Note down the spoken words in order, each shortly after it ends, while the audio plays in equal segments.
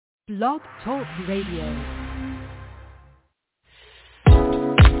Blog Talk Radio.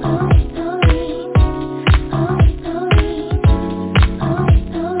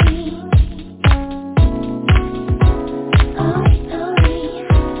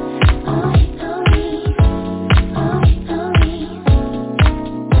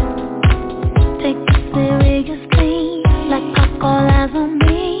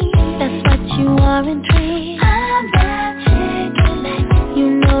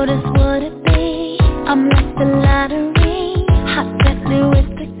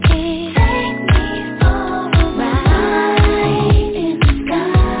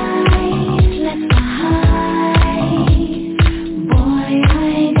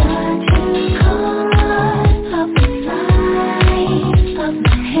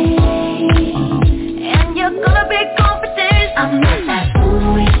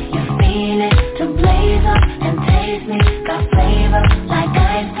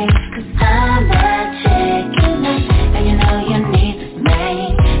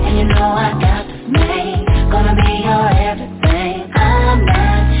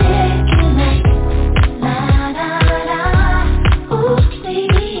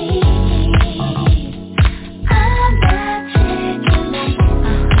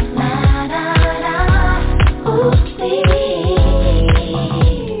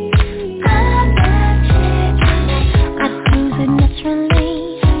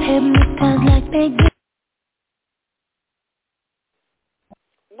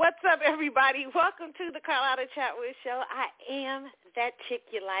 Welcome to the Carlotta Chatwood Show. I am that chick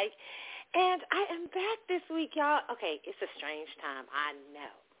you like, and I am back this week, y'all. Okay, it's a strange time. I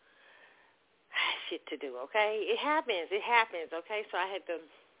know. Shit to do, okay? It happens, okay? So I had to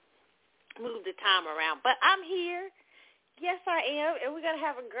move the time around. But I'm here. Yes, I am, and we're going to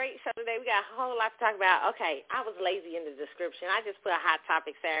have a great show today. We got a whole lot to talk about. Okay, I was lazy in the description. I just put a hot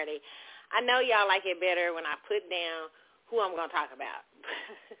topic Saturday. I know y'all like it better when I put down who I'm going to talk about.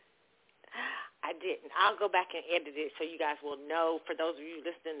 I didn't. I'll go back and edit it so you guys will know. For those of you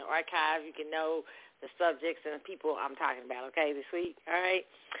listening to the archive, you can know the subjects and the people I'm talking about, okay, this week. All right?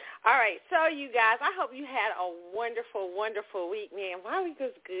 All right. So, you guys, I hope you had a wonderful, wonderful week. Man, my week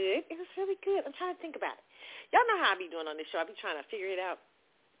was good. It was really good. I'm trying to think about it. Y'all know how I be doing on this show. I be trying to figure it out.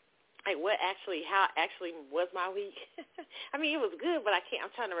 Like how actually was my week. I mean, it was good, but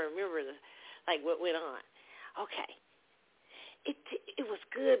I'm trying to remember, what went on. Okay. It was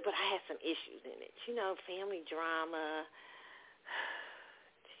good, but I had some issues in it. You know, family drama.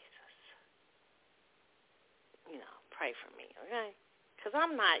 Jesus. You know, pray for me, okay? Because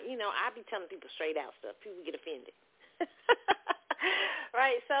I'm not, I be telling people straight out stuff. People get offended.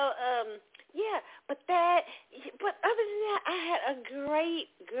 Right? So, yeah. But other than that, I had a great,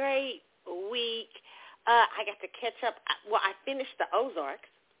 great week. I got to catch up. Well, I finished the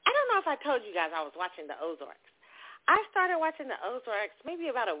Ozarks. I don't know if I told you guys I was watching the Ozarks. I started watching the Ozarks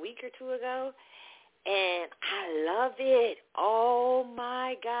maybe about a week or two ago, and I love it. Oh,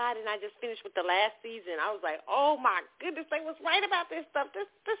 my God. And I just finished with the last season. I was like, oh, my goodness, they was right about this stuff.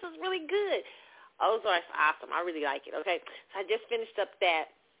 This is really good. Ozark's awesome. I really like it, okay? So I just finished up that.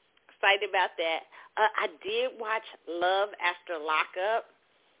 Excited about that. I did watch Love After Lockup.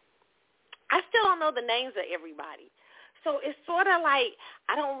 I still don't know the names of everybody. So it's sort of like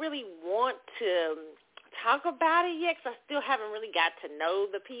I don't really want to talk about it yet because I still haven't really got to know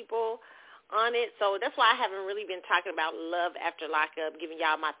the people on it. So that's why I haven't really been talking about Love After Lockup, giving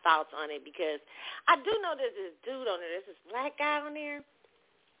y'all my thoughts on it, because I do know there's this dude on there. There's this black guy on there,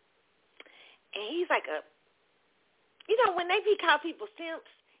 and he's like when they be call people simps,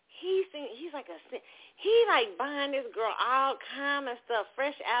 he's like a simp. He like buying this girl all kind of stuff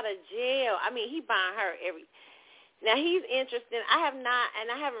fresh out of jail. I mean, he buying her Now, he's interesting. I haven't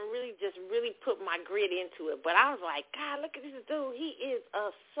really put my grit into it. But I was like, God, look at this dude. He is a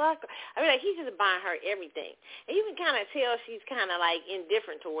sucker. I mean, he's just buying her everything. And you can kind of tell she's kind of,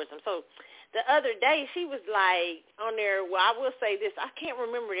 indifferent towards him. So the other day, she was, on there. Well, I will say this. I can't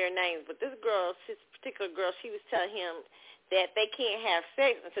remember their names. But this particular girl, she was telling him that they can't have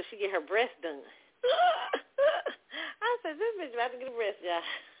sex until she get her breast done. I said, this bitch about to get a breast job.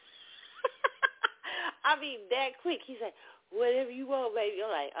 I mean, that quick. He said, whatever you want, baby. I'm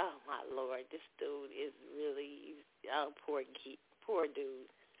like, oh, my Lord, this dude is really, poor dude.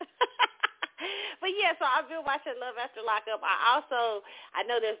 But, yeah, so I've been watching Love After Lockup. I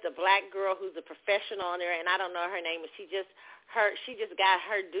know there's the black girl who's a professional on there, and I don't know her name, but she just got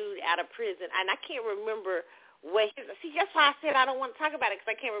her dude out of prison. And I can't remember see, that's why I said I don't want to talk about it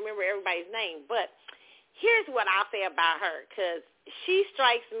because I can't remember everybody's name. But here's what I'll say about her, because she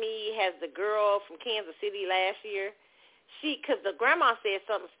strikes me as the girl from Kansas City last year. because the grandma said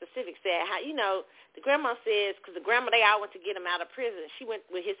something specific, said how, the grandma says, because the grandma, they all went to get him out of prison. She went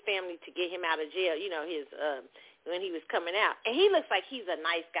with his family to get him out of jail, his when he was coming out. And he looks like he's a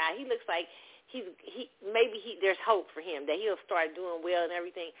nice guy. He looks like there's hope for him, that he'll start doing well and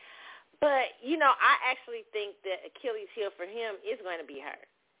everything. But, I actually think that Achilles' heel for him is going to be her.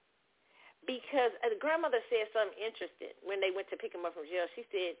 Because the grandmother said something interesting when they went to pick him up from jail. She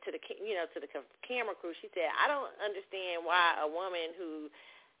said to the camera crew, she said, I don't understand why a woman who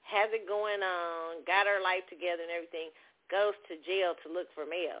has it going on, got her life together and everything, goes to jail to look for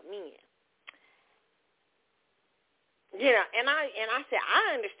men. And I said,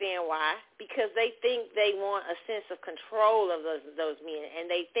 I understand why, because they think they want a sense of control of those men, and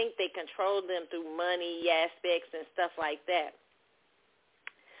they think they control them through money aspects and stuff like that.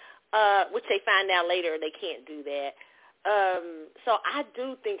 Which they find out later they can't do that. So I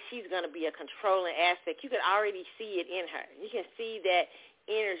do think she's going to be a controlling aspect. You can already see it in her. You can see that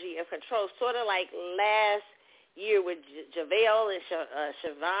energy of control, sort of like last year with JaVale and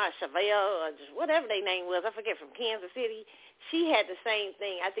Chevelle, whatever their name was, I forget, from Kansas City. She had the same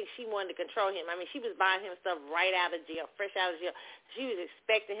thing. I think she wanted to control him. I mean, she was buying him stuff right out of jail, fresh out of jail. She was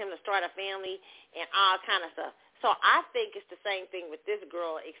expecting him to start a family and all kind of stuff. So I think it's the same thing with this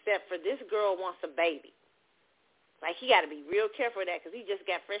girl, except for this girl wants a baby. Like, he got to be real careful with that, because he just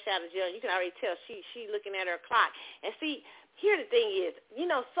got fresh out of jail. You can already tell she looking at her clock. And see, here the thing is,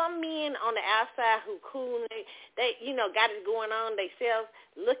 some men on the outside who cool, they got it going on themselves,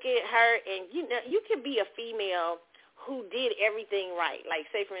 look at her, and, you can be a female who did everything right. Like,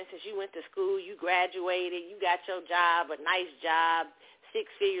 say, for instance, you went to school, you graduated, you got your job, a nice job, 6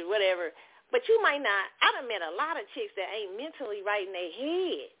 figures, whatever. But you might not. I done met a lot of chicks that ain't mentally right in their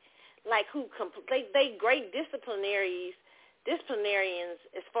head, like they great disciplinarians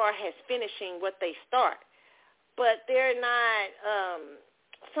as far as finishing what they start. But they're not.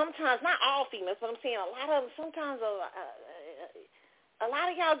 Sometimes, not all females, but I'm saying a lot of them. Sometimes a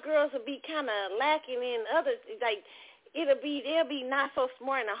lot of y'all girls will be kind of lacking in other, like they'll be not so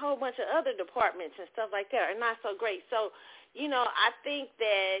smart in a whole bunch of other departments and stuff like that, or not so great. So, I think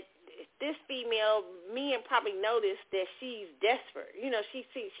that this female, men probably noticed that she's desperate.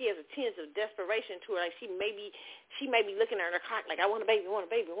 She has a tinge of desperation to her. Like she may be looking at her clock like, I want a baby, I want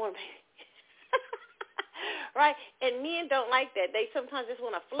a baby, I want a baby. Right? And men don't like that. They sometimes just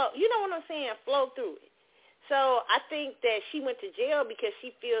want to float. You know what I'm saying? Flow through it. So I think that she went to jail because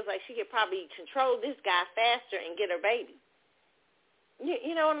she feels like she could probably control this guy faster and get her baby.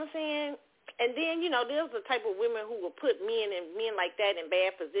 You know what I'm saying? And then, there's the type of women who will put men like that in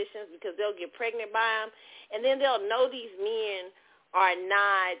bad positions because they'll get pregnant by them, and then they'll know these men are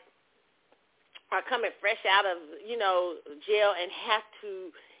coming fresh out of, jail and have to,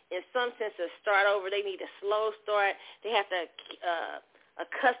 in some senses, start over. They need a slow start. They have to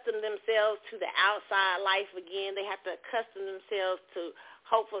accustom themselves to the outside life again. They have to accustom themselves to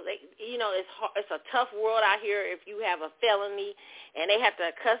hopefully, it's a tough world out here if you have a felony, and they have to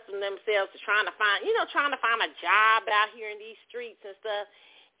accustom themselves to trying to find a job out here in these streets and stuff.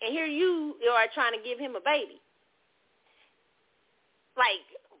 And here you are trying to give him a baby, like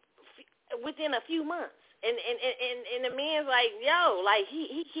within a few months. And the man's like,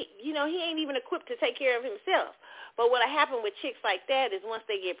 he ain't even equipped to take care of himself. But what'll happen with chicks like that is once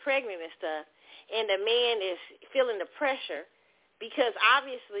they get pregnant and stuff, and the man is feeling the pressure. Because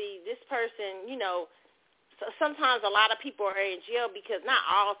obviously this person, so sometimes a lot of people are in jail because not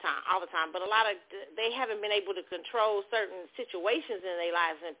all the time, but they haven't been able to control certain situations in their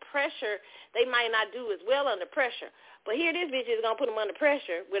lives, and pressure, they might not do as well under pressure. But here this bitch is going to put them under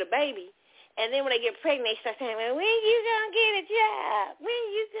pressure with a baby, and then when they get pregnant, they start saying, well, when you going to get a job? When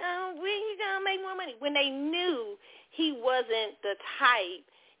you going to make more money? When they knew he wasn't the type,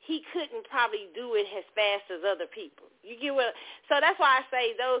 he couldn't probably do it as fast as other people. You get what? So that's why I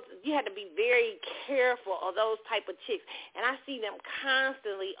say you have to be very careful of those type of chicks. And I see them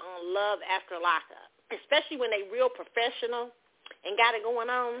constantly on Love After Lockup, especially when they real professional and got it going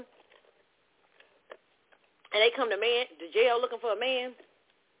on. And they come to jail looking for a man.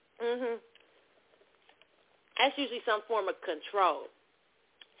 That's usually some form of control.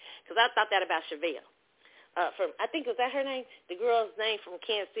 Because I thought that about Chevelle. I think, was that her name? The girl's name from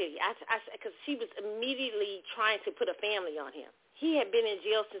Kansas City. Because she was immediately trying to put a family on him. He had been in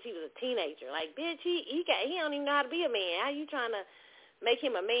jail since he was a teenager. Like, bitch, he don't even know how to be a man. How you trying to make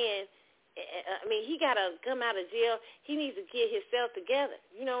him a man? I mean, he got to come out of jail. He needs to get himself together.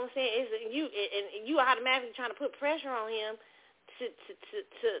 You know what I'm saying? You automatically trying to put pressure on him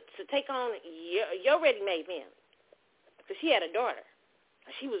to take on your ready-made man. Because she had a daughter.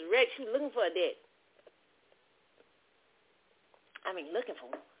 She was ready. She was looking for a daddy. looking for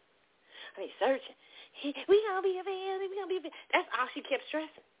him. Searching. We gonna be a family. We gonna be a family. That's all she kept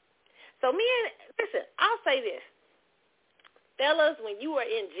stressing. So listen, I'll say this. Fellas, when you are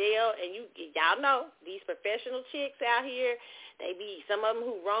in jail and y'all know these professional chicks out here, some of them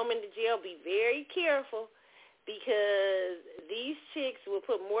who roam into jail, be very careful because these chicks will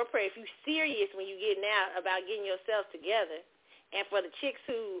put more pressure. If you're serious when you're getting out about getting yourself together, and for the chicks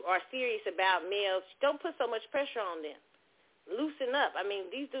who are serious about males, don't put so much pressure on them. Loosen up.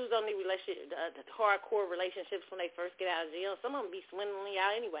 These dudes don't need the hardcore relationships when they first get out of jail. Some of them be swindling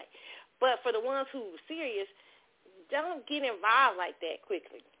out anyway. But for the ones who are serious, don't get involved like that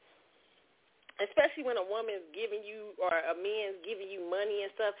quickly. Especially when a woman's giving you or a man's giving you money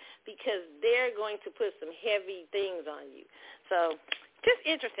and stuff, because they're going to put some heavy things on you. So just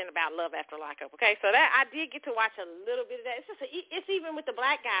interesting about Love After Lockup, okay? So that I did get to watch a little bit of that. It's even with the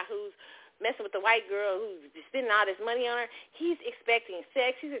black guy who's messing with the white girl who's spending all this money on her. He's expecting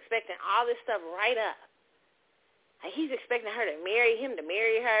sex. He's expecting all this stuff right up. Like he's expecting her to marry him, to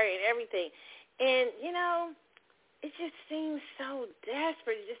marry her and everything. And, it just seems so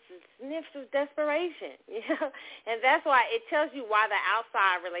desperate, just sniffs of desperation, And that's why it tells you why the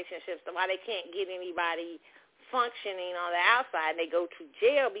outside relationships, why they can't get anybody functioning on the outside. They go to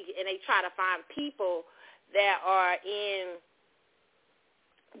jail and they try to find people that are in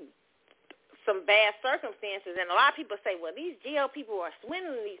some bad circumstances. And a lot of people say, well, these jail people are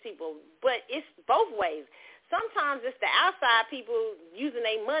swindling these people. But it's both ways. Sometimes it's the outside people using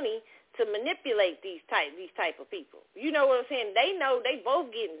their money to manipulate these type of people. You know what I'm saying? They know they both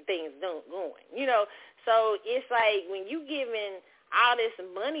getting things going, So it's like when you giving all this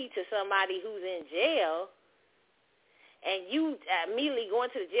money to somebody who's in jail and you immediately going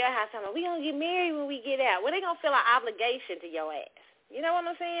to the jailhouse talking, we going to get married when we get out. Well, they going to feel an obligation to your ass. You know what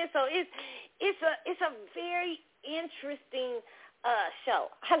I'm saying? So it's a very interesting show.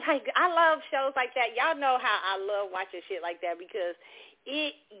 I love shows like that. Y'all know how I love watching shit like that because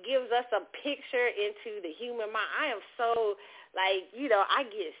it gives us a picture into the human mind. I am so, I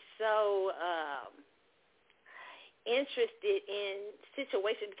get so interested in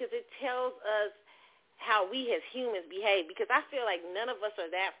situations because it tells us how we as humans behave, because I feel like none of us are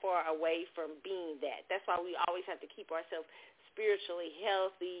that far away from being that. That's why we always have to keep ourselves spiritually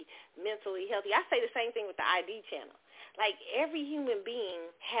healthy, mentally healthy. I say the same thing with the ID channel. Like every human being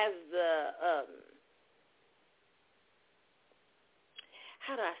has the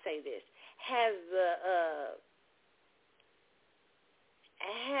how do I say this? Has the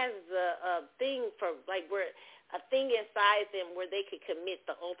thing for where a thing inside them where they could commit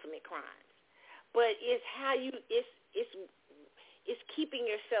the ultimate crimes. But it's how it's keeping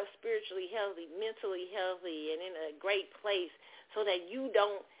yourself spiritually healthy, mentally healthy, and in a great place so that you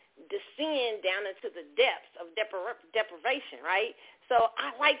don't descend down into the depths of deprivation, right? So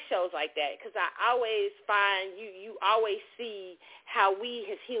I like shows like that because I always find you always see how we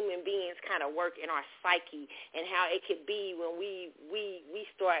as human beings kind of work in our psyche and how it could be when we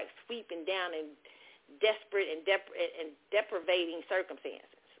start sweeping down in desperate and deprivating circumstances,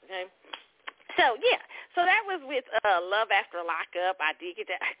 okay? So, yeah. So that was with Love After Lockup. I did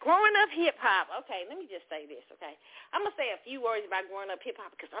get that. Growing up hip-hop. Okay, let me just say this, okay? I'm going to say a few words about growing up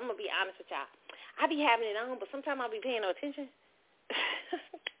hip-hop because I'm going to be honest with y'all. I be having it on, but sometimes I'll be paying no attention.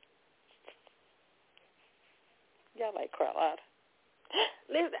 Y'all like cry loud.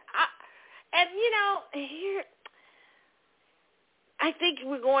 Listen, here, I think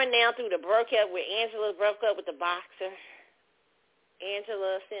we're going now through the breakup where Angela broke up with the boxer.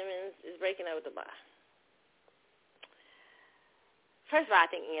 Angela Simmons is breaking up with the boxer. First of all, I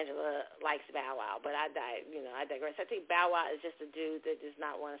think Angela likes Bow Wow, but I digress. I think Bow Wow is just a dude that does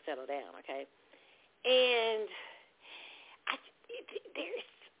not want to settle down, okay? And there's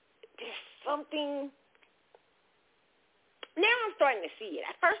something. Now I'm starting to see it.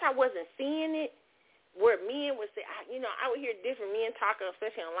 At first I wasn't seeing it, where men would say, I would hear different men talking,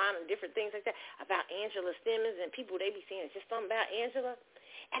 especially online and different things like that, about Angela Simmons, and people, they be saying it's just something about Angela.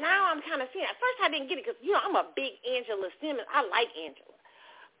 And now I'm kind of seeing it. At first I didn't get it because, I'm a big Angela Simmons. I like Angela.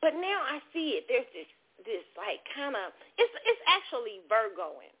 But now I see it. There's this like kind of, it's actually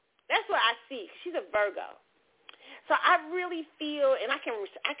Virgoing. That's what I see. She's a Virgo. So I really feel, and I can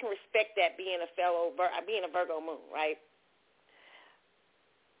respect that being a Virgo moon, right?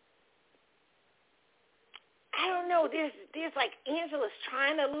 I don't know. There's like Angela's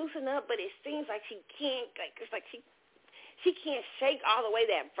trying to loosen up, but it seems like she can't. Like it's like she can't shake all the way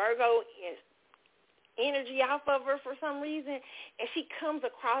that Virgo energy off of her for some reason, and she comes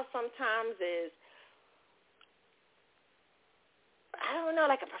across sometimes as I don't know,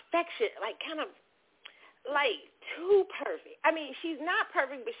 like a perfection, like kind of like too perfect. I mean, she's not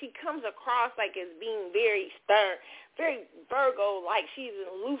perfect, but she comes across like as being very stern, very Virgo, like she's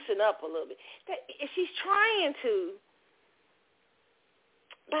loosened up a little bit. She's trying to,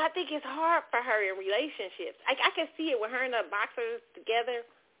 but I think it's hard for her in relationships. I can see it with her and the boxers together.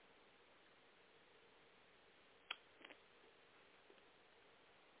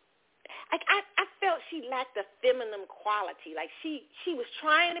 I felt she lacked a feminine quality. Like she was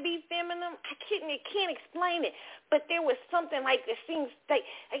trying to be feminine. I can't explain it. But there was something like it seems like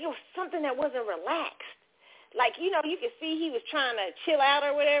it was something that wasn't relaxed. Like, you could see he was trying to chill out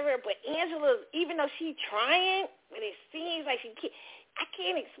or whatever. But Angela's, even though she's trying, but it seems like she can't. I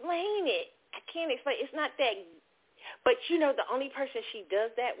can't explain it. I can't explain. It's not that. But the only person she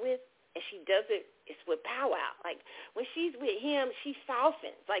does that with, and she does it, it's with Bow Wow. Like, when she's with him, she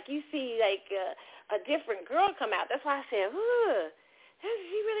softens. Like, you see, like, a different girl come out. That's why I said,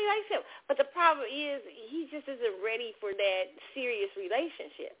 she really likes him. But the problem is he just isn't ready for that serious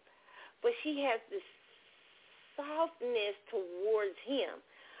relationship. But she has this softness towards him.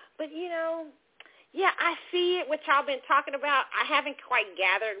 But, yeah, I see it, what y'all been talking about. I haven't quite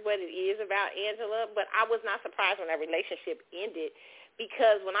gathered what it is about Angela, but I was not surprised when that relationship ended.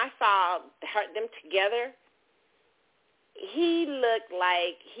 Because when I saw them together, he looked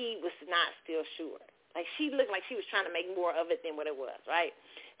like he was not still sure. Like she looked like she was trying to make more of it than what it was, right?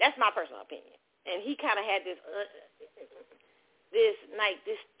 That's my personal opinion. And he kind of had this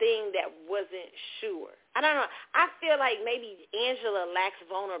thing that wasn't sure. I don't know. I feel like maybe Angela lacks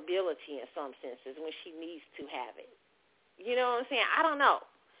vulnerability in some senses when she needs to have it. You know what I'm saying? I don't know.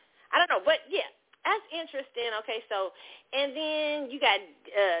 But yeah. That's interesting. Okay, so, and then you got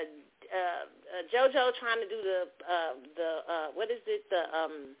JoJo trying to do what is it?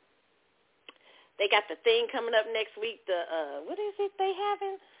 They got the thing coming up next week. What is it they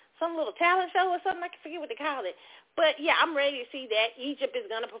having? Some little talent show or something. I forget what they call it. But yeah, I'm ready to see that. Egypt is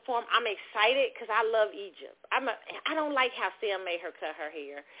gonna perform. I'm excited because I love Egypt. I don't like how Sam made her cut her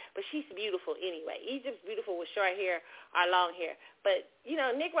hair, but she's beautiful anyway. Egypt's beautiful with short hair or long hair. But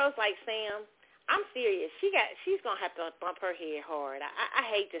Nick Rose like Sam. I'm serious. She's gonna have to bump her head hard. I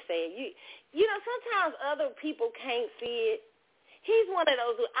hate to say it. Sometimes other people can't see it. He's one of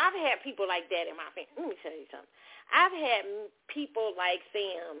those. I've had people like that in my family. Let me tell you something. I've had people like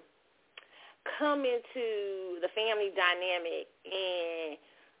Sam come into the family dynamic,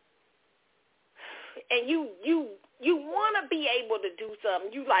 and you want to be able to do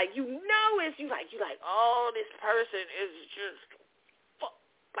something. You like, oh, this person is just.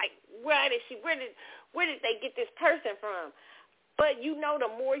 Like, where did they get this person from? But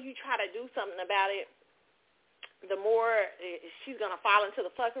the more you try to do something about it, the more she's going to fall into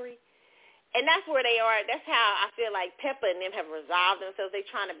the fuckery. And that's where they are. That's how I feel like Peppa and them have resolved themselves. They're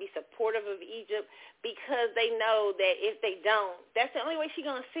trying to be supportive of Egypt because they know that if they don't, that's the only way she's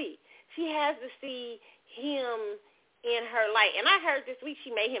going to see. She has to see him in her light. And I heard this week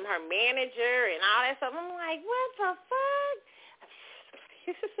she made him her manager and all that stuff. I'm like, what the fuck?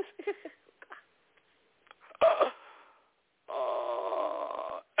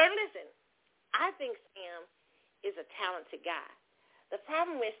 And listen, I think Sam is a talented guy. The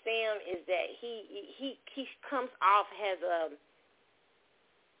problem with Sam is that he comes off as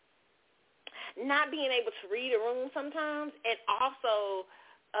not being able to read a room sometimes, and also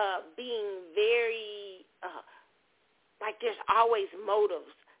being very like there's always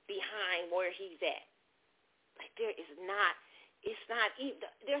motives behind where he's at. Like there is not. It's not even.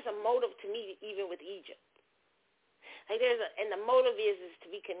 There's a motive to me even with Egypt. Like and the motive is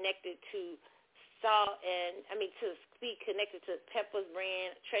to be connected to to be connected to Peppa's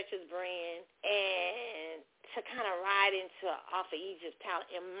brand, Tretch's brand, and to kind of ride off of Egypt's talent,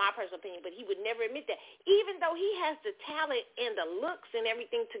 in my personal opinion. But he would never admit that, even though he has the talent and the looks and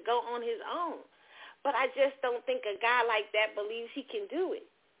everything to go on his own. But I just don't think a guy like that believes he can do it.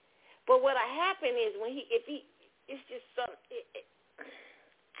 But what'll happen is it's just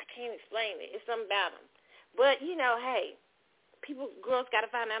I can't explain it. It's something about him. But, hey, girls got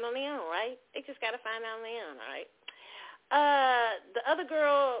to find out on their own, right? They just got to find out on their own, all right? The other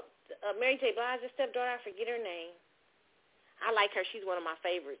girl, Mary J. Blige's stepdaughter, I forget her name. I like her. She's one of my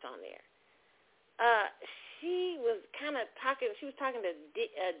favorites on there. She was kind of talking to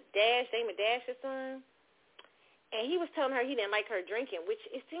Damon Dash's son. And he was telling her he didn't like her drinking, which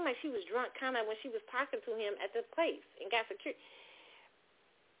it seemed like she was drunk kind of when she was talking to him at the place and got security.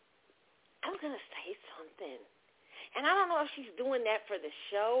 I'm going to say something. And I don't know if she's doing that for the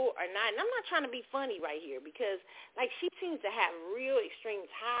show or not. And I'm not trying to be funny right here because, like, she seems to have real extreme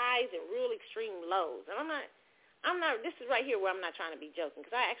highs and real extreme lows. And I'm not, this is right here where I'm not trying to be joking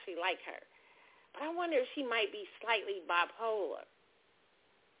because I actually like her. But I wonder if she might be slightly bipolar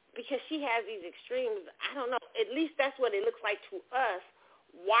because she has these extremes. I don't know. At least that's what it looks like to us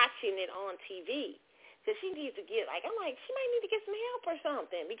watching it on TV. Because she needs to get, like, I'm like, she might need to get some help or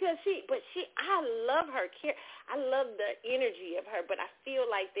something. Because I love her. I love the energy of her. But I feel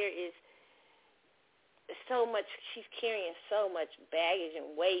like there is so much, she's carrying so much baggage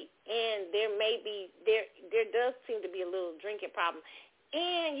and weight. And there does seem to be a little drinking problem.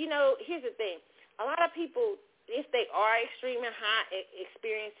 And, here's the thing. A lot of people, if they are experiencing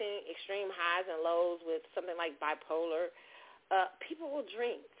extreme highs and lows with something like bipolar, people will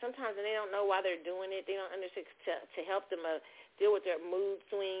drink sometimes, and they don't know why they're doing it. They don't understand to help them deal with their mood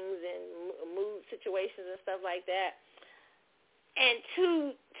swings and mood situations and stuff like that. And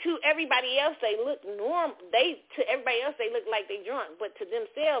to everybody else, they look normal. To everybody else, they look like they're drunk, but to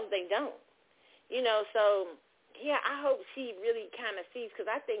themselves, they don't. So yeah, I hope she really kind of sees, because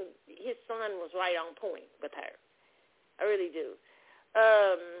I think his son was right on point with her. I really do.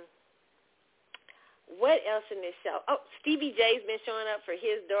 What else in this show? Oh, Stevie J's been showing up for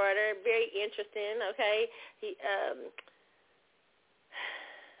his daughter. Very interesting, okay?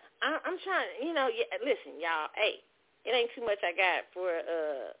 I'm trying, listen, y'all, hey, it ain't too much I got for,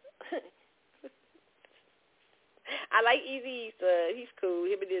 I like Eazy, he's cool,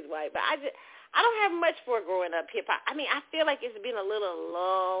 him and his wife, but I don't have much for growing up hip-hop. I mean, I feel like it's been a little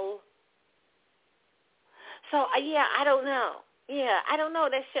lull. So, yeah, I don't know. Yeah, I don't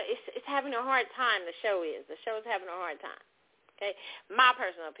know. That show, it's having a hard time, the show is. The show is having a hard time, okay? My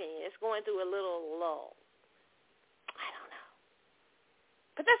personal opinion, it's going through a little lull. I don't know.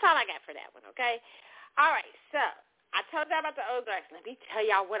 But that's all I got for that one, okay? All right, so I told y'all about the Ozarks. Let me tell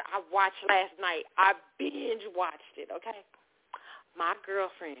y'all what I watched last night. I binge-watched it, okay? My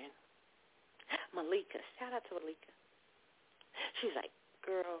girlfriend, Malika, shout out to Malika. She's like,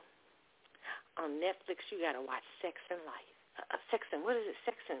 girl, on Netflix, you got to watch Sex and Life. What is it?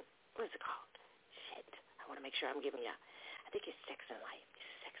 What is it called? Shit. I want to make sure I'm giving y'all. I think it's Sex and Life.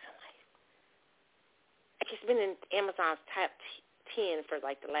 Sex and Life. It's been in Amazon's top 10 for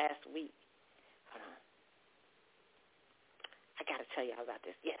like the last week. Hold on. I got to tell y'all about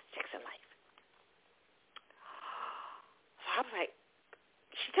this. Yes, Sex and Life. So I was like,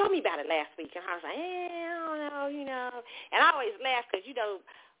 she told me about it last week, and I was like, I don't know, And I always laugh because,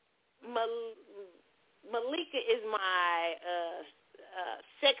 Malika is my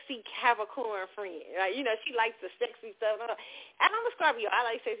sexy Capricorn friend, right? She likes the sexy stuff. And I'm a Scorpio. I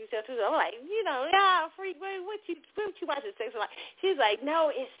like sexy stuff too. So I'm like, yeah, freak. What you watching Sex and Life? She's like,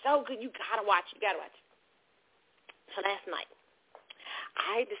 no, it's so good. You gotta watch. So last night,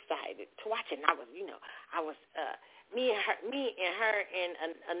 I decided to watch it. And I was me and her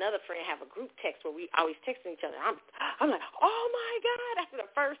and another friend have a group text where we always texting each other. I'm like, oh my God! After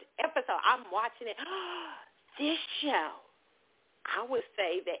the first episode, I'm watching it. This show, I would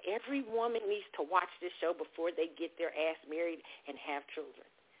say that every woman needs to watch this show before they get their ass married and have children.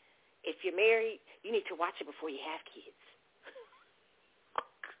 If you're married, you need to watch it before you have kids. Oh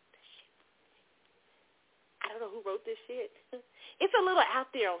God, this shit. I don't know who wrote this shit. It's a little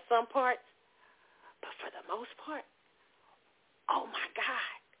out there on some parts, but for the most part, oh, my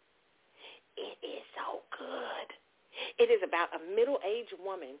God. It is so good. It is about a middle-aged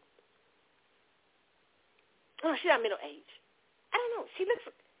woman. Oh, she's not middle-aged. I don't know.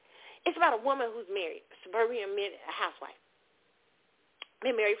 It's about a woman who's married, a suburban housewife.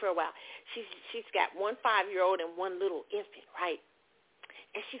 Been married for a while. She's got one 5-year-old and one little infant, right?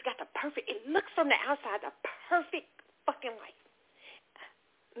 And she's got it looks from the outside, the perfect fucking life.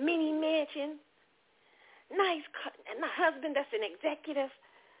 Mini mansion. Nice husband that's an executive,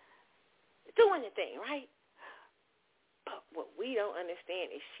 doing the thing, right? But what we don't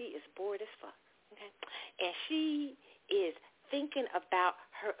understand is she is bored as fuck, okay? And she is thinking about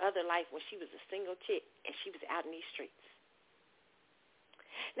her other life when she was a single chick and she was out in these streets.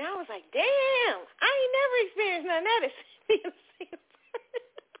 Now I was like, damn, I ain't never experienced none of that as being a single person.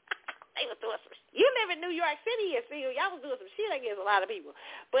 They was doing some. You live in New York City as single. Y'all was doing some shit against a lot of people.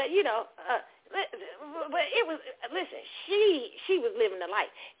 But, but it was, listen, she was living the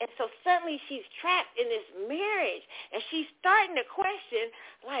life. And so suddenly she's trapped in this marriage, and she's starting to question,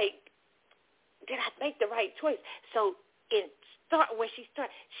 like, did I make the right choice? So when she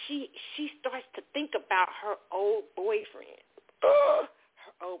starts to think about her old boyfriend. Her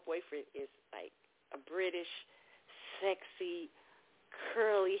old boyfriend is like a British, sexy,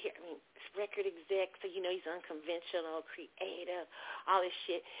 curly hair. I mean, record exec, so he's unconventional, creative, all this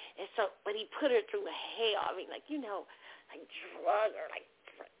shit. And so, but he put her through hell. I mean, like drug her,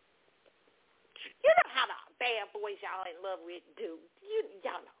 how the bad boys y'all in love with do.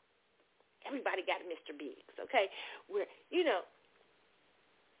 Y'all know. Everybody got a Mr. Biggs, okay? Where,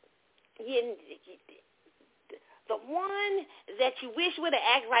 the one that you wish would have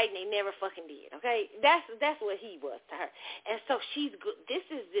acted right and they never fucking did, okay? That's what he was to her. And so she's good. This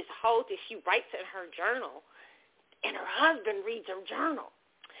is this whole thing. She writes in her journal, and her husband reads her journal.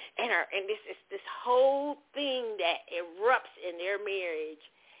 And this is this whole thing that erupts in their marriage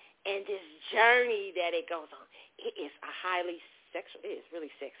and this journey that it goes on. It is a highly sexual. It is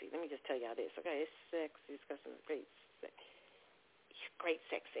really sexy. Let me just tell y'all this, okay? It's sexy. It's got some great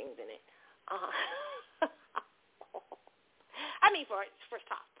sex scenes in it. I mean, for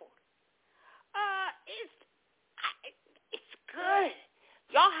soft porn. It's good.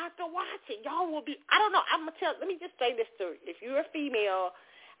 Y'all have to watch it. Y'all will be. I don't know. I'm gonna tell. Let me just say this to you. If you're a female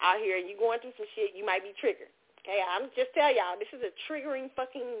out here and you're going through some shit, you might be triggered. Okay, I'm just tell y'all, this is a triggering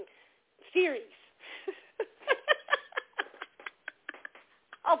fucking series.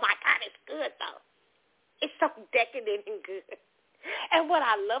 Oh my God, it's good though. It's so decadent and good. And what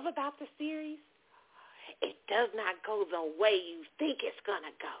I love about the series, it does not go the way you think it's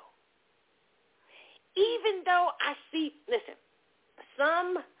gonna go. Even though I see, listen,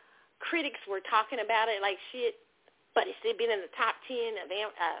 some critics were talking about it like shit. But it's been in the top 10 of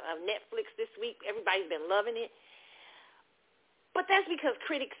Netflix this week. Everybody's been loving it. But that's because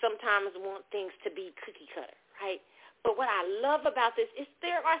critics sometimes want things to be cookie cutter, right? But what I love about this is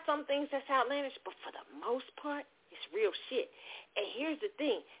there are some things that's outlandish, but for the most part, it's real shit. And here's the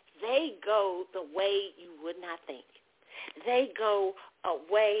thing. They go the way you would not think. They go a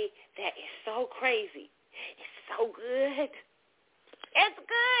way that is so crazy. It's so good. It's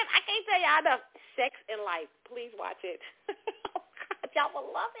good. I can't tell y'all enough. Sex in Life. Please watch it. Oh, God, y'all will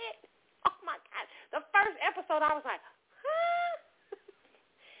love it. Oh, my God. The first episode, I was like, huh?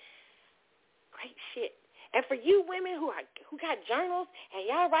 Great shit. And for you women who got journals and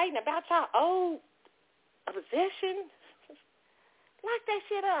y'all writing about y'all old obsession, lock that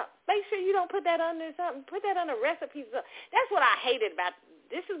shit up. Make sure you don't put that under something. Put that under recipes. That's what I hated about it.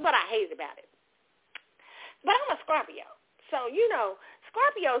 This is what I hated about it. But I'm a Scorpio. So,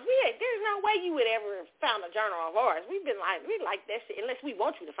 Scorpios, there's no way you would ever have found a journal of ours. We like that shit unless we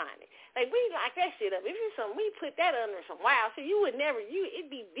want you to find it. Like, we like that shit up. If it's something, we put that under some wild shit. You would never,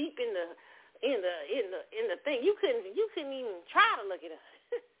 it'd be deep in the thing. You couldn't even try to look it up.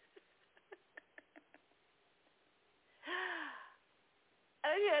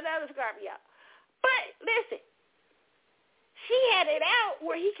 Another Scorpio. But listen, she had it out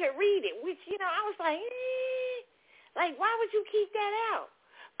where he could read it, which, I was like, like, why would you keep that out?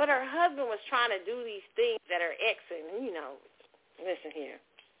 But her husband was trying to do these things that are Xing, listen here.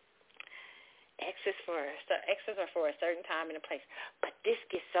 X's are for a certain time and a place. But this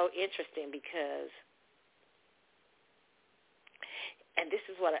gets so interesting because, and this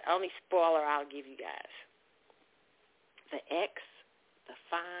is what the only spoiler I'll give you guys. The X, the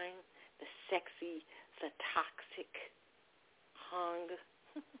fine, the sexy, the toxic, hung.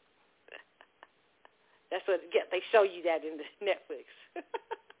 That's what they show you that in the Netflix.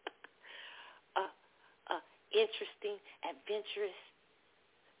 Interesting, adventurous,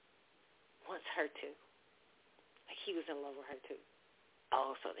 wants her to. Like he was in love with her too.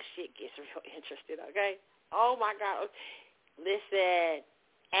 Oh, so the shit gets real interesting, okay? Oh my God. Listen.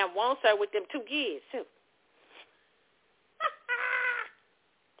 And wants her with them 2 kids too.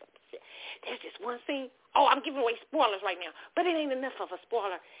 There's just one scene. Oh, I'm giving away spoilers right now. But it ain't enough of a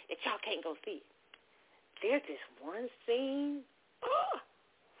spoiler that y'all can't go see it. There's this one scene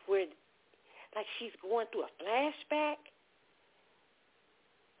where, like, she's going through a flashback,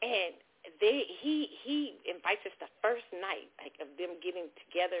 and he invites us the first night, like, of them getting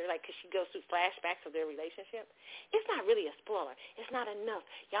together, like, because she goes through flashbacks of their relationship. It's not really a spoiler. It's not enough.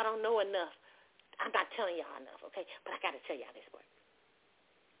 Y'all don't know enough. I'm not telling y'all enough, okay? But I got to tell y'all this part.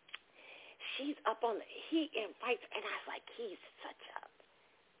 She's up on he invites, and I was like, he's such a,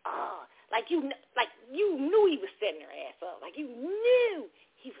 like you knew he was setting her ass up. Like you knew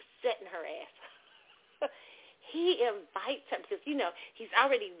he was setting her ass up. He invites her because, he's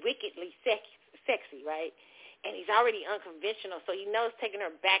already wickedly sexy, right? And he's already unconventional, so he knows taking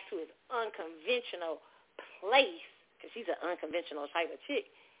her back to his unconventional place, because she's an unconventional type of chick.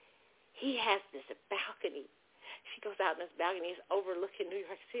 He has this balcony. She goes out in this balcony. It's overlooking New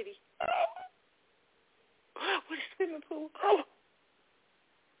York City. With a swimming pool.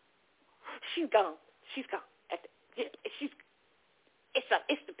 She's gone. She's gone.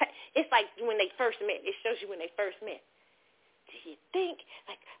 It's like when they first met. It shows you when they first met. Do you think,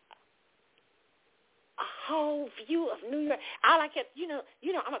 like, whole view of New York. All I kept,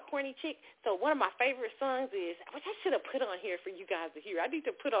 I'm a corny chick, so one of my favorite songs is, which I should have put on here for you guys to hear. I need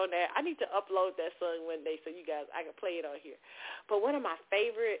to put on that. I need to upload that song one day so you guys, I can play it on here. But one of my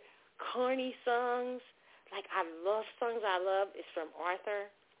favorite corny songs, like songs I love, is from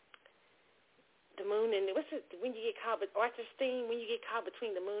Arthur. The moon and when you get caught with Arthur's theme, when you get caught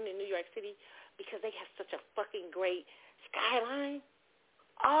between the moon and New York City, because they have such a fucking great skyline.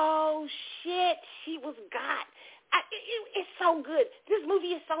 Oh, shit, she was got. It's so good. This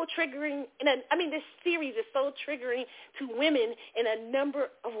movie is so triggering. This series is so triggering to women in a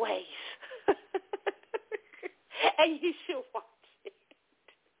number of ways. And you should watch it.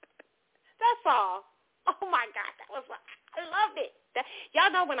 That's all. Oh, my God, I loved it. Y'all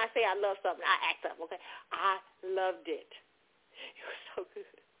know when I say I love something, I act up, okay? I loved it. It was so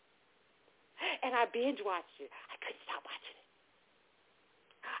good. And I binge watched it. I couldn't stop watching it.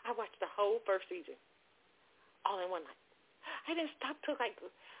 I watched the whole first season all in one night. I didn't stop till I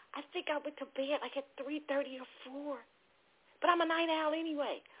think I went to bed like at 3:30 or 4. But I'm a night owl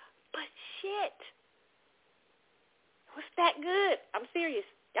anyway. But shit, it was that good. I'm serious.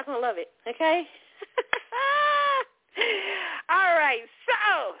 Y'all gonna love it, okay? All right,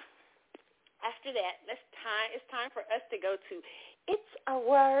 so after that, it's time for us to go to It's a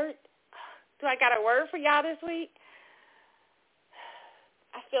Word. Do I got a word for y'all this week?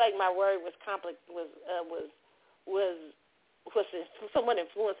 I feel like my word was somewhat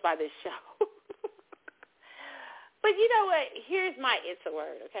influenced by this show. But you know what? Here's my It's a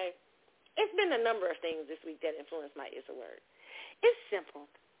Word, okay? It's been a number of things this week that influenced my It's a Word. It's simple.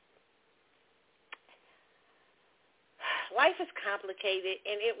 Life is complicated,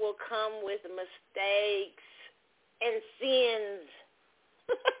 and it will come with mistakes and sins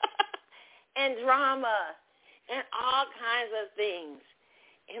and drama and all kinds of things.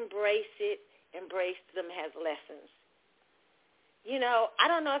 Embrace it. Embrace them as lessons.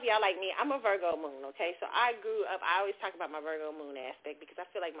 I don't know if y'all like me. I'm a Virgo moon, okay? So I grew up, I always talk about my Virgo moon aspect because I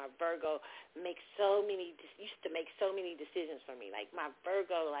feel like my Virgo used to make so many decisions for me. Like my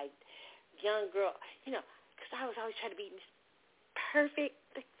Virgo, like young girl, because I was always trying to be perfect,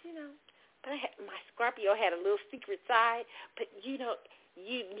 But my Scorpio had a little secret side, but you knew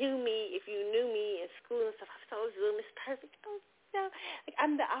me, if you knew me in school and stuff, I was always a little Miss Perfect.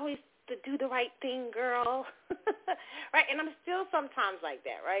 I'm always the do the right thing girl, right? And I'm still sometimes like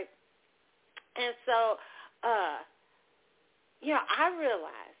that, right? And so, I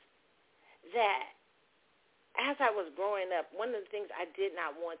realized that as I was growing up, one of the things I did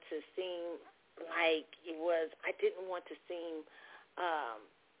not want to seem like I didn't want to seem a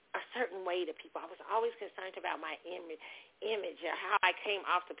certain way to people. I was always concerned about my image or how I came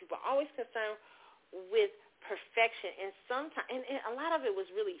off to people. Always concerned with perfection, and sometimes, and a lot of it was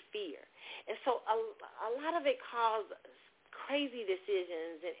really fear, and so a lot of it caused crazy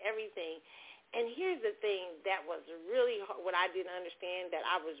decisions and everything. And here's the thing that was really what I didn't understand, that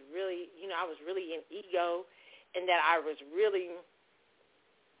I was really in ego, and that I was really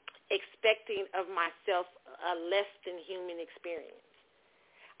expecting of myself a less than human experience.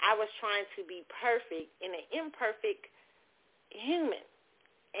 I was trying to be perfect in an imperfect human,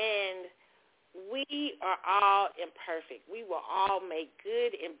 and we are all imperfect. We will all make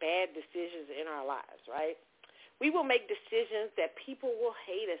good and bad decisions in our lives, right? We will make decisions that people will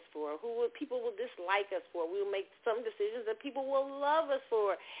hate us for, people will dislike us for. We will make some decisions that people will love us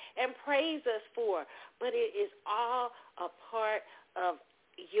for and praise us for. But it is all a part of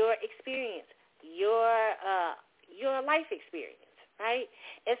your experience, your life experience, right?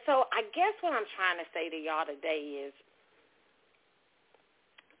 And so I guess what I'm trying to say to y'all today is,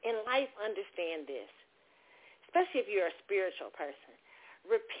 in life, understand this, especially if you're a spiritual person.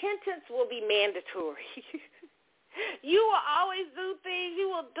 Repentance will be mandatory. You will always do things. You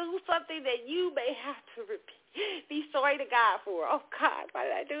will do something that you may have to be sorry to God for. Oh, God, why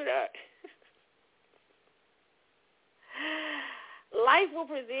did I do that? Life will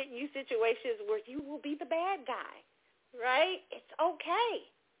present you situations where you will be the bad guy, right? It's okay.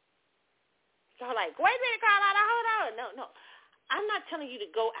 Y'all like, wait a minute, Carlotta, hold on. No. I'm not telling you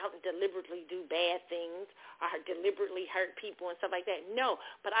to go out and deliberately do bad things or deliberately hurt people and stuff like that. No,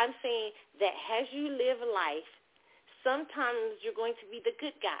 but I'm saying that as you live life, sometimes you're going to be the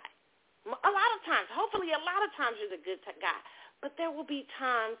good guy. A lot of times, hopefully a lot of times you're the good guy. But there will be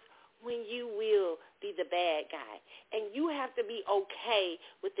times when you will be the bad guy. And you have to be okay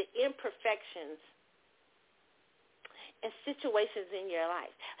with the imperfections and situations in your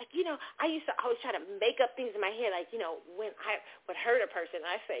life. Like, I used to always try to make up things in my head. Like, when I would hurt a person,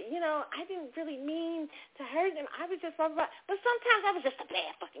 I say, I didn't really mean to hurt them. I was just, but sometimes I was just a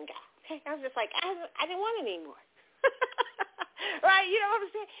bad fucking guy. okay. I was just like, I didn't want it anymore. Right? You know what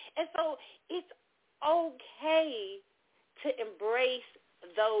I'm saying? And so it's okay to embrace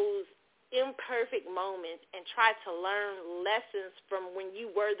those imperfect moments and try to learn lessons from when you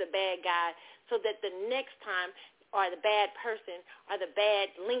were the bad guy so that the next time, or the bad person, or the bad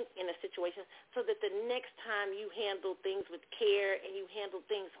link in a situation, so that the next time you handle things with care and you handle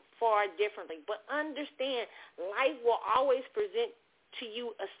things far differently. But understand, life will always present to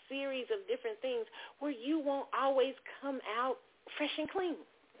you a series of different things where you won't always come out fresh and clean,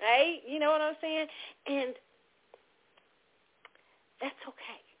 right? You know what I'm saying? And that's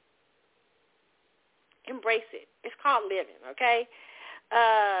okay. Embrace it. It's called living, okay?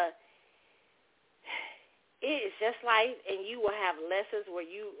 It is just life, and you will have lessons where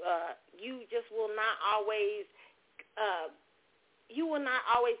you just will not always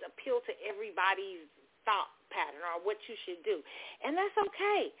appeal to everybody's thought pattern or what you should do, and that's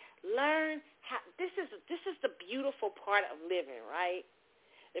okay. Learn how. This is the beautiful part of living, right?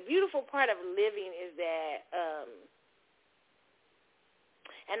 The beautiful part of living is that.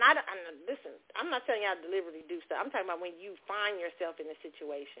 Listen, I'm not telling y'all to deliberately do stuff. I'm talking about when you find yourself in a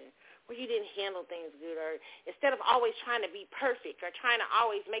situation where you didn't handle things good, or instead of always trying to be perfect or trying to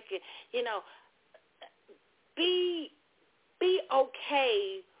always make it, be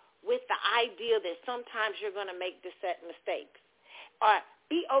okay with the idea that sometimes you're going to make mistakes, or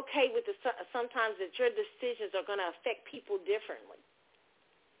be okay with sometimes that your decisions are going to affect people differently.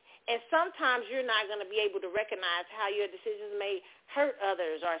 And sometimes you're not going to be able to recognize how your decisions may hurt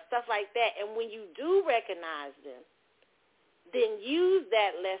others or stuff like that. And when you do recognize them, then use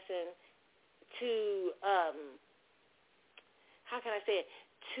that lesson to,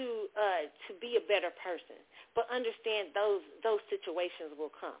 to be a better person. But understand those situations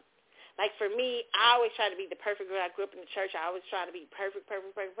will come. Like for me, I always try to be the perfect girl. I grew up in the church. I always try to be perfect. Not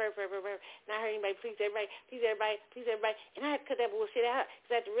hurt anybody, please everybody. And I had to cut that bullshit out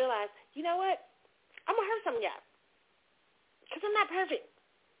because I had to realize, you know what? I'm going to hurt some of y'all because I'm not perfect.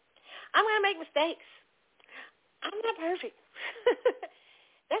 I'm going to make mistakes. I'm not perfect.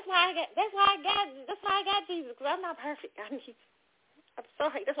 That's why I got Jesus, because I'm not perfect. I'm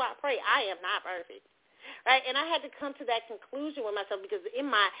sorry. That's why I pray. I am not perfect. Right? And I had to come to that conclusion with myself because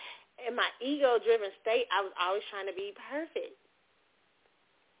in my ego-driven state, I was always trying to be perfect.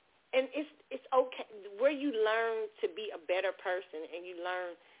 And it's okay. Where you learn to be a better person and you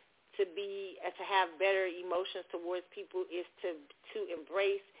learn to have better emotions towards people is to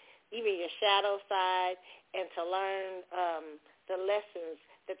embrace even your shadow side and to learn the lessons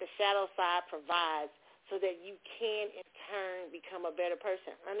that the shadow side provides, so that you can, in turn, become a better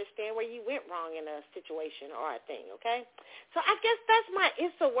person. Understand where you went wrong in a situation or a thing, okay? So I guess that's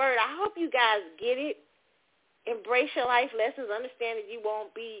it's a word. I hope you guys get it. Embrace your life lessons. Understand that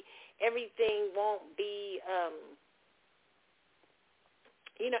everything won't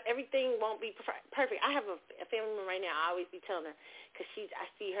be perfect. I have a family member right now. I always be telling her, because I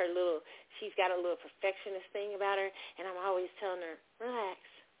see she's got a little perfectionist thing about her, and I'm always telling her, relax.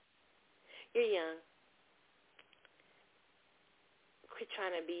 You're young. Quit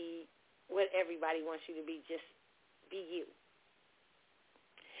trying to be what everybody wants you to be. Just be you.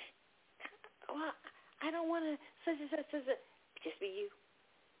 Well, I don't want to just be you.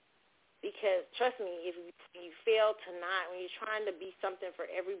 Because trust me, if you fail to not, when you're trying to be something for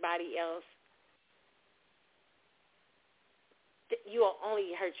everybody else, you will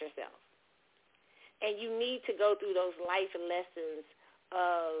only hurt yourself. And you need to go through those life lessons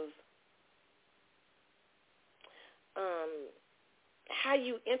of how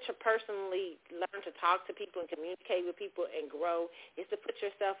you interpersonally learn to talk to people and communicate with people and grow is to put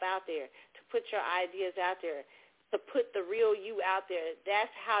yourself out there, to put your ideas out there, to put the real you out there.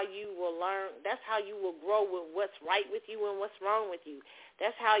 That's how you will learn. That's how you will grow with what's right with you and what's wrong with you.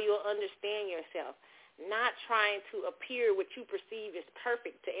 That's how you'll understand yourself. Not trying to appear what you perceive as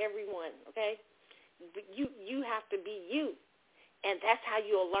perfect to everyone, okay? You have to be you. And that's how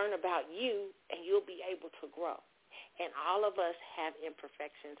you'll learn about you, and you'll be able to grow. And all of us have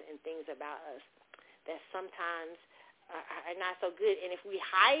imperfections and things about us that sometimes are not so good. And if we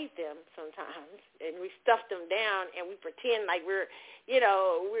hide them sometimes and we stuff them down and we pretend like we're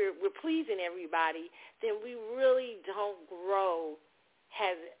pleasing everybody, then we really don't grow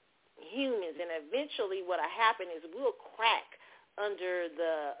as humans. And eventually what will happen is we'll crack under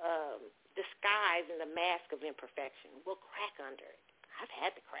the disguise and the mask of imperfection. We'll crack under it. I've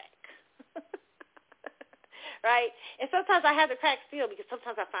had to crack. Right? And sometimes I have to crack still because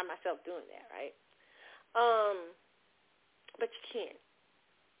sometimes I find myself doing that, right? But you can't.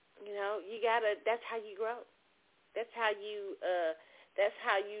 You gotta, that's how you grow. That's how you That's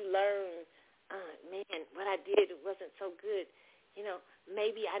how you learn, man, what I did wasn't so good.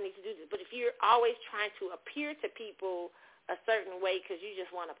 Maybe I need to do this. But if you're always trying to appear to people a certain way because you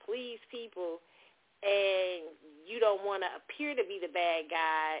just want to please people and you don't want to appear to be the bad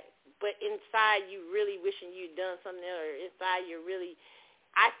guy, but inside you really wishing you'd done something, or inside you're really,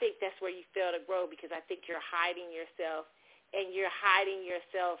 I think that's where you fail to grow, because I think you're hiding yourself, and you're hiding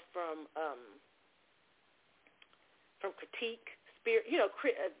yourself from critique, spirit,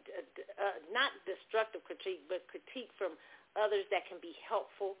 not destructive critique, but critique from others that can be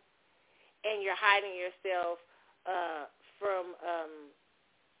helpful, and you're hiding yourself from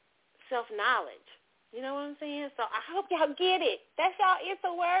self-knowledge. You know what I'm saying? So I hope y'all get it. That's y'all. It's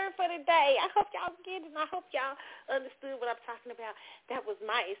a word for the day. I hope y'all get it, and I hope y'all understood what I'm talking about. That was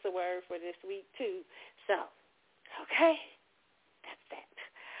my It's a Word for this week, too. So, okay, that's that.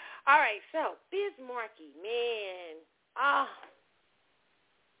 All right, so Biz Markie, man. I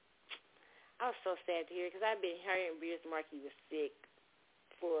was so sad to hear, because I've been hearing Biz Markie was sick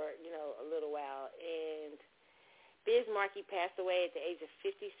for, a little while, and Biz Markie passed away at the age of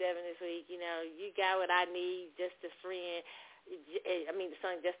 57 this week. You got what I need, just a friend. The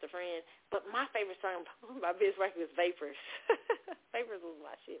song Just a Friend. But my favorite song by Biz Markie was Vapors. Vapors was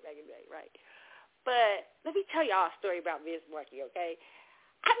my shit back in the day, right? But let me tell y'all a story about Biz Markie, okay?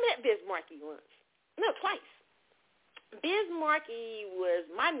 I met Biz Markie once. No, twice. Biz Markie was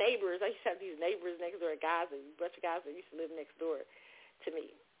my neighbors. I used to have these neighbors next door, a bunch of guys that used to live next door to me.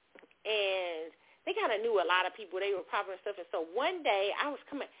 And they kind of knew a lot of people. They were popular and stuff. And so one day I was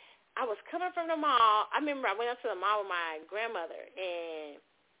coming from the mall. I remember I went up to the mall with my grandmother, and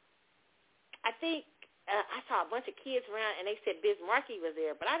I think I saw a bunch of kids around, and they said Biz Markie was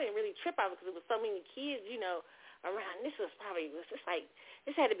there. But I didn't really trip out because there was so many kids, around. This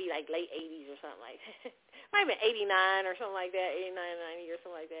had to be like late 80s or something like that. Might have been 89 or something like that, 89, 90 or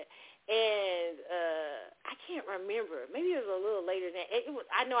something like that. And I can't remember. Maybe it was a little later than that.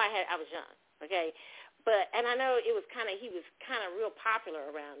 I know I was young. Okay, and I know he was kind of real popular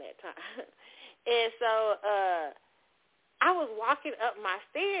around that time. And so I was walking up my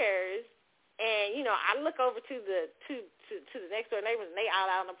stairs, and I look over to the next door neighbors, and they all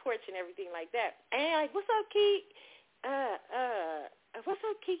out on the porch and everything like that. And they're like, "What's up, Kiki? What's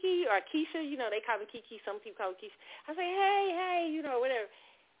up, Kiki?" Or Keisha, they call me Kiki. Some people call me Keisha. I say, "Hey, whatever."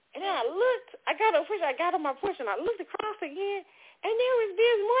 And then I got on my porch, and I looked across again. And there was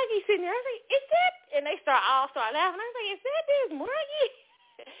Biz Markie sitting there. I was like, "Is that?" And they all started laughing. I was like, "Is that Biz Markie?"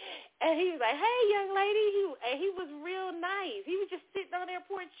 And he was like, "Hey, young lady." He was real nice. He was just sitting on their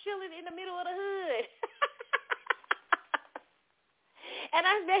porch chilling in the middle of the hood. And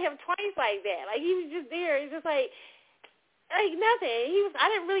I met him twice like that. Like, he was just there. He's just like nothing. I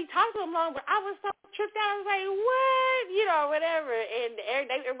didn't really talk to him long, but I was so tripped out. I was like, "What?" Whatever. And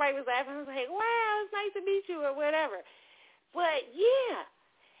everybody was laughing. I was like, "Wow, it's nice to meet you," or whatever. But, yeah,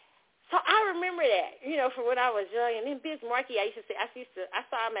 so I remember that, from when I was young. And then Biz Markie, I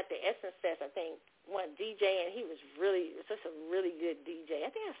saw him at the Essence Fest, I think, one DJ, and he was such a really good DJ.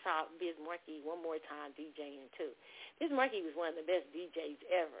 I think I saw Biz Markie one more time DJing, too. Biz Markie was one of the best DJs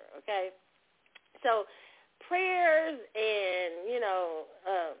ever, okay? So prayers and,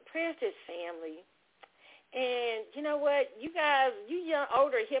 prayers to his family. And you know what? You guys, you young,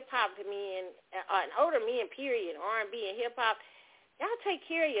 older hip-hop men, and older men, period, R&B and hip-hop, y'all take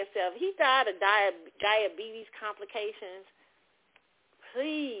care of yourself. He died of diabetes complications.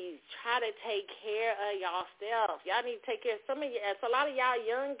 Please try to take care of yourself. Y'all need to take care of some of you. It's a lot of y'all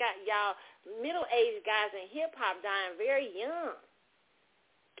young guys, y'all middle-aged guys in hip-hop dying very young.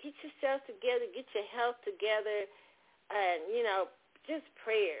 Get yourself together. Get your health together. And, just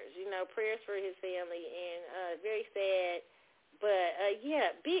prayers, prayers for his family, and very sad, but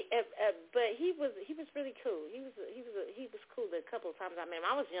but he was really cool. He was cool the couple of times I met him.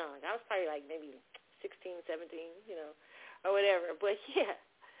 I was young. I was probably like maybe 16, 17, or whatever. But yeah,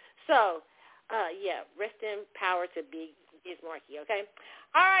 so rest in power to Biz Markie. Okay,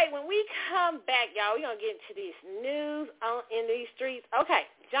 all right. When we come back, y'all, we're gonna get into this news in these streets. Okay,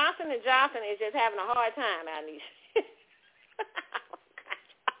 Johnson & Johnson is just having a hard time out in these.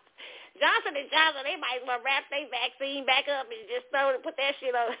 Johnson & Johnson, they might as well wrap their vaccine back up and just put that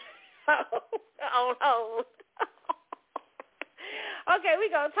shit on hold. Okay,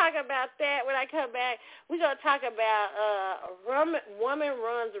 we're going to talk about that when I come back. We're going to talk about a woman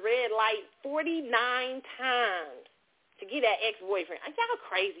runs red light 49 times to get that ex-boyfriend. Y'all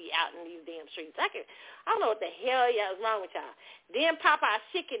crazy out in these damn streets. I don't know what the hell y'all is wrong with y'all. Then Popeye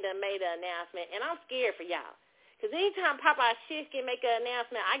Chicken done made an announcement, and I'm scared for y'all. Because anytime Popeye Chicken make an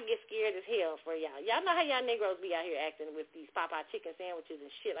announcement, I get scared as hell for y'all. Y'all know how y'all Negroes be out here acting with these Popeye chicken sandwiches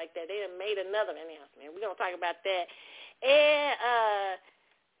and shit like that. They done made another announcement. We're going to talk about that. And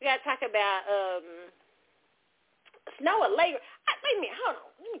we got to talk about Snow Allegra. Wait a minute. Hold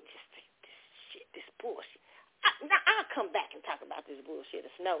on. Let me just say this bullshit. I'll come back and talk about this bullshit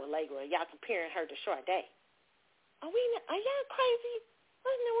of Snow Allegra. Y'all comparing her to Sade. Are y'all crazy?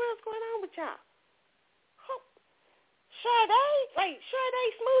 What in the world's going on with y'all? Sade? Like, Sade,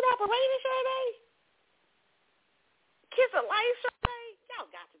 smooth operator Sade? Kiss of life Sade? Y'all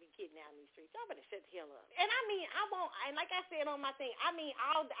got to be kidding out in these streets. Y'all better shut the hell up. And I mean, I won't, and like I said on my thing, I mean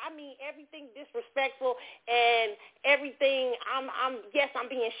everything disrespectful and everything, yes, I'm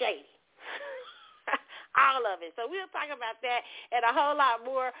being shady. All of it. So we'll talk about that and a whole lot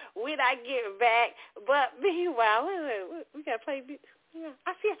more when I get back. But meanwhile, we got to play. Yeah,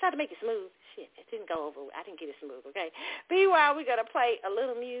 I tried to make it smooth. Shit, it didn't go over. I didn't get it smooth, okay? Meanwhile, we're going to play a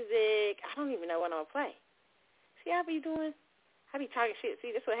little music. I don't even know what I'm going to play. See how I be doing? I be talking shit.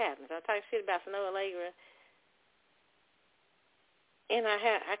 See, this is what happens. I talk shit about Snow Allegra. And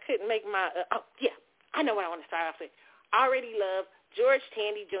I couldn't make my, I know what I want to start off with. Already Love, George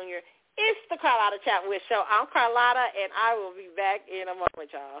Tandy Jr. It's the Carlotta Chapman Show. I'm Carlotta, and I will be back in a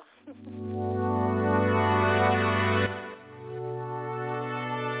moment, y'all.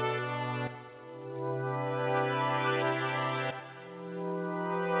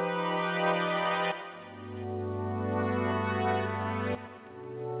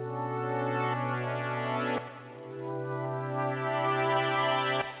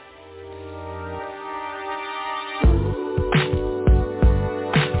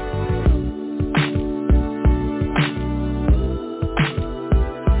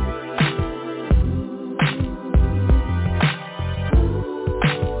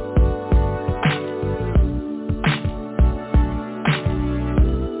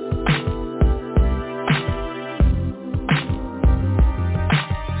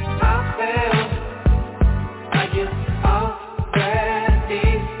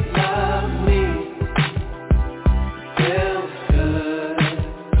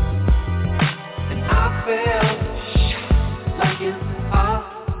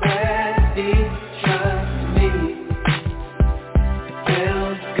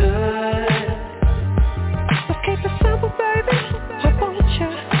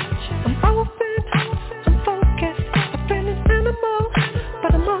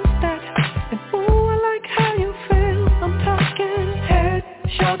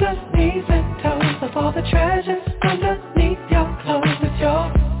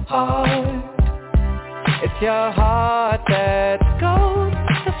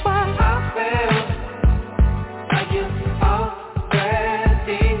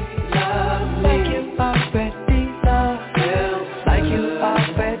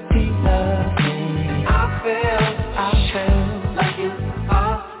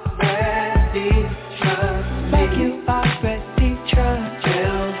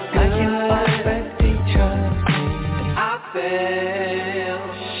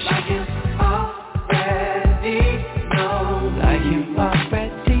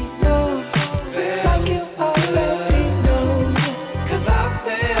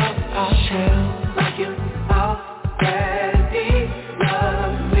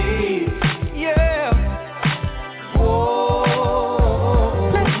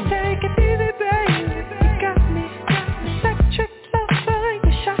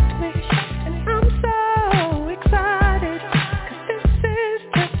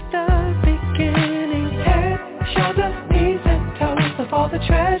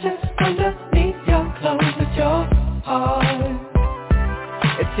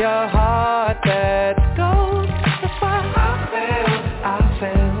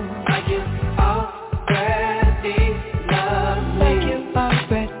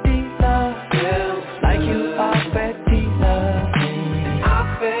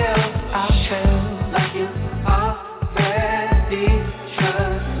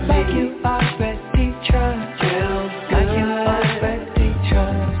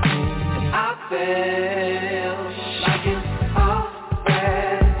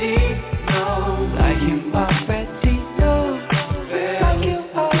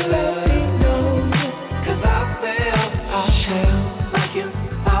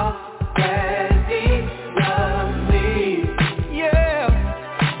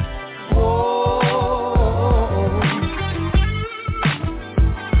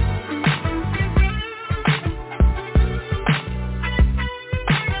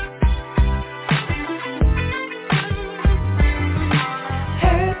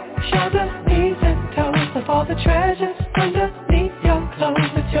 all the treasures underneath your clothes.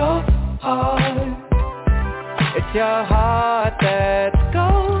 It's your heart. It's your heart that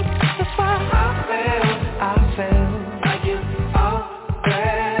goes. That's why I feel like you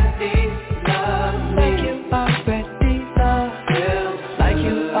already love me. Like you already love me. Like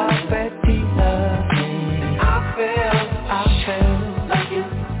you already love me. I feel like you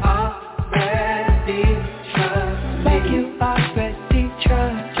already trust me. Like you already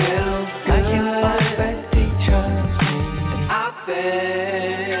trust me. Like you already trust me. I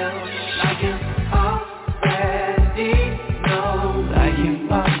feel like you already know. Like you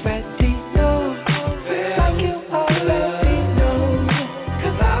already know. Like you already know.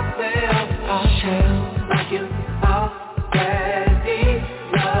 'Cause I feel like you already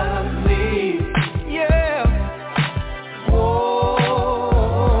love me. Yeah. Whoa.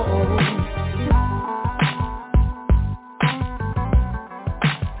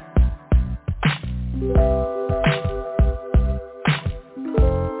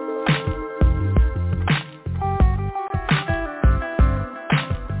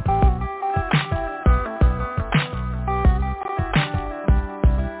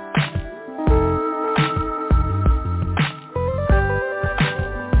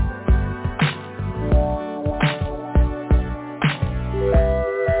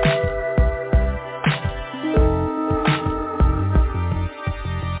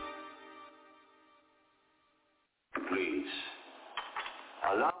 Please,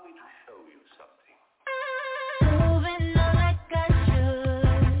 allow me to show you something. Moving on like I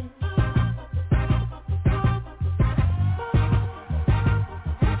should.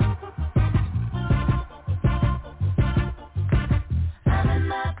 I'm in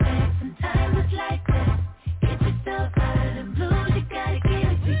my bed, sometimes it's like that. Get yourself out of the blues, you gotta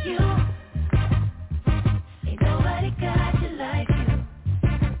give it to you. Ain't nobody got you like you.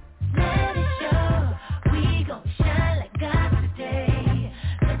 Let it show, we gon' shine like God today.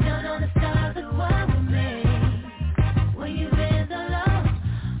 But don't on the stars of what we made. When you've been so low,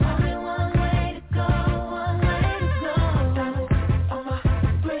 only one way to go, one way to go. Diamonds on my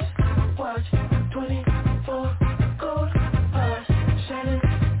wrist, watch 24 gold bars shining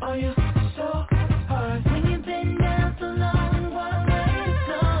on you so hard. When you've been down so long, one way to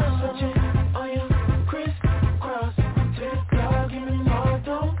go. Searching on your crisscross, tip dog, give me more,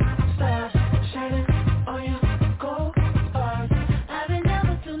 don't stop. Shining on you gold bars. I've been down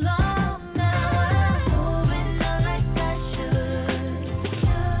for too long, now I'm moving on like I should.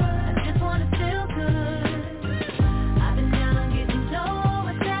 I just wanna feel good. I've been down on getting low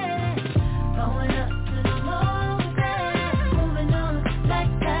with that, going up to the low with that, moving on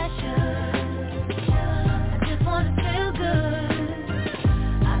like I should. I just wanna feel good.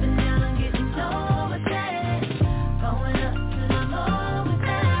 I've been down on getting low with that, going up to the low with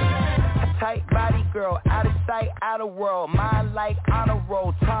that. Tight body girl, out of sight, out of world. Mind like honor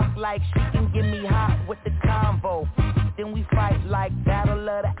roll, talk like she can get me hot with the combo. Then we fight like Battle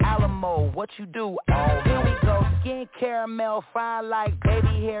of the Alamo. What you do? Oh, here we go. Skin caramel, fine like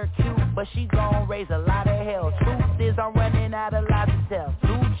baby hair, cute, but she gon' raise a lot of hell. Truth is I'm running out of lots to tell.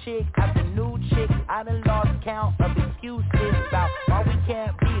 New chick after new chick, I done lost count of excuses about why we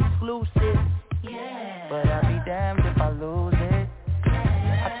can't be exclusive. Yeah. But I'll be damned if I lose it.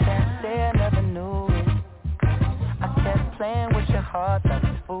 I can't say I never knew it. I kept playing with your heart like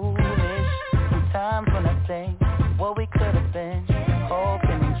it's foolish. Sometimes when I think what we could have been,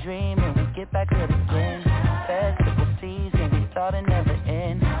 hoping and dreaming we get back to the again. Festival season, we thought it never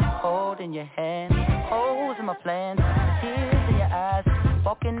end. Holding your hand, holes in my plans, tears in your eyes.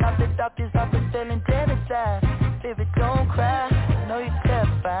 Walking out the doctor's office feeling dead inside. Baby, don't cry, I know you're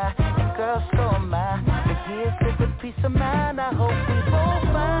terrified. And girl, so am I. But here's to the peace of mind, I hope we both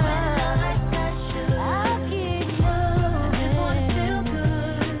find. I'll keep moving. I just wanna feel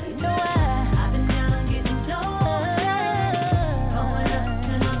good. You know I've been down on getting low, going up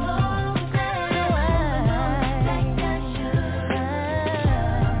to the low, like I should.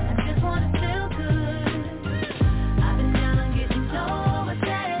 I just wanna feel good. I've been down on getting low with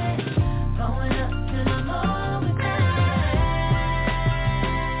that, going up to the low with that.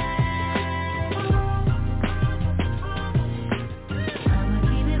 I'ma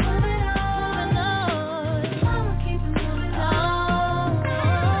keep it moving on, I'ma keep it moving on.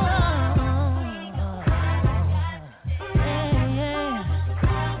 Yeah.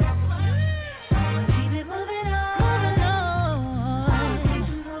 I'ma keep it moving on, I'ma keep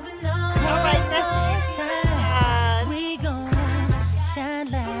it moving on. All right, that's it. We gon' shine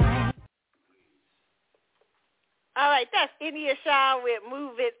like. All right, that's India Shaw with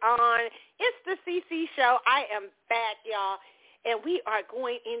Move It On. It's the CC Show. I am back, y'all, and we are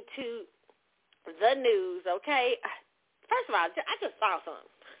going into the news, okay? First of all, I just saw something.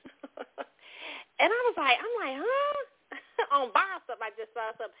 And I'm like, huh? On bar stuff, I just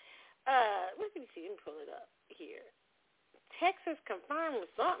saw something. Let me see. Let me pull it up here. Texas confirmed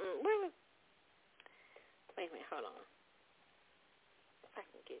something. Wait a minute. Hold on. If I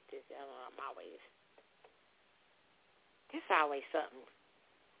can get this, I don't know. I'm always. It's always something.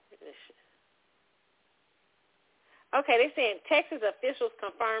 Okay, they're saying Texas officials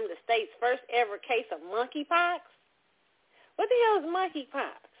confirmed the state's first ever case of monkeypox. What the hell is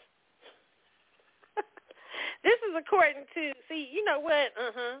monkeypox? This is according to, you know what?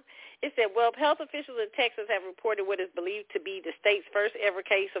 It said, well, health officials in Texas have reported what is believed to be the state's first ever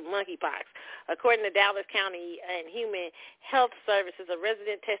case of monkeypox. According to Dallas County and Human Health Services, a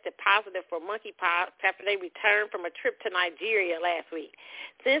resident tested positive for monkeypox after they returned from a trip to Nigeria last week.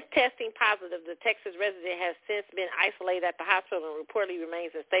 Since testing positive, the Texas resident has since been isolated at the hospital and reportedly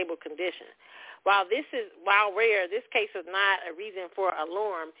remains in stable condition. While rare, this case is not a reason for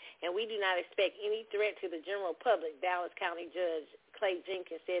alarm, and we do not expect any threat to the general public, Dallas County Judge Clay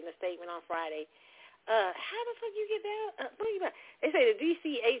Jenkins said in a statement on Friday. How the fuck you get that? They say the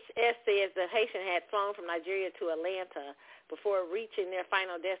DCHS says the patient had flown from Nigeria to Atlanta before reaching their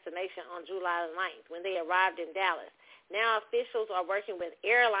final destination on July 9th when they arrived in Dallas. Now officials are working with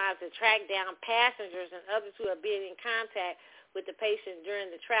airlines to track down passengers and others who have been in contact with the patient during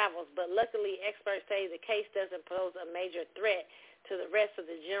the travels, but luckily experts say the case doesn't pose a major threat to the rest of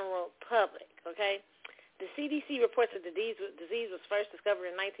the general public, okay? The CDC reports that the disease was first discovered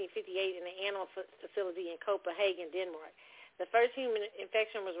in 1958 in an animal facility in Copenhagen, Denmark. The first human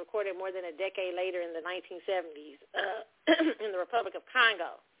infection was recorded more than a decade later in the 1970s in the Republic of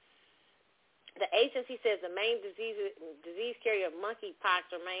Congo. The agency says the main disease carrier of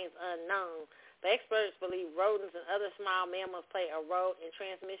monkeypox remains unknown, but experts believe rodents and other small mammals play a role in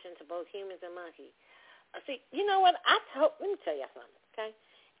transmission to both humans and monkeys. See, you know what? Let me tell y'all something, okay?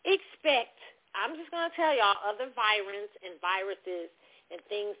 I'm just going to tell y'all other virants and viruses and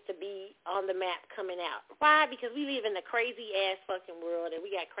things to be on the map coming out. Why? Because we live in a crazy-ass fucking world, and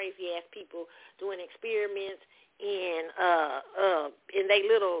we got crazy-ass people doing experiments in they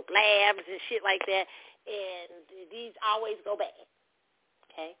little labs and shit like that, and these always go bad,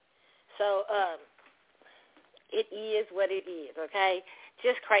 okay? So it is what it is, okay?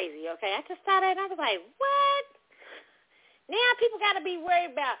 Just crazy, okay? I just saw that and I was like, what? Now people got to be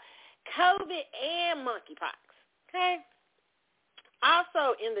worried about COVID and monkeypox, okay?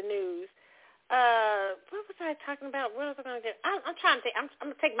 Also in the news, what was I talking about? What was I going to do? I'm trying to think. I'm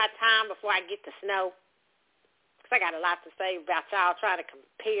going to take my time before I get to snow because I got a lot to say about y'all trying to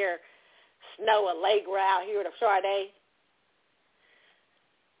compare snow Allegra out here to Sade.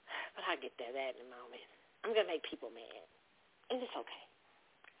 But I'll get to that in a moment. I'm going to make people mad. And it's okay.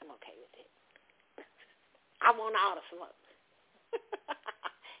 I'm okay with it. I want all the smoke.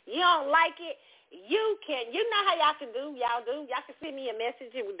 You don't like it? You know how y'all can do. Y'all can send me a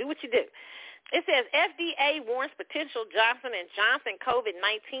message and do what you do. It says FDA warns potential Johnson & Johnson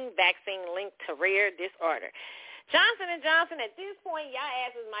COVID-19 vaccine linked to rare disorder. Johnson & Johnson, at this point, y'all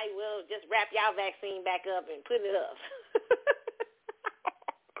asses might well just wrap y'all vaccine back up and put it up.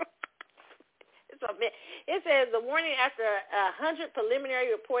 It says the warning after 100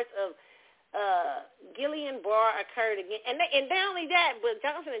 preliminary reports of Guillain-Barré occurred again. And not only that, but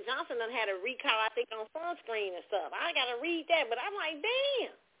Johnson & Johnson done had a recall, I think, on sunscreen and stuff. I got to read that, but I'm like,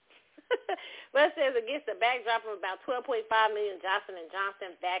 damn. But it says against the backdrop of about 12.5 million Johnson &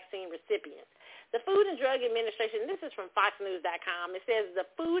 Johnson vaccine recipients. The Food and Drug Administration, this is from FoxNews.com, it says the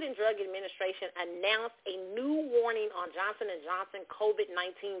Food and Drug Administration announced a new warning on Johnson & Johnson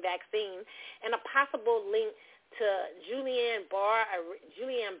COVID-19 vaccine and a possible link to Guillain-Barré,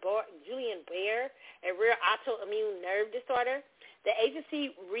 a rare autoimmune nerve disorder. The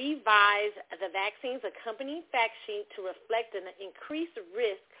agency revised the vaccine's accompanying fact sheet to reflect an increased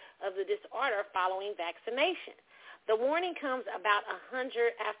risk of the disorder following vaccination. The warning comes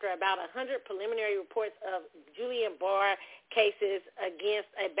after about 100 preliminary reports of Guillain-Barré cases against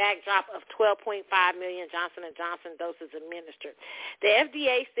a backdrop of 12.5 million Johnson & Johnson doses administered. The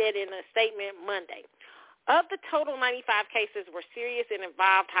FDA said in a statement Monday, of the total 95 cases were serious and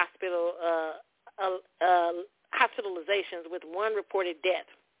involved hospitalizations with one reported death.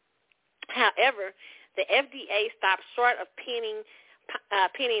 However, the FDA stopped short of pinning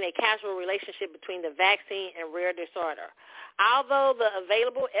a causal relationship between the vaccine and rare disorder. Although the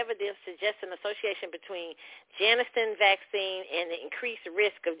available evidence suggests an association between Janssen vaccine and the increased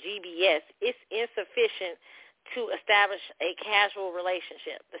risk of GBS, it's insufficient to establish a causal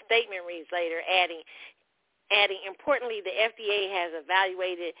relationship. The statement reads later, adding, adding, importantly, the FDA has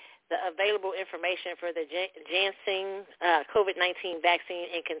evaluated the available information for the Janssen COVID-19 vaccine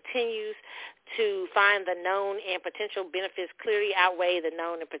and continues to find the known and potential benefits clearly outweigh the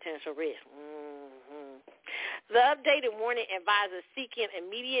known and potential risks. The updated warning advises seeking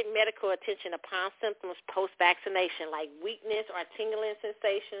immediate medical attention upon symptoms post-vaccination like weakness or tingling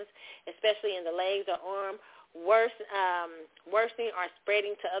sensations, especially in the legs or arm, worsening or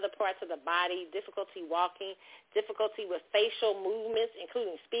spreading to other parts of the body, difficulty walking, difficulty with facial movements,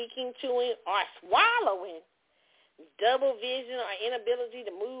 including speaking, chewing, or swallowing, double vision or inability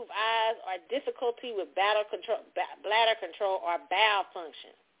to move eyes, or difficulty with bladder control or bowel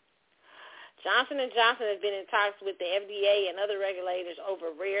function. Johnson & Johnson has been in talks with the FDA and other regulators over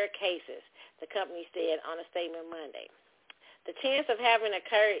rare cases, the company said on a statement Monday. The chance of having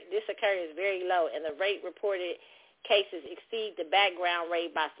this occur is very low, and the rate reported cases exceed the background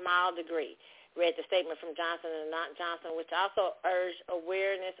rate by a small degree, read the statement from Johnson & Johnson, which also urged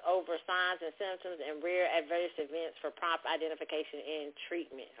awareness over signs and symptoms and rare adverse events for prompt identification and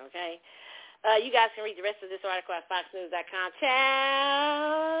treatment, okay? You guys can read the rest of this article at foxnews.com.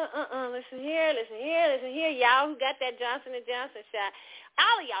 Child, listen here. Y'all who got that Johnson & Johnson shot,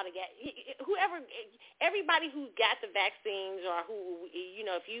 all of y'all that got, everybody who got the vaccines or who,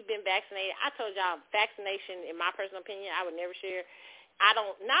 if you've been vaccinated, I told y'all vaccination, in my personal opinion, I would never share.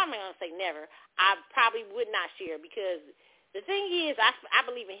 Now I'm not going to say never. I probably would not share because the thing is, I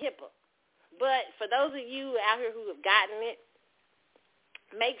believe in HIPAA. But for those of you out here who have gotten it,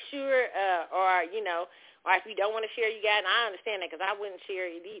 make sure, or if you don't want to share, you guys, and I understand that because I wouldn't share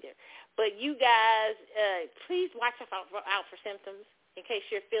it either. But you guys, please watch out for symptoms in case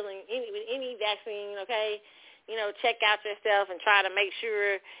you're feeling any vaccine, okay? Check out yourself and try to make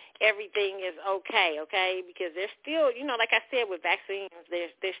sure everything is okay? Because there's still, like I said with vaccines,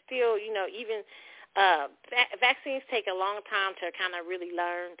 there's still, even vaccines take a long time to kind of really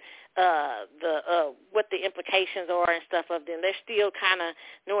learn what the implications are and stuff of them. They're still kind of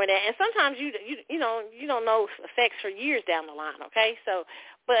knowing that, and sometimes you don't know effects for years down the line. Okay, so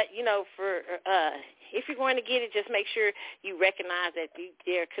but for if you're going to get it, just make sure you recognize that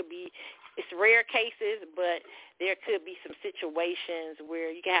there could be. It's rare cases, but there could be some situations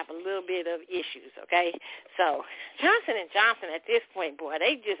where you can have a little bit of issues, okay? So Johnson & Johnson at this point, boy,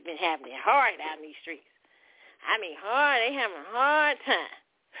 they've just been having it hard out in these streets. I mean, hard. They having a hard time.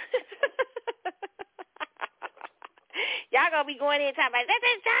 Y'all going to be going in and talking about,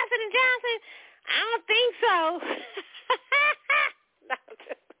 that's Johnson & Johnson? I don't think so. No,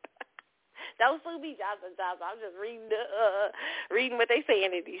 don't sue me, Johnson & Johnson. I'm just reading what they saying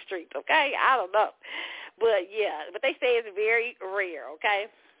in these streets, okay? I don't know. But, yeah, but they say it's very rare, okay?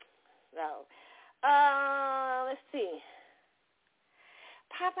 So, let's see.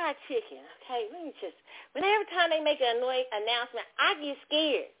 Popeye Chicken, okay? Let me just, every time they make an annoying announcement, I get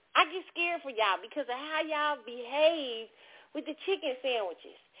scared. I get scared for y'all because of how y'all behave with the chicken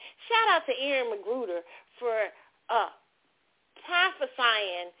sandwiches. Shout out to Aaron McGruder for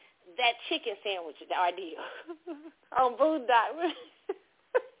prophesying that chicken sandwich idea on Boondock. Where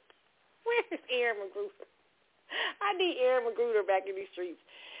is Aaron McGruder? I need Aaron McGruder back in these streets.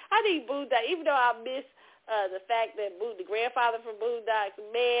 I need Boondock, even though I miss the fact that the grandfather from Boondocks,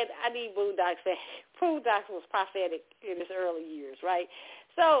 man, I need Boondocks back. Boondocks was prophetic in his early years, right?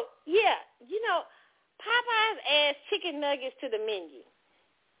 So, yeah, Popeyes adds chicken nuggets to the menu.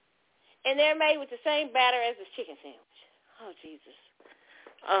 And they're made with the same batter as the chicken sandwich. Oh, Jesus.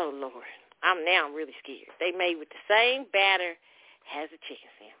 Oh, Lord. I'm really scared. They made with the same batter as a chicken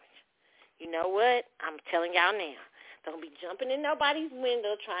sandwich. You know what? I'm telling y'all now. Don't be jumping in nobody's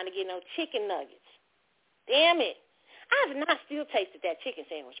window trying to get no chicken nuggets. Damn it. I have not still tasted that chicken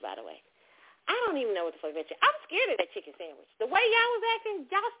sandwich, by the way. I don't even know what the fuck that chicken. I'm scared of that chicken sandwich. The way y'all was acting,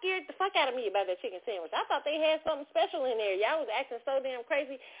 y'all scared the fuck out of me about that chicken sandwich. I thought they had something special in there. Y'all was acting so damn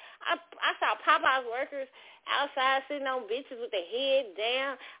crazy. I saw Popeyes workers outside sitting on benches with their head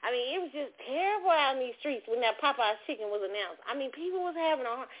down. I mean, it was just terrible out in these streets when that Popeyes chicken was announced. I mean, people was having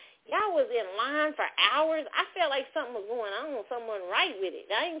a hard. Y'all was in line for hours. I felt like something was going on, something right with it.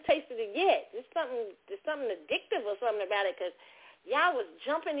 I ain't tasted it yet. There's something addictive or something about it because y'all was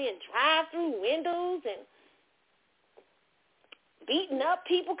jumping in drive-through windows and beating up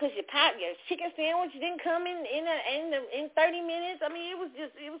people because your chicken sandwich didn't come in 30 minutes. I mean,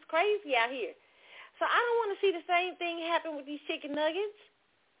 it was crazy out here. So I don't want to see the same thing happen with these chicken nuggets.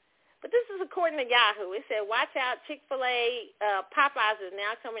 But this is according to Yahoo. It said, watch out, Chick-fil-A, Popeyes is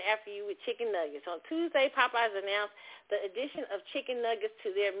now coming after you with chicken nuggets. On Tuesday, Popeyes announced the addition of chicken nuggets to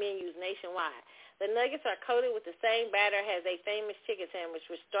their menus nationwide. The nuggets are coated with the same batter as a famous chicken sandwich,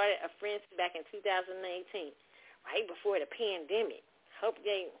 which started a frenzy back in 2018, right before the pandemic. I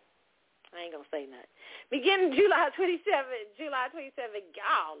ain't going to say nothing. Beginning July 27,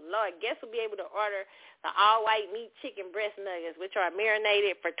 oh, Lord, guests will be able to order the all-white meat chicken breast nuggets, which are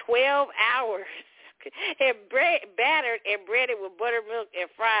marinated for 12 hours and battered and breaded with buttermilk and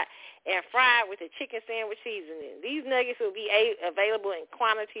fried with a chicken sandwich seasoning. These nuggets will be available in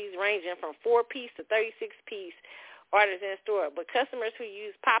quantities ranging from 4-piece to 36-piece orders in store. But customers who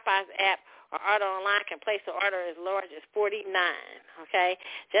use Popeye's app or order online can place an order as large as $49, okay?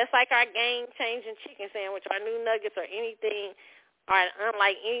 Just like our game-changing chicken sandwich, our new nuggets are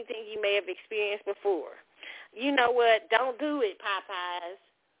unlike anything you may have experienced before. You know what? Don't do it, Popeyes.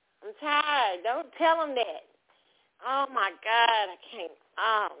 I'm tired. Don't tell them that. Oh, my God, I can't.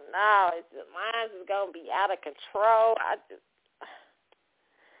 Oh, no. Mine is going to be out of control.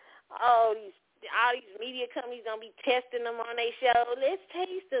 All these media companies going to be testing them on their show. Let's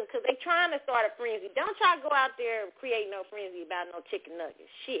taste them because they trying to start a frenzy. Don't try to go out there and create no frenzy about no chicken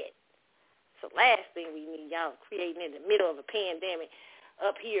nuggets. Shit. It's the last thing we need, y'all creating in the middle of a pandemic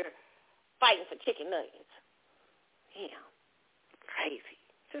up here fighting for chicken nuggets. Damn. Crazy.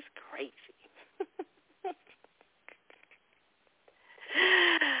 Just crazy.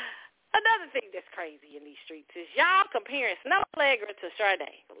 Another thing that's crazy in these streets is y'all comparing Snow Allegra to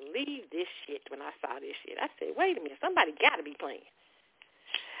Sade. Believe this shit when I saw this shit. I said, wait a minute, somebody got to be playing.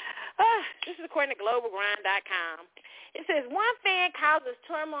 This is according to globalgrind.com. It says, one fan causes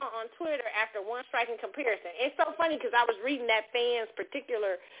turmoil on Twitter after one striking comparison. It's so funny because I was reading that fan's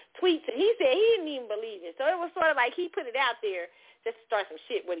particular tweets, and he said he didn't even believe it. So it was sort of like he put it out there just to start some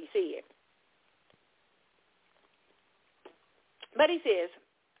shit what he said. But he says,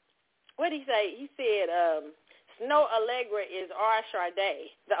 what did he say? He said, Snow Allegra is our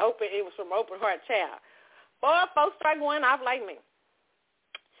Sade. It was from Open Heart Child. Boy, folks start going off like me.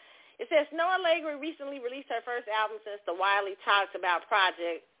 It says Snow Allegra recently released her first album since the widely talked about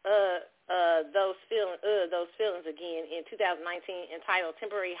project Those Feelings Again in 2019, entitled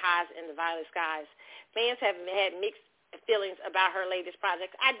Temporary Highs in the Violet Skies. Fans have had mixed feelings about her latest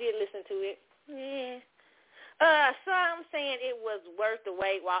project. I did listen to it. Yeah. Some saying it was worth the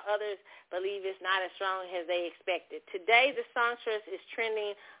wait, while others believe it's not as strong as they expected. Today, the songstress is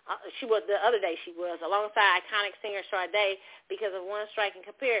trending. The other day she was, alongside iconic singer Sade because of one striking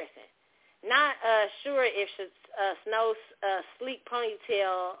comparison. Not sure if Snow's sleek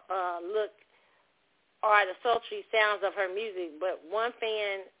ponytail look or the sultry sounds of her music, but one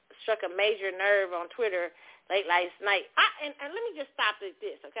fan struck a major nerve on Twitter late last night. And let me just stop at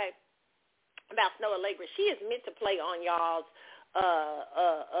this, okay? About Snow Allegra. She is meant to play on y'all's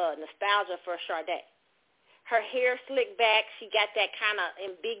nostalgia for Sade. Her hair slicked back. She got that kind of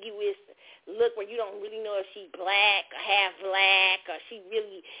ambiguous look where you don't really know if she's black or half black, or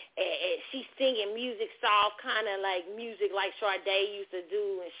she's singing music soft, kind of like music like Sade used to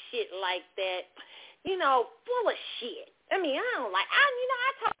do and shit like that. You know, full of shit. I mean, I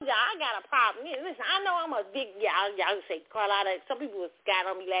told y'all I got a problem. Listen, I know I'm a big, y'all say Carlotta. Some people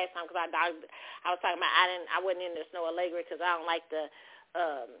got on me last time because I was talking about I wasn't into Snow Allegra because I don't like the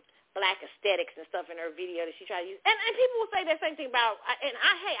black aesthetics and stuff in her video that she tried to use. And people will say that same thing about, I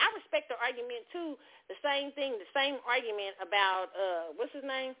respect the argument too, the same argument about, what's his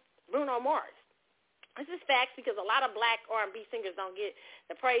name? Bruno Mars. This is facts because a lot of black R&B singers don't get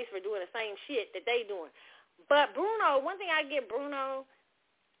the praise for doing the same shit that they doing. But Bruno, one thing I give Bruno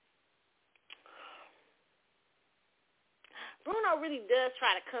really does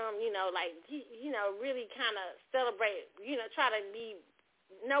try to come, really kind of celebrate, try to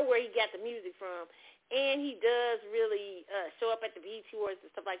know where he got the music from. And he does really show up at the BET Awards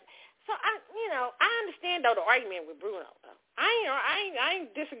and stuff like that. So, I understand, though, the argument with Bruno, though. I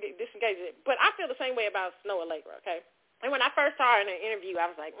ain't disengaged it, but I feel the same way about Snow Allegra, okay? And when I first saw her in an interview, I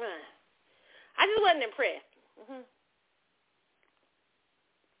was like, I just wasn't impressed. Mm-hmm.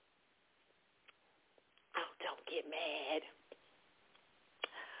 Oh, don't get mad.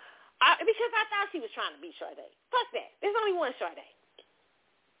 Because I thought she was trying to be Sade. Fuck that. There's only one Sade.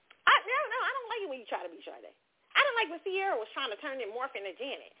 I don't like it when you try to be Sade. I don't like when Sierra was trying to turn and morph into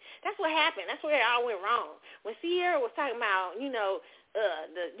Janet. That's what happened. That's where it all went wrong. When Sierra was talking about,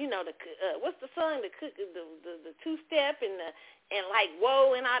 what's the song, the two-step and like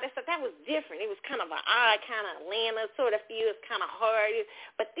whoa and all that stuff. That was different. It was kind of an odd kind of Atlanta sort of feel. It's kind of hard,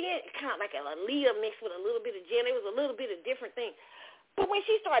 but then kind of like a Aaliyah mixed with a little bit of Janet. It was a little bit of different things. But when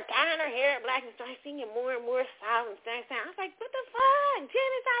she started dyeing her hair black and started singing more and more soft and sound, I was like, what the fuck?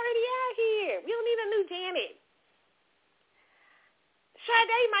 Janet's already out here. We don't need a new Janet.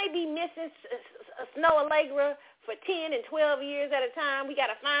 Sade might be missing Snow Allegra for 10 and 12 years at a time. We got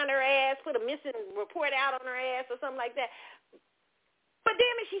to find her ass, put a missing report out on her ass or something like that. But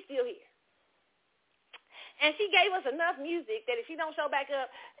damn it, she's still here. And she gave us enough music that if she don't show back up,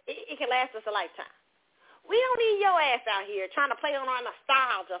 it can last us a lifetime. We don't need your ass out here trying to play on our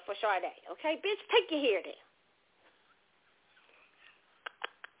nostalgia for Sade, okay? Bitch, take your hair down.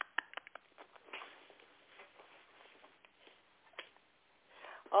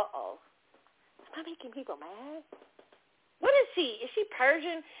 Uh-oh. Am I making people mad? What is she? Is she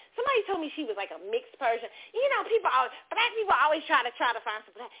Persian? Somebody told me she was like a mixed Persian. You know, black people always try to find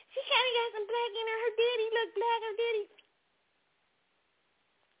some black. She kind of got some black in her. Her daddy look black. Her daddy.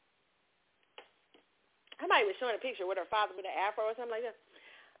 Somebody was showing a picture with her father with an afro or something like that.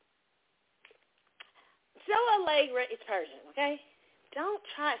 Snow Allegra is Persian, okay? Don't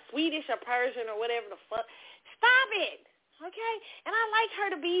try Swedish or Persian or whatever the fuck. Stop it, okay? And I like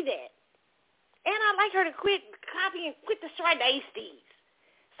her to be that. And I like her to quit copying, quit the Sade steez.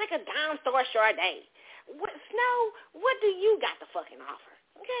 It's like a dime store Sade. Snow, what do you got to fucking offer?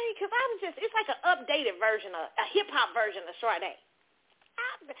 Okay? Because it's like an updated version, a hip-hop version of Sade.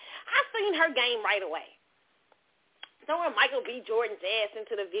 I seen her game right away. Throwing Michael B. Jordan's ass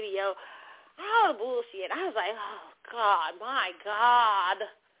into the video. All the bullshit. I was like, oh, God, my God.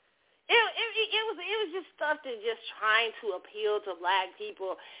 It was just stuff that just trying to appeal to black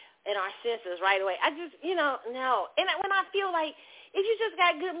people in our senses right away. I just, no. And when I feel like, if you just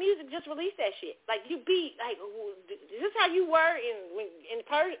got good music, just release that shit. Like, you be, like, is this how you were in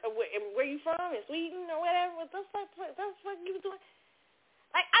Persia, where you from, in Sweden or whatever? What the fuck you was doing?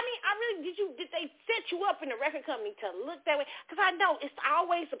 Like, I mean, did they set you up in the record company to look that way? Because I know it's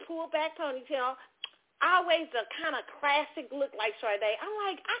always a pulled-back ponytail, always the kind of classic look like Sade. I'm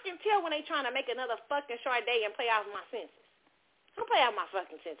like, I can tell when they trying to make another fucking Sade and play off my senses. Don't play off my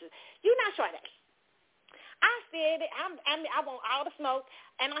fucking senses. You not Sade. I said it. I want all the smoke,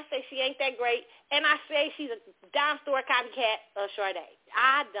 and I say she ain't that great, and I say she's a dime store copycat of Sade.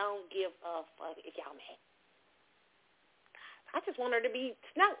 I don't give a fuck if y'all mad. I just want her to be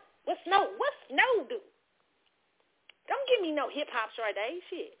Snow. What's Snow do? Don't give me no hip-hop Sade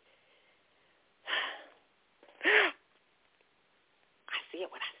shit. I see it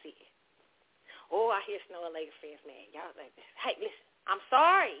when I see it. Oh, I hear Snow Allegra fans, man. Y'all like this. Hey, listen, I'm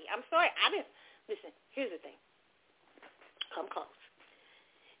sorry. Listen, here's the thing. Come close.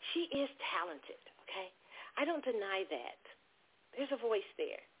 She is talented, okay? I don't deny that. There's a voice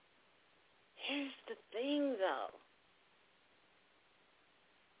there. Here's the thing, though.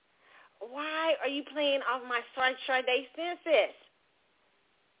 Why are you playing off my Sade senses?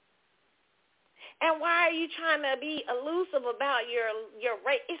 And why are you trying to be elusive about your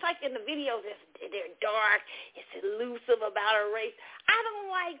race? It's like in the videos, they're dark. It's elusive about her race. I don't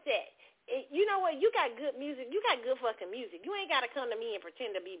like that. You know what? You got good music. You got good fucking music. You ain't got to come to me and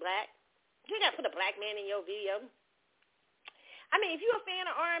pretend to be black. You ain't got to put a black man in your video. I mean, if you're a fan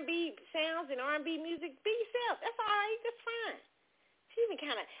of R&B sounds and R&B music, be yourself. That's all right. That's fine. She even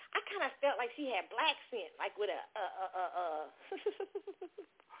I kind of felt like she had black scent, like with an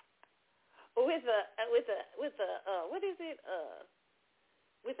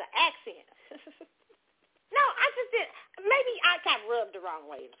accent. No, I just didn't. Maybe I got rubbed the wrong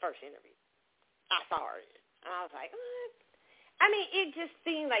way in the first interview. I saw her, and I was like, what? I mean, it just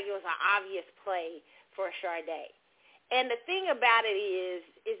seemed like it was an obvious play for Sade. And the thing about it is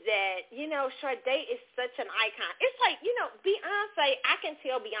that, Sade is such an icon. It's like, Beyonce, I can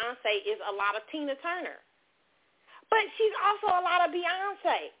tell Beyonce is a lot of Tina Turner. But she's also a lot of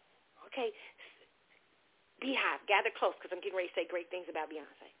Beyonce. Okay? Beehive, gather close because I'm getting ready to say great things about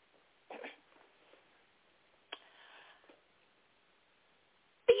Beyonce.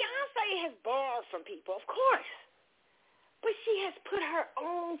 Beyonce has borrowed from people, of course. But she has put her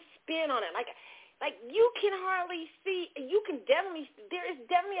own spin on it. Like you can hardly see, there is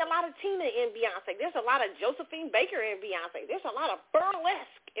definitely a lot of Tina in Beyonce. There's a lot of Josephine Baker in Beyonce. There's a lot of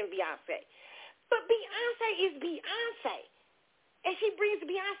burlesque in Beyonce. But Beyonce is Beyonce. And she brings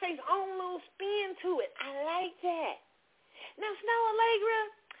Beyonce's own little spin to it. I like that. Now, Snow Allegra,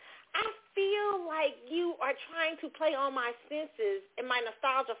 I feel like you are trying to play on my senses and my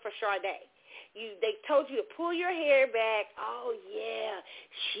nostalgia for Sade. They told you to pull your hair back. Oh, yeah,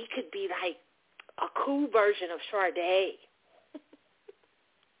 she could be like a cool version of Sade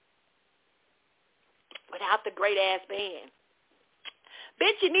without the great-ass band.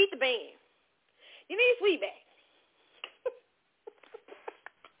 Bitch, you need the band. You need Sweetback.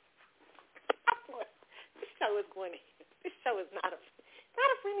 This show is not a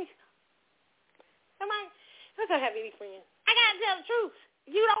friendly show. I'm not have any friends. I I got to tell the truth.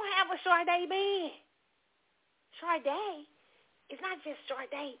 You don't have a Sade band. Sade is not just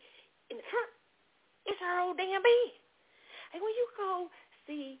Sade in the front. It's her whole damn band. And when you go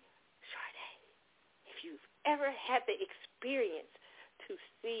see Sade, if you've ever had the experience to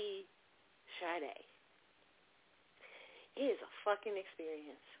see Sade, it is a fucking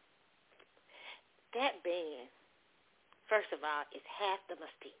experience. That band, first of all, is half the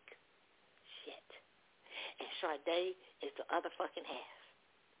mystique. Shit. And Sade is the other fucking half.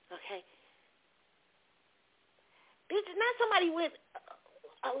 Okay? Bitch, not somebody with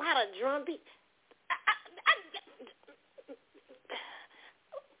a lot of drum beats.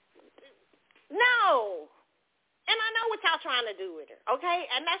 No. And I know what y'all trying to do with her, okay?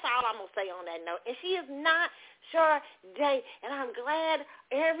 And that's all I'm going to say on that note. And she is not Sade. And I'm glad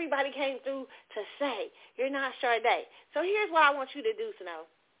everybody came through to say, you're not Sade. So here's what I want you to do, Snow.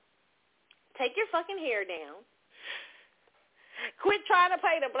 Take your fucking hair down. Quit trying to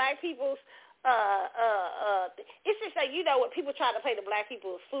play the black people's it's just like, you know, when people try to play the black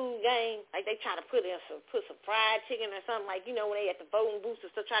people's food game, like they try to put some fried chicken or something, like, you know, when they at the voting booths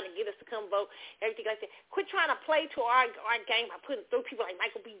and stuff trying to get us to come vote, everything like that. Quit trying to play to our game by throw people like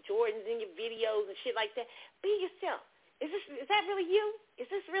Michael B. Jordan's in your videos and shit like that. Be yourself. Is that really you? Is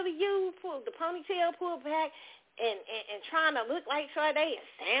this really you? Pull the ponytail pulled back and trying to look like Sade and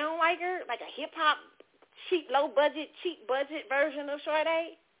sound like her, like a hip hop cheap budget version of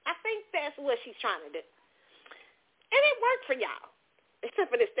Sade? I think that's what she's trying to do. And it worked for y'all.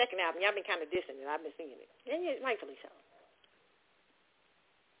 Except for this second album. Y'all been kind of dissing it. I've been singing it. And rightfully so.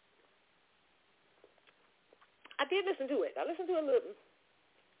 I did listen to it. I listened to it a little.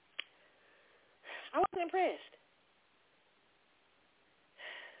 I wasn't impressed.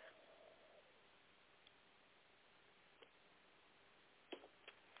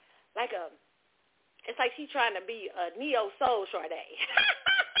 It's like she's trying to be a neo-soul Sade.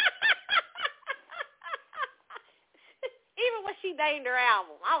 Even when she named her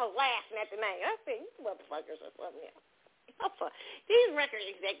album, I was laughing at the name. I said, these motherfuckers are something else. These record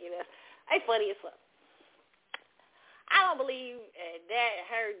executives, they funny as fuck. I don't believe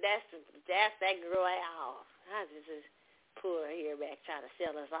that's that girl at all. I just pull her hair back, trying to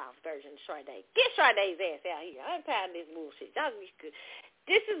sell us off version of Sade. Get Sade's ass out here. I'm tired of this bullshit. Y'all be good.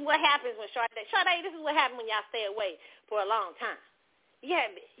 This is what happens when Sade, this is what happens when y'all stay away for a long time. You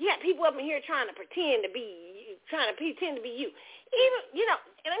got people up in here trying to pretend to be you. Even, you know,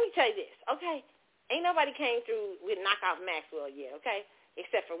 and let me tell you this, okay? Ain't nobody came through with Knockoff Maxwell yet, okay?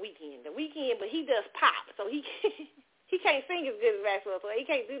 Except for Weeknd. The Weeknd, but he does pop, so he can't sing as good as Maxwell, so he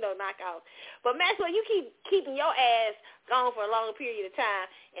can't do no knockoff. But Maxwell, you keep keeping your ass gone for a longer period of time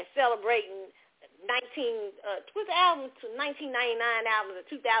and celebrating 1999 albums and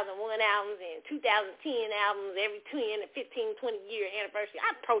 2001 albums and 2010 albums every 10 and 15, 20-year anniversary.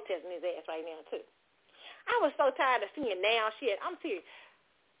 I'm protesting his ass right now, too. I was so tired of seeing now shit. I'm serious.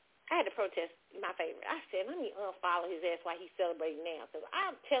 I had to protest my favorite. I said, let me unfollow his ass while he's celebrating now. Because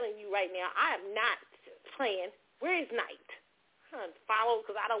I'm telling you right now, I am not playing. Where is Night? I unfollow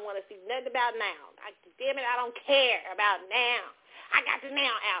because I don't want to see nothing about now. Damn it, I don't care about now. I got the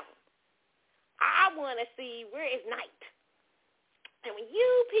Now album. I want to see where is Night. And when you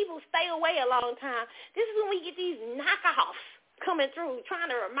people stay away a long time, this is when we get these knockoffs coming through trying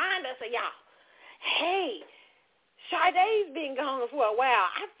to remind us of y'all. Hey, Sade's been gone for a while.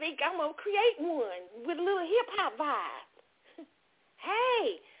 I think I'm going to create one with a little hip-hop vibe.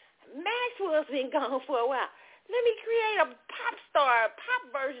 Hey, Maxwell's been gone for a while. Let me create a pop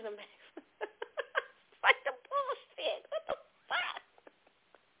version of Maxwell. Like the bullshit. What the fuck?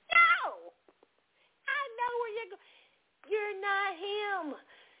 No. I know where you're going. You're not him.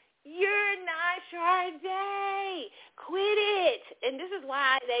 You're not Sade. Quit it. And this is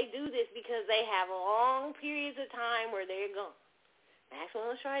why they do this, because they have long periods of time where they're gone.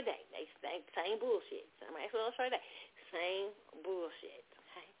 Maxwell and Sade, they same bullshit. Maxwell and Sade, same bullshit.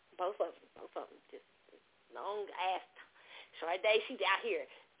 Okay, both of them, just long ass. Sade, she's out here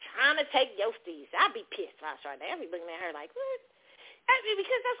trying to take your steez. I'd be pissed about Sade. I'd be looking at her like, what? I mean,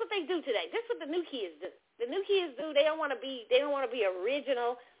 because that's what they do today. That's what the new kids do. The new kids do. They don't want to be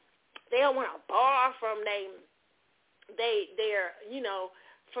original. They don't want to borrow from their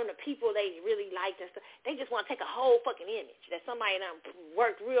from the people they really like and stuff. They just want to take a whole fucking image that somebody done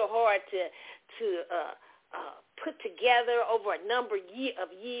worked real hard to put together over a number of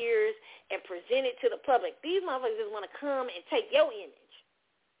years and present it to the public. These motherfuckers just want to come and take your image.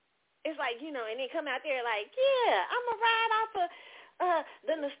 It's like, and they come out there like, yeah, I'm going to ride off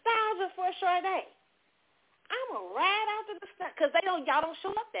the nostalgia for Sade. I'm going to ride out the nostalgia, because y'all don't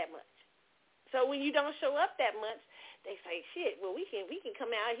show up that much. So when you don't show up that much, they say, shit, well, we can come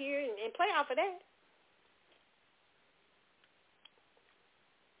out here and play off of that.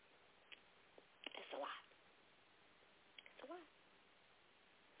 It's a lot. It's a lot.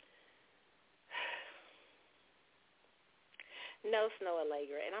 No, Snow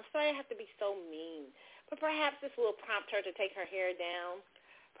Allegra, and I'm sorry I have to be so mean, but perhaps this will prompt her to take her hair down.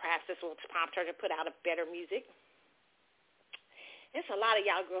 Perhaps this will prompt her to put out a better music. There's a lot of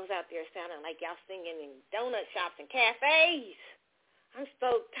y'all girls out there sounding like y'all singing in donut shops and cafes. I'm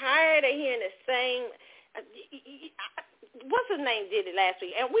so tired of hearing the same. What's his name did it last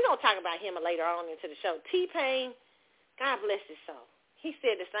week? And we're going to talk about him later on into the show. T-Pain, God bless his soul. He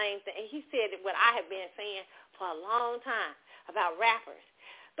said the same thing. He said what I have been saying for a long time about rappers.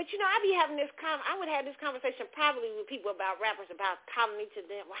 But, you know, I would have this conversation probably with people about rappers, about calling me to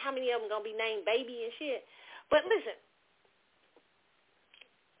them. Well, how many of them going to be named Baby and shit? But listen,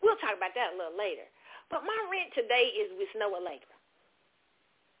 we'll talk about that a little later. But my rant today is with Snow Allegra.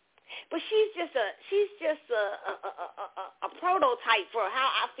 But she's just a prototype for how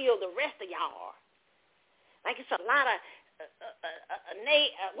I feel the rest of y'all are. Like it's a lot of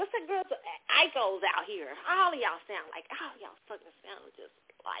what's that girl? Icos out here. All of y'all sound like y'all fucking sound just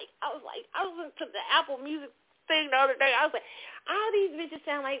like I was listening to the Apple Music thing the other day. I was like, all these bitches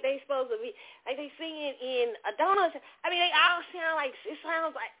sound like they supposed to be like they singing in a donut. I mean, they all sound like it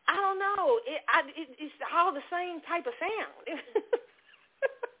sounds like I don't know. It's all the same type of sound.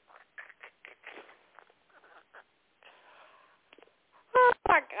 Oh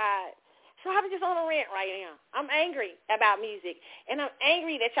my God. So I'm just on a rant right now. I'm angry about music, and I'm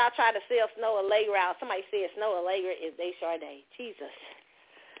angry that y'all try to sell Snow Allegra out. Somebody said Snow Allegra is Sade. Jesus.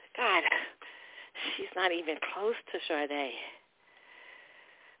 God, she's not even close to Sade.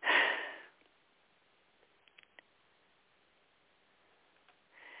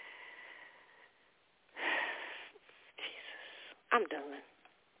 Jesus. I'm done.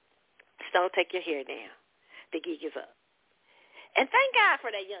 Snow, take your hair down. The gig is up. And thank God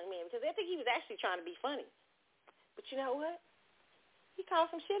for that young man, because I think he was actually trying to be funny. But you know what? He called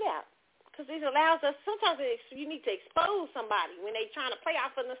some shit out, because it allows us, sometimes you need to expose somebody when they're trying to play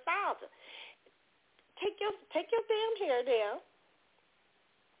off of nostalgia. Take your damn hair down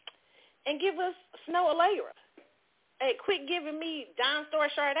and give us Snow Allegra. Hey, quit giving me Dime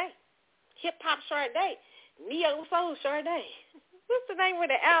Store Sade, Hip Hop Sade, Neo Soul Sade. What's the name of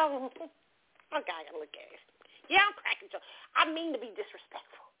the album? Okay, I got to look at it. Yeah, I'm cracking jokes. I mean to be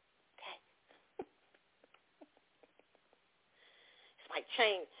disrespectful, okay? It's like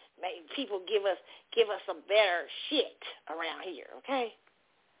people give us some better shit around here, okay?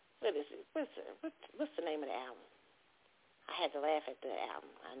 What is it? What's the name of the album? I had to laugh at the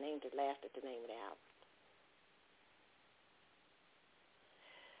album. I laughed at the name of the album.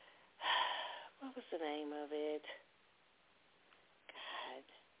 What was the name of it? God.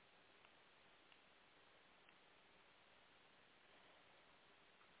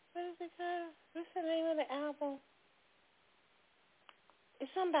 What is it called? What's the name of the album? It's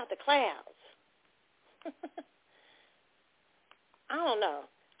something about the clouds. I don't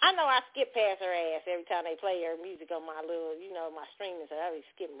know. I know I skip past her ass every time they play her music on my little, my streaming, so I be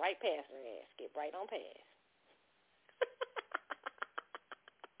skipping right past her ass. Skip right on past.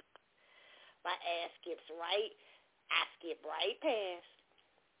 My ass skips right. I skip right past.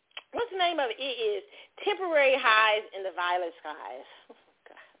 What's the name of it? It is Temporary Highs in the Violet Skies.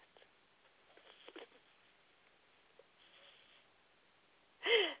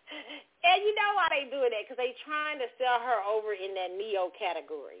 And you know why they doing that? Because they trying to sell her over in that Neo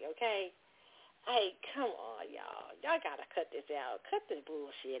category, okay? Hey, come on, y'all. Y'all got to cut this out. Cut this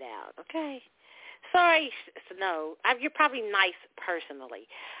bullshit out, okay? Sorry, Snow. You're probably nice personally.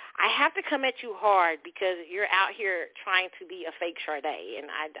 I have to come at you hard because you're out here trying to be a fake Sade, and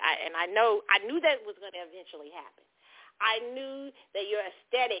I knew that was going to eventually happen. I knew that your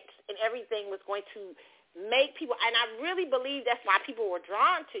aesthetics and everything was going to make people, and I really believe that's why people were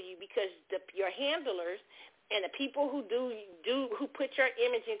drawn to you, because your handlers and the people who who put your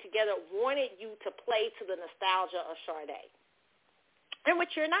imaging together wanted you to play to the nostalgia of Sade, and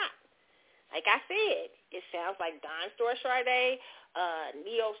which you're not. Like I said, it sounds like Dime Store Sade,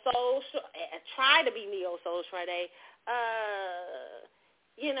 Neo Soul, try to be Neo Soul Sade,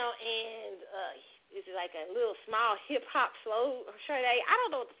 and it's like a little small hip-hop slow Sade. I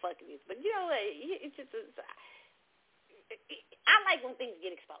don't know what the fuck it is, but you know what? It's just I like when things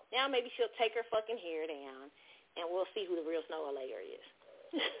get exposed. Now maybe she'll take her fucking hair down, and we'll see who the real Snow Allegra is.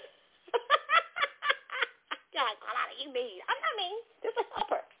 You're like, well, what do you mean? I'm not mean. Just a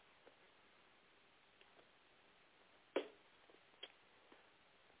helper.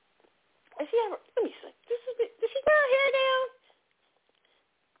 Let me see. Did she wear her hair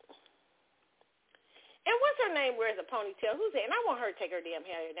wears a ponytail. Who's that? And I want her to take her damn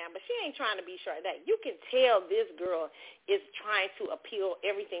hair down, but she ain't trying to be Sade. You can tell this girl is trying to appeal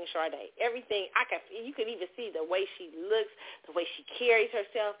everything Sade. Everything. You can even see the way she looks, the way she carries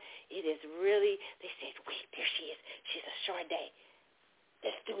herself. It is really, they said, wait, there she is. She's a Sade.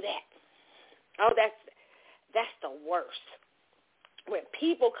 Let's do that. Oh, that's the worst. When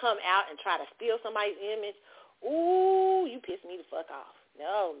people come out and try to steal somebody's image, ooh, you piss me the fuck off.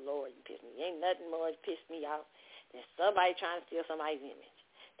 No, Lord, you piss me. Ain't nothing more piss me off than somebody trying to steal somebody's image.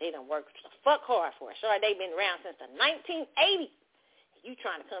 They done worked the fuck hard for it. Sure, they been around since the 1980s. You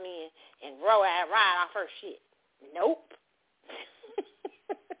trying to come in and ride off her shit. Nope.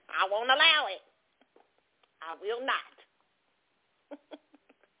 I won't allow it. I will not.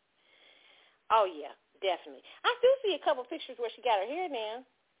 Oh, yeah, definitely. I do see a couple pictures where she got her hair down.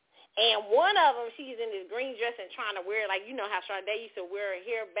 And one of them, she's in this green dress and trying to wear, like, you know how Sade used to wear her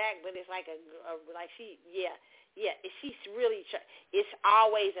hair back, but it's like she's really, it's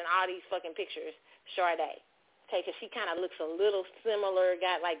always in all these fucking pictures, Sade. Okay, because she kind of looks a little similar,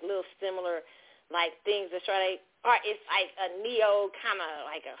 got like little similar, like things that Sade, or it's like a neo kind of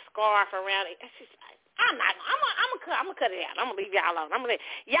like a scarf around it. It's just, I'm gonna cut it out. I'm gonna leave y'all alone.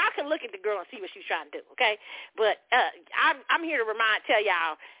 Y'all can look at the girl and see what she's trying to do, okay? But I'm here to tell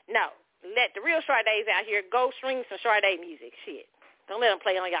y'all, no, let the real Sades out here go string some Sade music. Shit, don't let them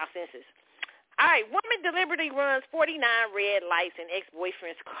play on y'all senses. All right, woman deliberately runs 49 red lights in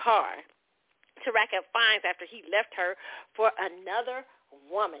ex-boyfriend's car to rack up fines after he left her for another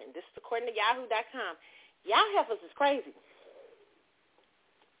woman. This is according to Yahoo.com. Y'all heifers is crazy.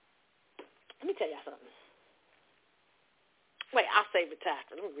 Let me tell y'all something. Wait, I'll save it to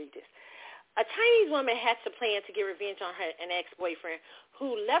after. Let me read this. A Chinese woman had to plan to get revenge on an ex-boyfriend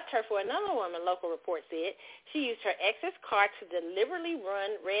who left her for another woman, local reports said. She used her ex's car to deliberately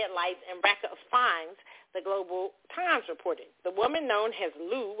run red lights and rack up fines, the Global Times reported. The woman known as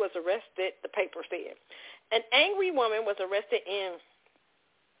Lu was arrested, the paper said. An angry woman was arrested in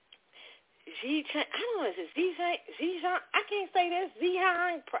Zhejiang, I can't say this,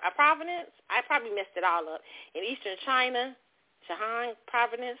 Zhejiang Province. I probably messed it all up. In eastern China, Zhejiang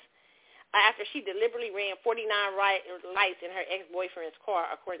Province, after she deliberately ran 49 lights in her ex-boyfriend's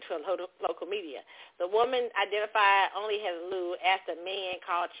car, according to local media. The woman, identified only as Lu, asked a man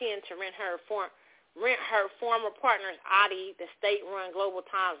called Chen to rent her former partner's Audi, the state-run Global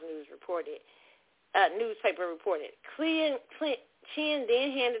Times newspaper reported. Chen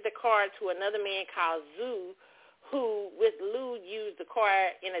then handed the car to another man called Zhu, who, with Lu, used the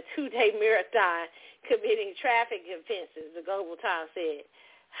car in a 2-day marathon committing traffic offenses, the Global Times said.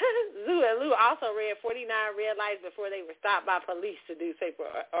 Zhu and Lu also ran 49 red lights before they were stopped by police, the newspaper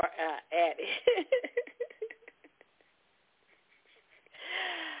added.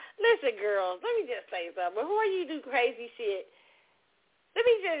 Listen, girls, let me just say something. Before you do crazy shit, let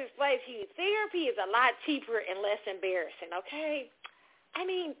me just explain to you, therapy is a lot cheaper and less embarrassing, okay? I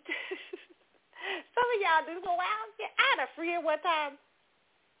mean, some of y'all do some wild shit. I had a friend one time.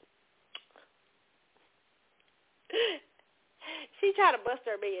 She tried to bust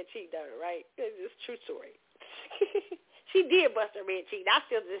her man cheating on her, right? It's a true story. She did bust her man cheating. I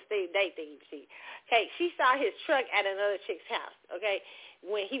still just think they think he cheated. Okay, she saw his truck at another chick's house, okay,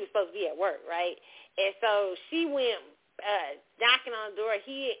 when he was supposed to be at work, right? And so she went knocking on the door.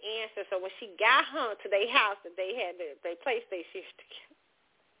 He didn't answer. So when she got home to their house, that they had their place they shared together.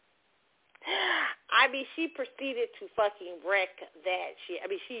 I mean, she proceeded to fucking wreck that shit. I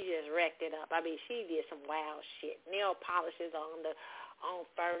mean, she just wrecked it up. I mean, she did some wild shit. Nail polishes on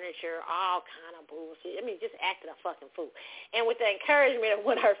furniture, all kind of bullshit. I mean, just acting a fucking fool. And with the encouragement of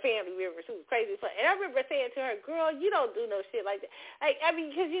one of her family members who was crazy. And I remember saying to her, girl, you don't do no shit like that. Like, I mean,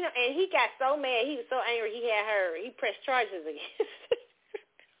 because, you know, and he got so mad. He was so angry he pressed charges against her.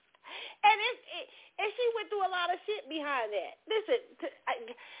 And she went through a lot of shit behind that. Listen,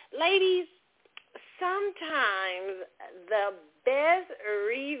 ladies, sometimes the best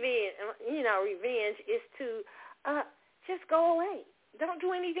revenge is to just go away. Don't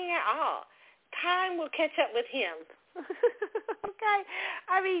do anything at all. Time will catch up with him. Okay?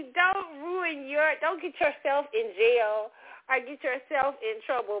 I mean, don't get yourself in jail or get yourself in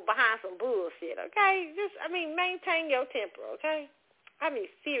trouble behind some bullshit, okay? Just, I mean, maintain your temper, okay? I mean,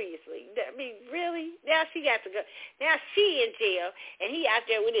 seriously. I mean, really? Now she got to go. Now she in jail, and he out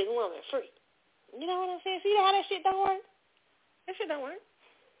there with his woman free. You know what I'm saying? See how that shit don't work? That shit don't work.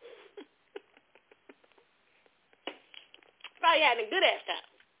 Probably having a good-ass time.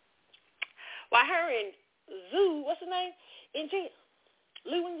 While her and Zhu, what's his name, in jail.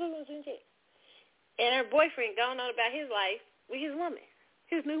 Lu and Zhu was in jail. And her boyfriend going on about his life with his woman.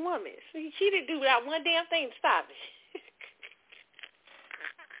 his new woman. She didn't do that one damn thing to stop it.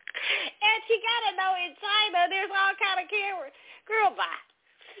 And she got to know in China there's all kind of cameras. Girl, bye.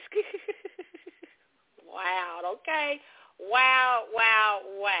 Wow, okay. Wow.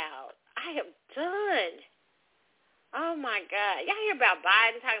 I am done. Oh, my God. Y'all hear about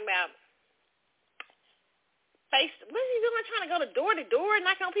Biden talking about what is he doing, trying to go door to door,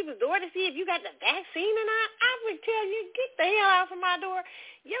 knocking on people's door to see if you got the vaccine or not? I would tell you, get the hell out from my door.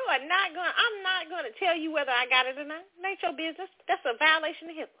 I'm not going to tell you whether I got it or not. It ain't your business. That's a violation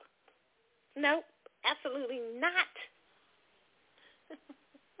of HIPAA. Nope, absolutely not.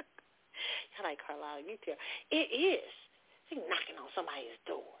 You're like, Carlisle, you tell. It is. He's knocking on somebody's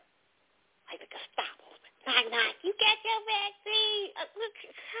door. Like the Gestapo. Knock, knock. You got your vaccine. Look,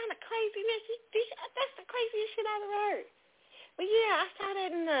 kind of craziness. That's the craziest shit I've ever heard. But yeah, I saw that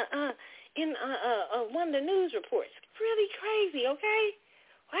in one of the news reports. Really crazy. Okay.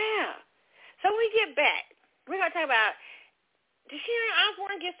 Wow. So when we get back, we're gonna talk about, did Sharon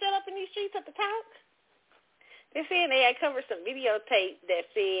Osbourne get set up in these streets at the top? They're saying they had covered some videotape that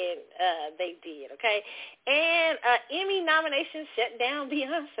said they did. Okay. And Emmy nomination shut down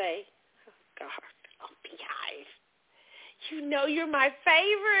Beyonce. Oh God. Oh, Beehive. You know you're my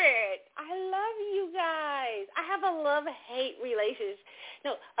favorite. I love you guys. I have a love-hate relationship.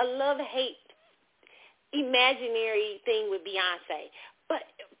 No, a love-hate imaginary thing with Beyonce. But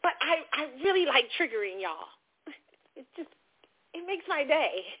I really like triggering y'all. It makes my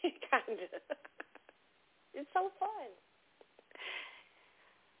day, kind of. It's so fun.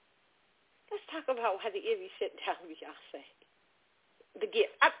 Let's talk about why the Emmy shut down Beyonce. The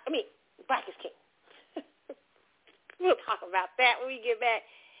gift. I mean, Black is King. We'll talk about that when we get back.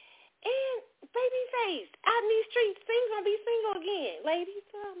 And Babyface out in these streets, things gonna be single again, ladies.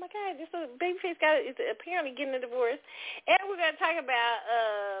 Oh my God, this Babyface is apparently getting a divorce. And we're gonna talk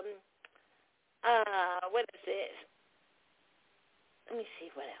about what is this? Let me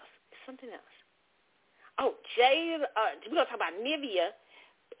see what else. Something else. Oh, we're gonna talk about Nivea.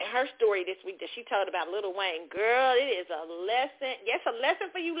 Her story this week that she told about Lil Wayne. Girl, it is a lesson. Yes, a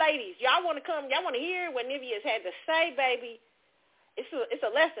lesson for you ladies. Y'all want to come? Y'all want to hear what Nivea's had to say, baby? It's a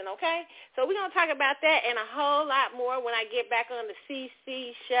lesson, okay? So we're going to talk about that and a whole lot more when I get back on the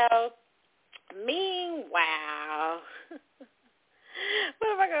CC show. Meanwhile, what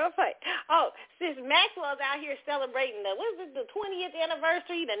am I going to say? Oh, since Maxwell's out here celebrating the 20th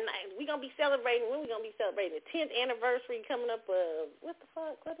anniversary, we're going to be celebrating, when are we going to be celebrating? The 10th anniversary coming up of, what the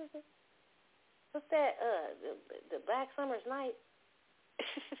fuck? What is it? What's that? The Black Summer's Night?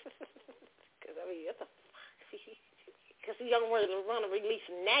 Because, I mean, what the fuck? Because he's going to release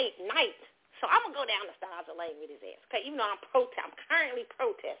Night. So I'm going to go down to Styles of Lane with his ass, okay? Even though I'm currently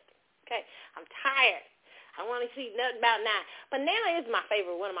protesting, okay? I'm tired. I want to see nothing about Now. But Now is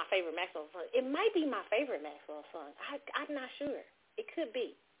one of my favorite Maxwell songs. It might be my favorite Maxwell song. I'm not sure. It could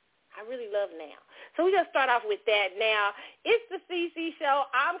be. I really love Now. So we're going to start off with that now. It's the CC Show.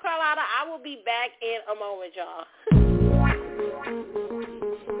 I'm Carlotta. I will be back in a moment, y'all.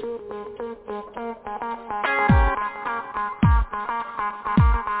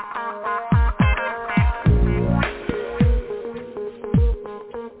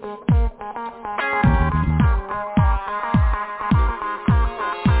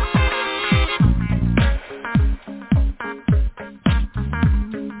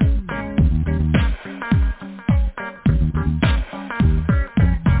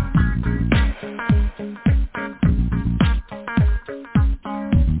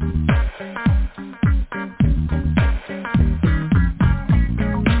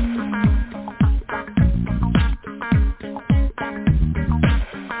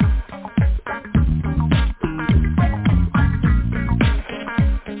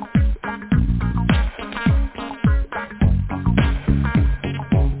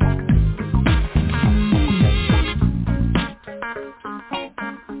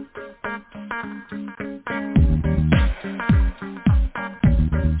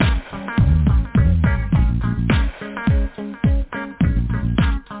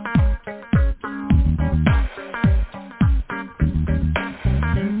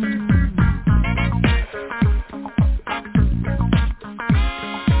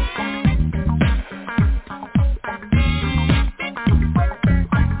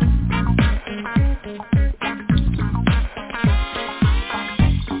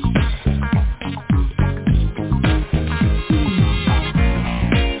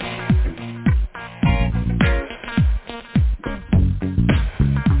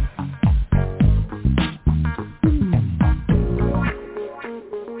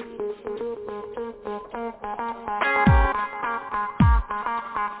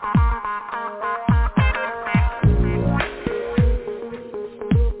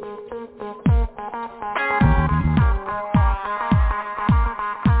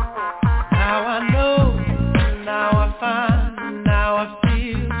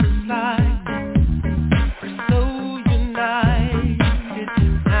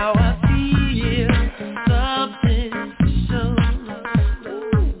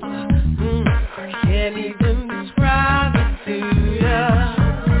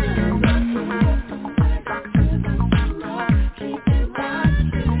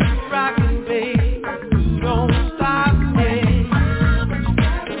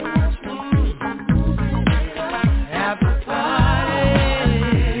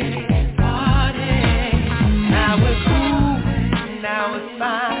 was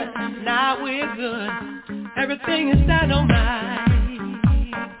fine, now we're good. Everything is dynamite.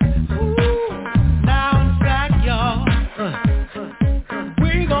 Ooh, now I'm back, y'all.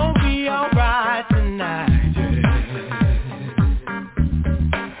 We're gonna be alright tonight.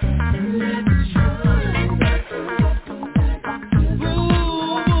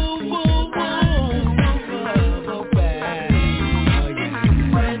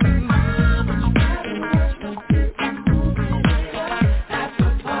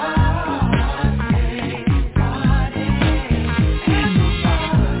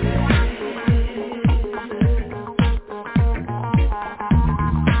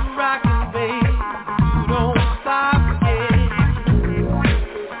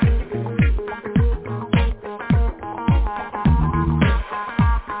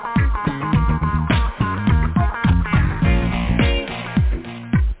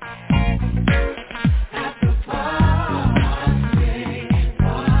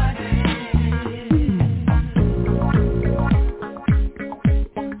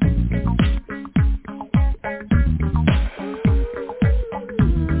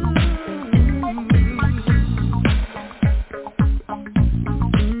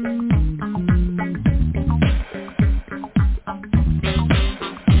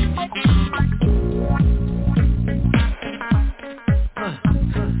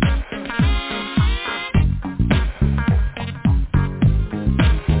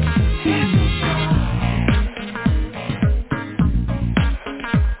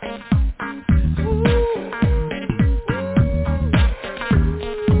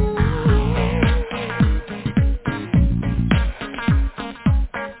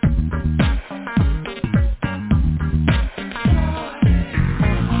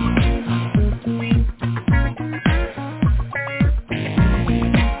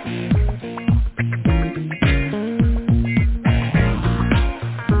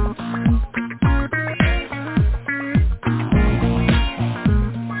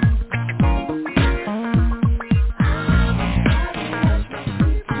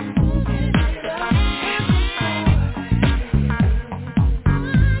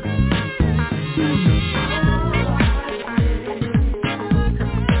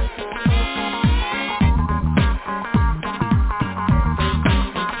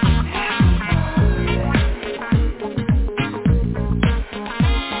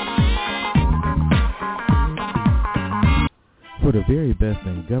 For the very best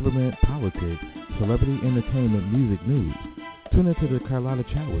in government, politics, celebrity entertainment, music news, tune into the Carlotta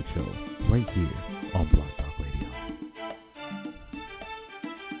Chadwick Show right here on Blog Talk Radio.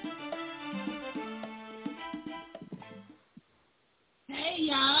 Hey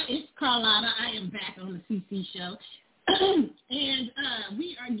y'all, it's Carlotta. I am back on the CC Show. And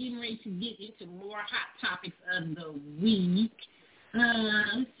we are getting ready to get into more hot topics of the week.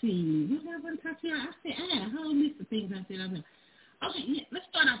 Let's see. What did I want to talk to y'all? I had a whole list of things I said I was going to. Okay, yeah, let's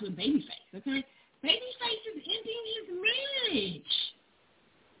start off with Babyface, okay? Babyface is ending his marriage.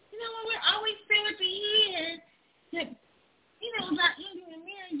 You know what? We're always failing to hear that, about ending the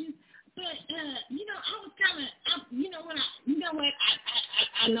marriages. But, I was kind of,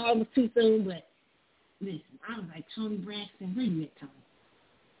 I know it was too soon, but listen, I was like, Toni Braxton, where you at, Toni?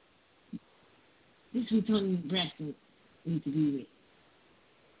 This is who Toni Braxton needs to be with.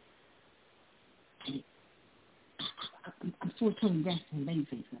 I'm for Toni Braxton and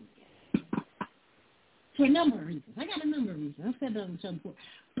Babyface coming together. For a number of reasons. I got a number of reasons. I've said that on the show before.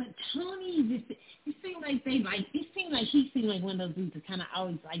 But Toni, it seemed like he seemed like one of those dudes that kind of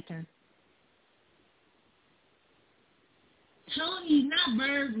always liked her. Toni, not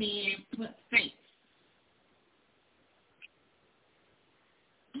Birdman, but Face.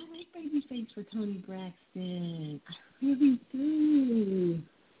 I like Babyface for Toni Braxton. I really do.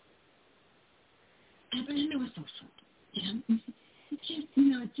 But I know it's so short. It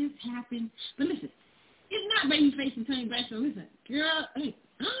just happened. But listen, it's not Babyface and Toni Braxton. Listen, girl, hey,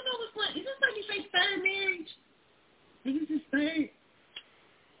 I don't know what's going on. Is this Babyface's third marriage? Is this his third?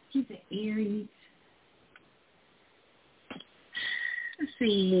 He's an Aries. Let's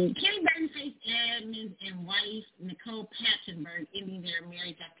see. Kenny Babyface Edmonds and wife Nicole Patchenberg ending their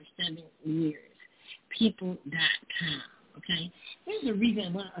marriage after 7 years. People.com. Okay? There's a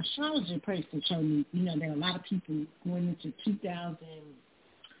reason. Well, a astrologer person showed me, there are a lot of people going into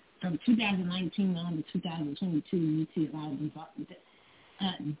from 2019 on to 2022, you see a lot of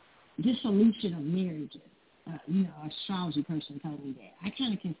dissolution of marriages. Astrology person told me that. I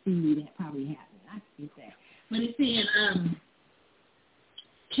kind of can see that probably happening. I can get that. But it said,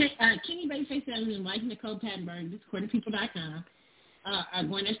 Kenny Babyface and wife Nicole Patchenberg, this is according to People.com, are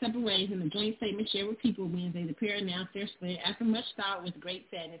going their separate ways. In the joint statement shared with People Wednesday, the pair announced their split. After much thought with great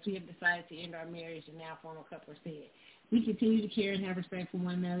sadness, we have decided to end our marriage and now form a couple said. We continue to care and have respect for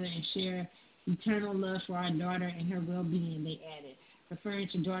one another and share eternal love for our daughter and her well-being, they added. Referring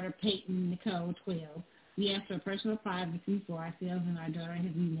to daughter Peyton Nicole, 12, we ask for personal privacy for ourselves and our daughter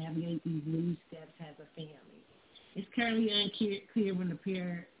as we navigate these new steps as a family. It's currently unclear when the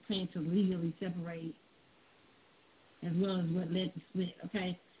pair plan to legally separate, as well as what led to split.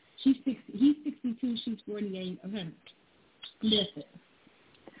 Okay, he's 62, she's 48. Okay, listen.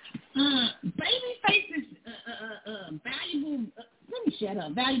 Babyface is valuable. Let me shut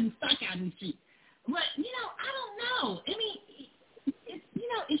up. Valuable stock out in the street. But I don't know. I mean,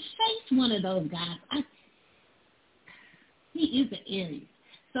 it's Face one of those guys. He is an Aries.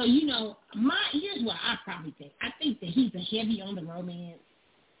 So here's what I probably think. I think that he's a heavy on the romance.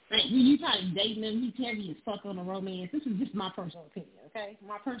 Like, when you try to dating him, he's heavy as fuck on the romance. This is just my personal opinion, okay?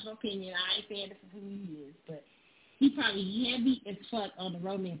 My personal opinion. I ain't saying this is who he is, but he's probably heavy as fuck on the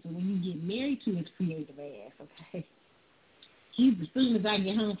romance. And when you get married to his creative ass, okay? He's as soon as I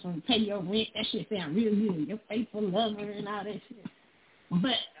get home from pay your rent, that shit sound real good. Your faithful lover and all that shit.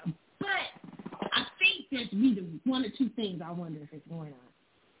 But I think there's either one or two things I wonder if it's going on.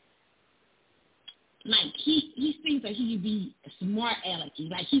 Like, he seems like he could be a smart alecky.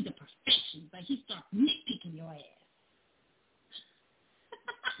 Like, he's a perfectionist. Like, he starts nitpicking your ass.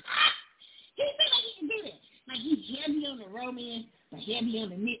 He seems like he can do that. Like, he's heavy on the romance, but heavy on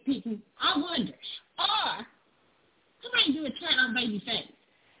the nitpicking. I wonder. Or somebody do a turn on Babyface.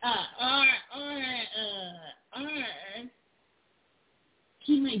 Or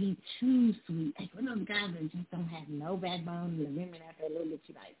he may be too sweet. Like, one of those guys that just don't have no backbone, and the women after a little bit,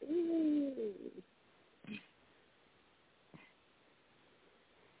 you like, ooh.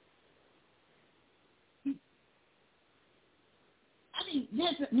 I mean,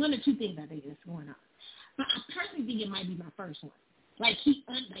 that's one or two things I think that's going on. But I personally think it might be my first one. Like, he's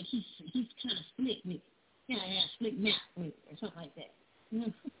kind of slick with it. Yeah, slick mouth with it or something like that.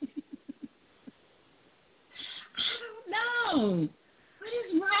 I don't know. What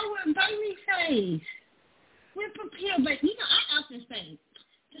is wrong with Babyface? We're prepared, but I often say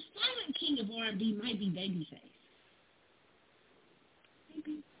the silent king of R&B might be Babyface.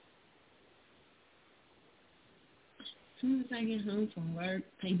 Maybe. As soon as I get home from work,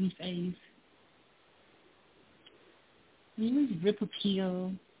 Babyface. Maybe Rip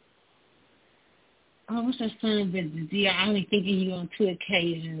Appeal. Oh, what's that song that I only think of you on 2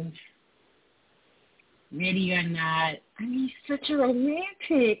 occasions. Ready or Not. I mean, he's such a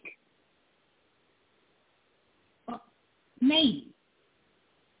romantic. Maybe.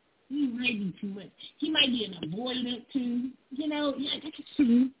 He might be too much. He might be an avoidant, too. Yeah, I can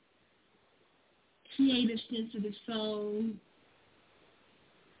see. Creative, sensitive soul.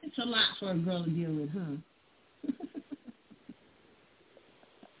 It's a lot for a girl to deal with, huh?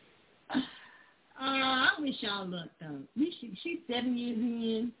 I wish y'all luck, though. She's 7 years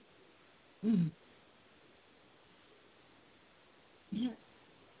in. Yeah.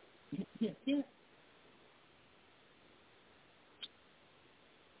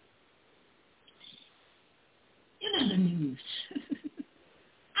 In other news,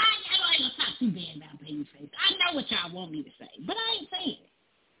 I don't even talk too bad about Babyface. I know what y'all want me to say, but I ain't saying it.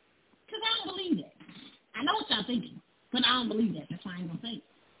 Because I don't believe that. I know what y'all thinking, but I don't believe that. That's why I ain't going to say it.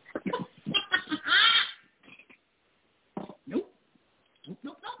 Nope. In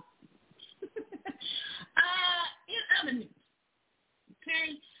other news,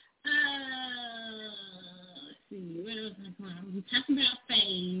 okay, let's see, what else am I going on? We're talking about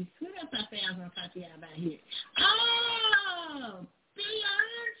Faze. What else I say I was going to talk to y'all about here? Oh,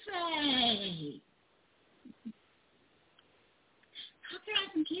 Beyonce. How can I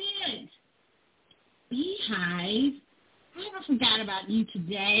forget? Beehive. I never forgot about you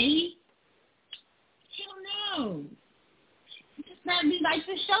today. Hell no. It's not me like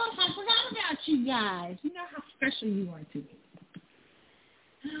the show if I forgot about you guys. You know how special you are to me.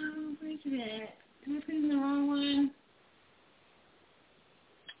 Oh, where's it at? Did I put it in the wrong one?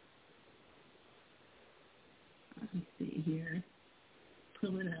 Let me see here.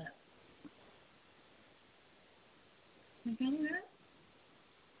 Pull it up. I got it up?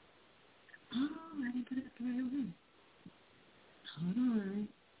 Oh, I didn't put it up the right one. Hold on.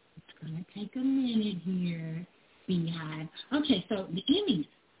 It's going to take a minute here. Beehive. Okay, so the Emmys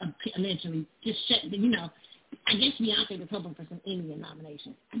allegedly just shut, I guess Beyonce was hoping for some Emmy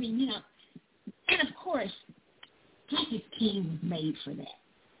nominations. I mean, and of course, Texas King was made for that.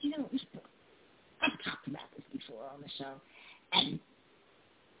 I've talked about this before on the show. And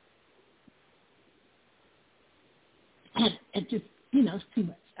It's too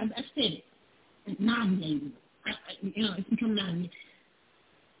much. I've said it. It's nauseating. It's become nauseating.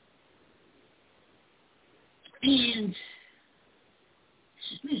 And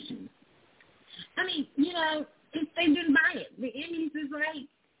listen, if they didn't buy it, the Emmys is like,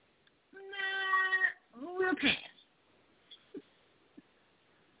 nah, we'll pass.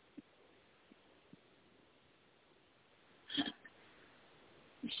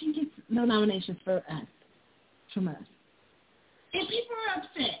 She gets no nominations from us. And people are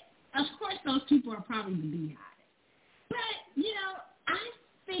upset. Of course, those people are probably the beehive. But, I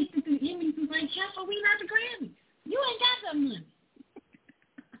think that the Emmys is like, careful, we not the Grammys. You ain't got no money.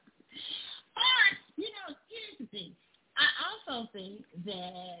 Or, here's the thing. I also think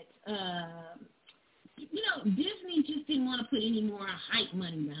that, Disney just didn't want to put any more hype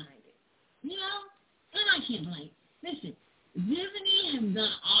money behind it. And I can't blame. Listen, Disney has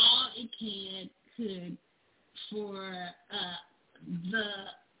done all it could for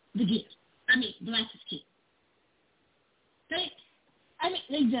the gift. Black is King.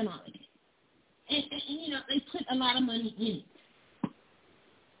 They've done all they can. And they put a lot of money in it.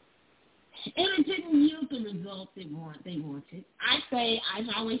 And it didn't yield the results they wanted. I've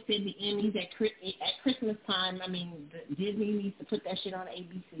always said the Emmys at Christmas time, Disney needs to put that shit on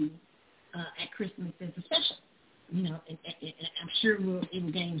ABC at Christmas as a special. And I'm sure it will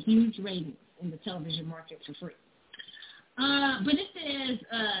gain huge ratings in the television market for free. But it says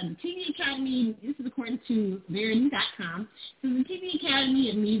the TV Academy, this is according to Verity.com, so the TV Academy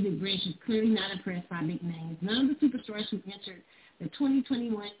of Music branch is clearly not impressed by big names. None of the superstars who entered the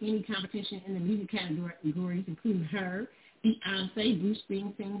 2021 Emmy competition in the music categories, including her, Beyonce, Bruce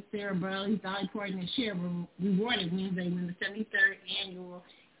Springsteen, Sarah Bareilles, Dolly Parton, and Cher, were rewarded Wednesday when the 73rd annual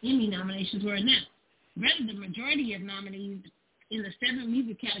Emmy nominations were announced. Rather, the majority of nominees in the 7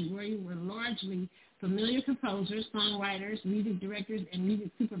 music category were largely familiar composers, songwriters, music directors, and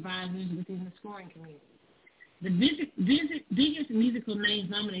music supervisors within the scoring community. The biggest musical names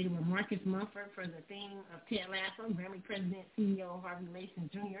nominated were Marcus Mumford for the theme of Ted Lasso, Grammy President CEO Harvey Mason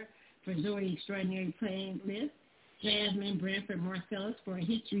Jr. for Zoe Extraordinary Playlist, Jasmine Branford Marcellus for a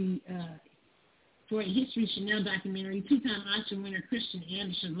History Chanel documentary, 2-time Oscar winner Christian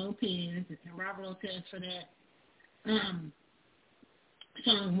Anderson Lopez and Robert Lopez for that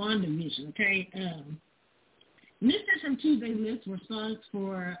song WandaVision. Okay, missed from Tuesday's list were songs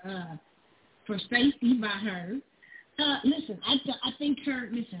for Stacey by her. Listen, I think her.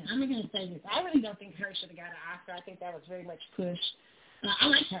 Listen, I'm going to say this. I really don't think her should have got an Oscar. I think that was very much pushed. I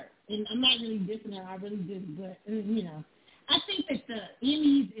like her, and I'm not really dissing her. I really do, but I think that the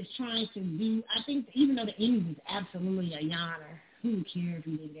Emmys is trying to do. I think even though the Emmys is absolutely a yawner, who would care if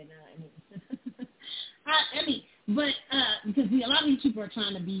you didn't get an Emmy? But because a lot of these people are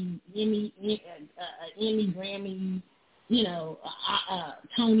trying to be Emmy, Grammy,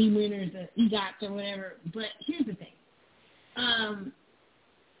 Tony winners, EGOTs or whatever. But here's the thing. I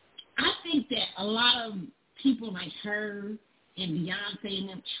think that a lot of people like her and Beyonce and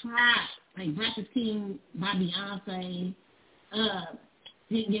them tried. Like Black is King by Beyonce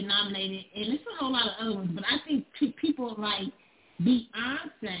didn't get nominated. And there's a whole lot of other ones. But I think people like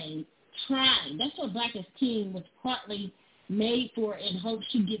Beyonce tried. That's what Black is King was partly made for, and hope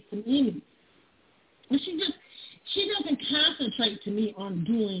she gets some Emmys. But she doesn't concentrate to me on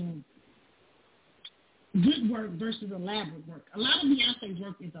doing good work versus elaborate work. A lot of Beyonce's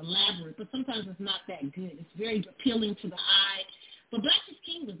work is elaborate, but sometimes it's not that good. It's very appealing to the eye. But Black is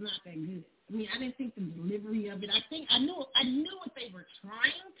King was not that good. I didn't think the delivery of it. I knew what they were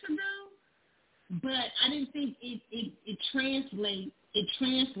trying to do, but I didn't think it translated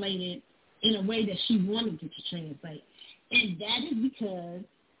in a way that she wanted it to translate. And that is because,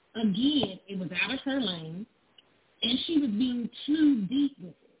 again, it was out of her lane, and she was being too deep with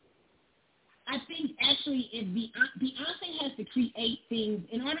it. I think, actually, if Beyonce has to create things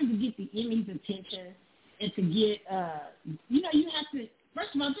in order to get the Emmys' attention and to get, you have to,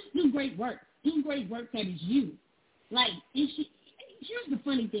 first of all, just do great work. Do great work that is you. Like, here's the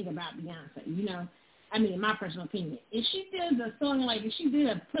funny thing about Beyonce, in my personal opinion. If she did a song like, if she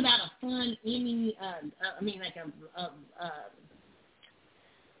did put out a fun Emmy,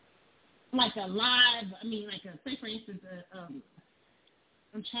 like a live, say for instance,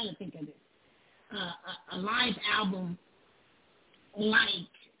 I'm trying to think of this, a live album like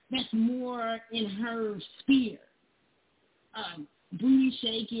that's more in her sphere, booty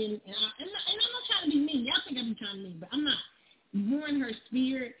shaking, and I'm not trying to be mean. Y'all think I'm trying to be mean, but I'm not. More in her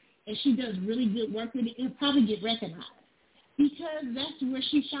sphere, and she does really good work with it, it'll probably get recognized because that's where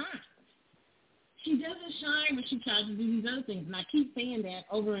she shines. She doesn't shine when she tries to do these other things, and I keep saying that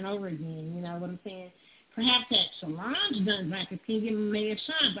over and over again, you know what I'm saying? perhaps that Solange done Black is King and may have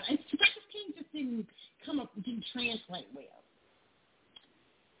shined, but Black is King just didn't translate well.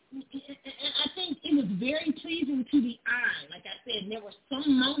 And I think it was very pleasing to the eye. Like I said, there were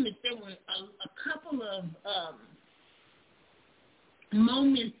some moments, there were a couple of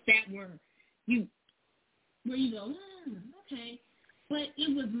moments that were where you go, okay. But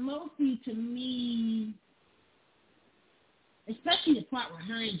it was mostly, to me, especially the part with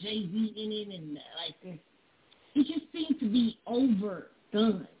her and Jay-Z in it and like this, it just seemed to be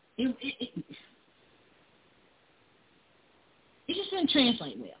overdone. It just didn't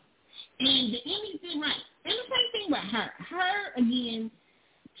translate well. And the Emmys did right. And the same thing with her. Her, again,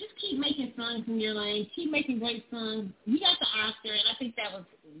 just keep making songs in your lane. Keep making great songs. You got the Oscar, and I think that was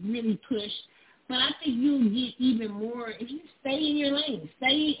really pushed. But I think you'll get even more if you stay in your lane.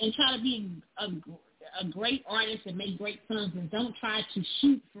 Stay and try to be a great artist and make great songs, and don't try to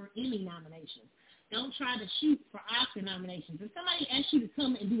shoot for Emmy nominations. Don't try to shoot for Oscar nominations. If somebody asks you to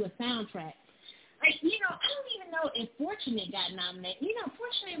come and do a soundtrack, like, I don't even know if Fortunate got nominated.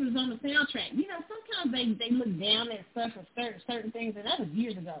 Fortunate was on the soundtrack. Sometimes they look down at stuff for certain things, and that was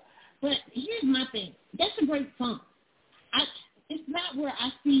years ago. But here's my thing. That's a great song. It's not where I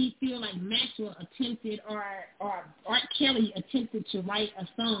feel like Maxwell attempted or Art Kelly attempted to write a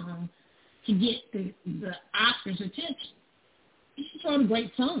song to get the Oscars' attention. He just wrote a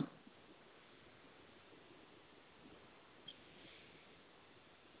great song.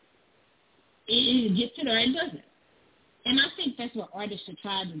 It gets it or it doesn't. And I think that's what artists should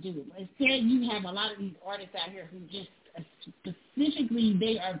try to do. Instead, you have a lot of these artists out here who just specifically,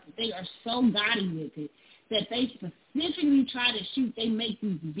 they are so gaudy with it that they specifically try to shoot. They make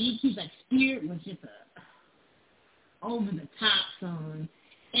these big keys. Like Spirit was just a over-the-top song.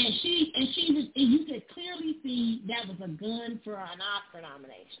 And you could clearly see that was a gun for an Oscar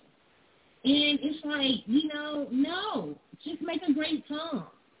nomination. And it's like, no, just make a great song.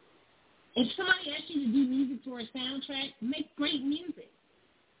 If somebody asks you to do music for a soundtrack, make great music.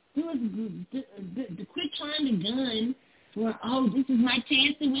 Do it. Quit trying to gun for, this is my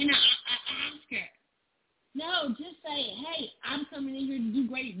chance to win an Oscar. No, just say, hey, I'm coming in here to do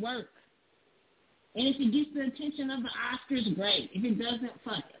great work. And if it gets the attention of the Oscars, great. If it doesn't,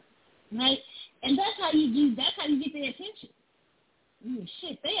 fuck it. Right? And that's how you get their attention.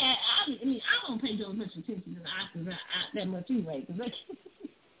 Shit, I don't pay so much attention to the Oscars that much anyway.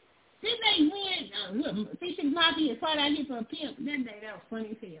 Didn't they win? 6 Mafia fought out here for a pimp. Didn't they? That was funny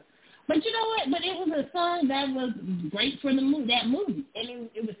as hell. But you know what? But it was a song that was great for that movie. And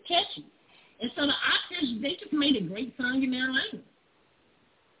it was catchy. And so the Oscars, they just made a great song in their lane.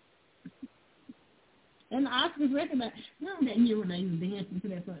 And the Oscars recognized. Remember that year when they was dancing to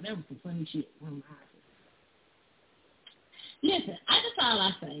that song? That was some funny shit from the Oscars. Listen, that's all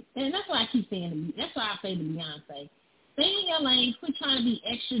I say. And that's why I keep saying that's why I say to Beyonce. Stay in your lane. Quit trying to be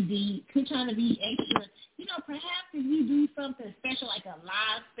extra deep. Quit trying to be extra. Perhaps if you do something special, like a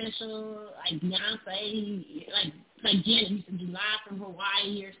live special, like Beyonce, like Janet used to do live from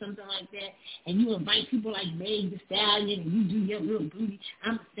Hawaii or something like that, and you invite people like Meg Thee Stallion, and you do your little booty,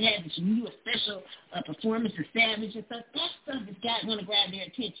 I'm Savage, and you do a special performance of Savage and stuff, that stuff is going to grab their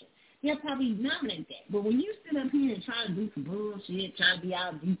attention. They'll probably nominate that. But when you sit up here and try to do some bullshit, try to be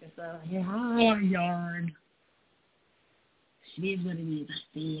out deep and stuff, yarn. It is what it is. I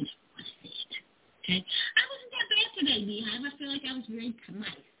said what I said. Okay? I wasn't that bad today, Beehive. I feel like I was very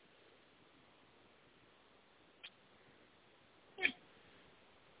nice. Yeah.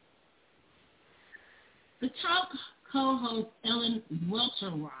 The talk co-host Ellen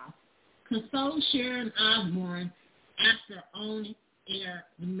Welteroth consoled Sharon Osbourne after on-air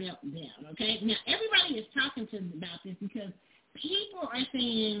meltdown. Okay? Now, everybody is talking to me about this because people are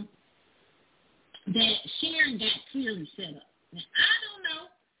saying that Sharon got clearly set up. Now, I don't know.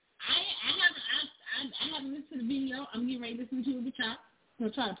 I haven't listened to the video. I'm getting ready to listen to it with y'all. I'm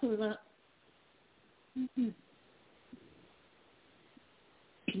going to try to pull it up. Mm-hmm.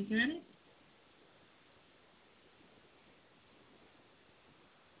 You got it?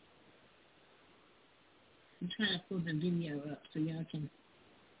 I'm trying to pull the video up so y'all can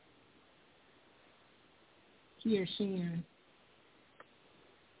hear Sharon.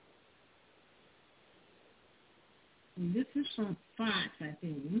 And this is from Fox, I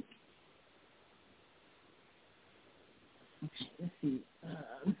think. Okay, let's see.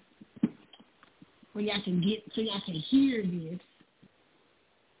 Where y'all can hear this.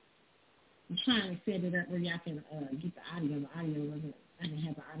 I'm trying to set it up where y'all can get the audio. The audio wasn't. I didn't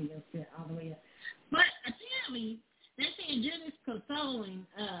have the audio set all the way up. But apparently, they're saying Janice consoling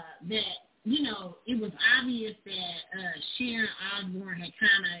that it was obvious that Sharon Osbourne had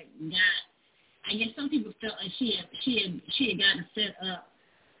kind of got I guess some people felt like she had gotten set up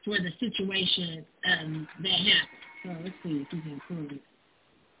for the situation that happened. So let's see if we can prove it.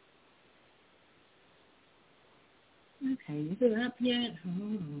 Okay, is it up yet?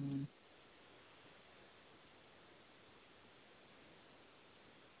 Hold on.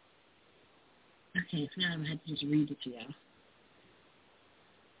 Okay, so now I'm going to have to just read it to y'all.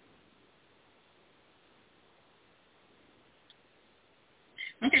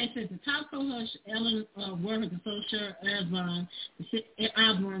 Okay, it says the top co-host, Ellen Warwick Associate Osborne, the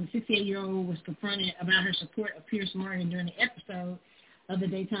 68-year-old, was confronted about her support of Piers Morgan during the episode of the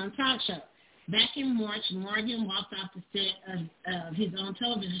daytime talk show. Back in March, Morgan walked off the set of his own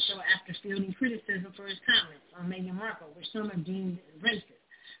television show after fielding criticism for his comments on Meghan Markle, which some have deemed racist.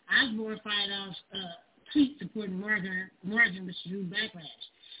 Osborne fired off tweets supporting Morgan, which drew backlash.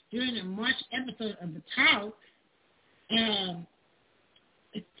 During the March episode of The Talk,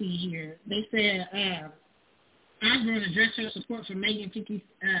 let's see here, they said Osborne addressed her support for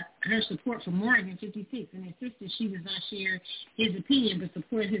her support for Morgan 56 and insisted she does not share his opinion but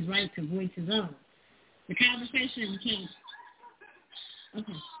support his right to voice his own. The conversation became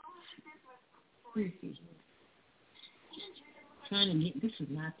okay. Let's see here. Trying to get this is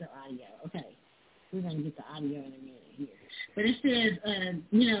not the audio. Okay, we're gonna get the audio in a minute here. But it says,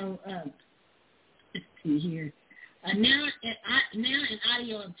 let's see here. Now in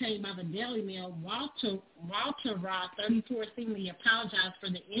audio obtained by the Daily Mail, Walter Ross, 34, seemingly apologized for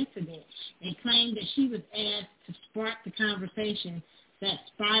the incident and claimed that she was asked to spark the conversation that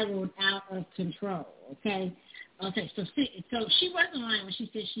spiraled out of control. Okay, so she wasn't lying when she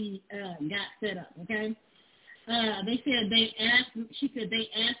said she got set up. Okay. She said they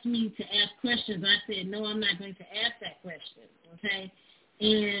asked me to ask questions. I said, no, I'm not going to ask that question. Okay.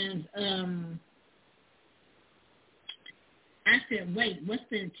 And I said, wait, what's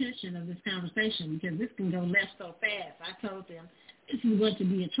the intention of this conversation? Because this can go left so fast. I told them this is going to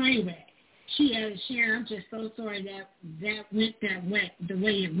be a train wreck. She added, Sharon, I'm just so sorry that went that way, the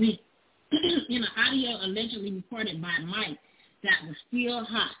way it went. In an audio allegedly recorded by Mike that was still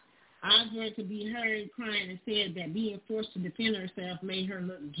hot, Osborne could be heard crying and said that being forced to defend herself made her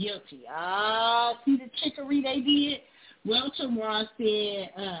look guilty. Oh, see the trickery they did? Walter Ross said,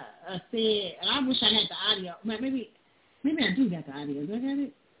 and I wish I had the audio, but maybe I do got the audio. Do I got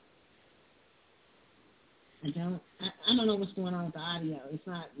it? I don't. I don't know what's going on with the audio. It's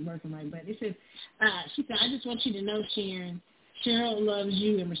not working right. But it says, she said, I just want you to know, Sharon, Cheryl loves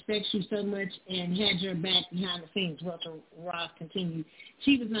you and respects you so much and had your back behind the scenes. Walter Ross continued.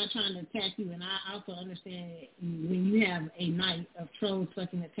 She was not trying to attack you, and I also understand that when you have a night of trolls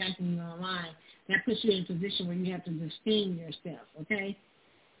fucking attacking you online, that puts you in a position where you have to defend yourself, okay?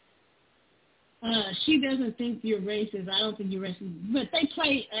 She doesn't think you're racist. I don't think you're racist. But they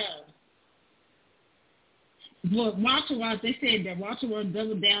play, Walter Ross, they said that Walter Ross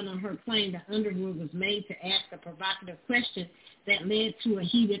doubled down on her claim that Underwood was made to ask a provocative question that led to a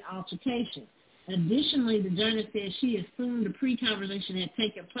heated altercation. Additionally, the journalist said she assumed the pre-conversation had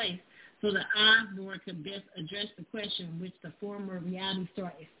taken place so that Osborne could best address the question, which the former reality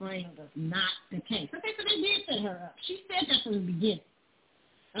star explained was not the case. Okay, so they did set her up. She said that from the beginning.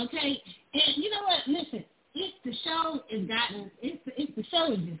 Okay, and you know what? Listen, the show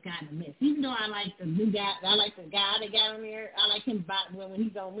has just gotten a mess. Even though I like the new guy, I like the guy they got on there. I like him when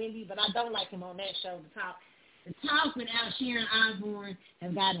he's on Wendy, but I don't like him on that show. The talk without Sharon Osborne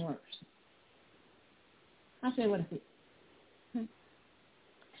has gotten worse. I said, what is it?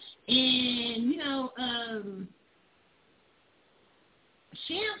 And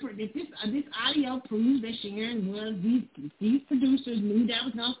Sharon, this audio proves that Sharon was these producers knew that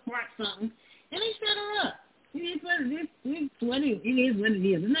was gonna spark something, and they set her up. It is what it is. It is what it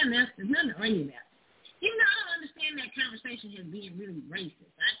is. There's nothing else. There's nothing to argue about. Even though I don't understand that conversation as being really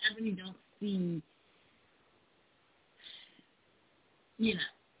racist, I really don't see. I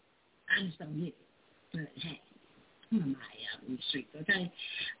just don't get it. But hey, who am I out in the streets? Okay.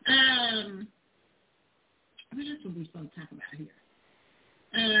 What else are we supposed to talk about here?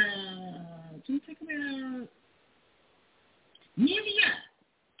 Do we talk about Nivea?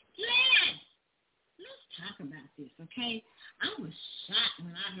 Yes! Let's talk about this, okay? I was shocked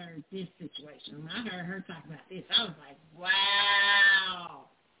when I heard this situation. When I heard her talk about this, I was like, wow.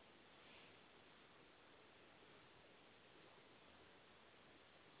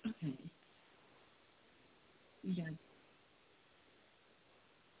 Okay. You got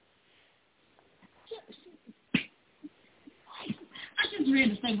I just read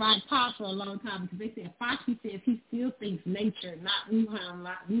the thing by Pop for a long time because they said Fauci says he still thinks nature, not Wuhan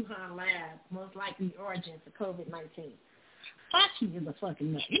lab, most likely origins of COVID-19. Fauci is a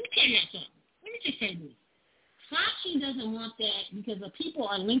fucking nut. Let me tell you something. me just say this. Fauci doesn't want that because the people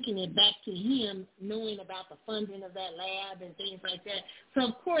are linking it back to him knowing about the funding of that lab and things like that. So,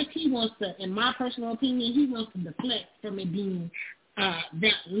 of course, he wants to, in my personal opinion, he wants to deflect from it being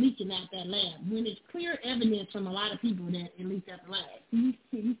that leaking out that lab. When it's clear evidence from a lot of people that it leaked out the lab, he's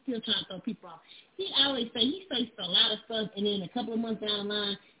still trying to throw people off. He always say, he says a lot of stuff, and then a couple of months down the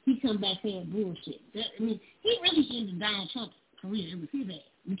line, he come back saying bullshit. He really ended Donald Trump's career. It was his ass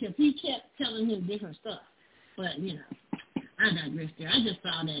because he kept telling him different stuff. But, I digress there. I just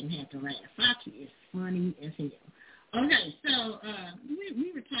saw that and had to laugh. Fauci is funny as hell. Okay, so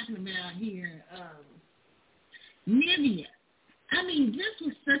we were talking about here Nivea. I mean, this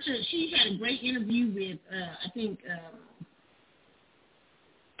was she had a great interview with, I think,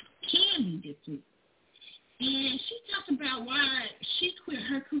 Candy this week. And she talked about why she quit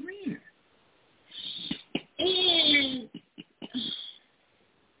her career. And,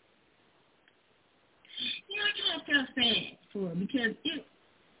 I kind of felt sad for her because in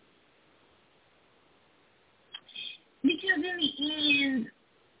the end,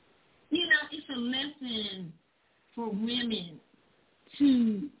 it's a lesson for women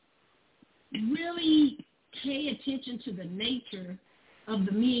to really pay attention to the nature of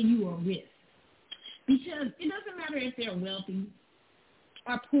the men you are with. Because it doesn't matter if they're wealthy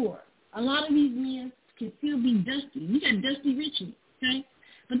or poor. A lot of these men can still be dusty. You got dusty rich men, okay?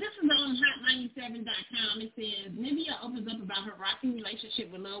 But this is on Hot97.com. It says, Nivea opens up about her rocking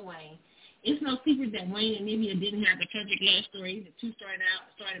relationship with Lil Wayne. It's no secret that Wayne and Nivea didn't have the tragic love story. The two started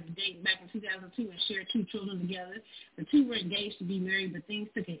dating back in 2002 and shared 2 children together. The two were engaged to be married, but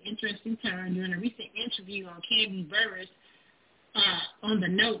things took an interesting turn. During a recent interview on Candy Burris, on the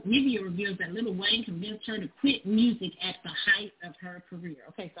note, Nivea reveals that Lil Wayne convinced her to quit music at the height of her career.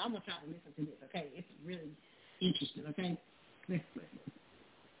 Okay, so I want y'all to listen to this, okay? It's really interesting, okay? Let's listen.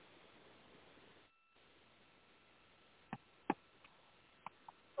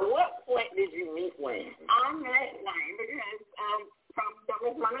 What point did you meet Wayne? I met Wayne because from the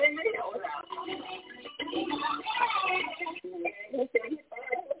one of the videos out. He said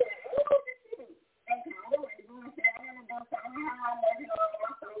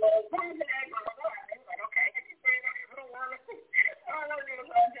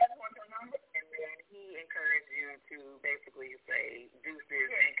he he encouraged you to basically say deuces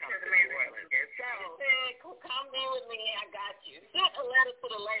and come to New Orleans. So he said, come be with me, I got you. Sent a letter to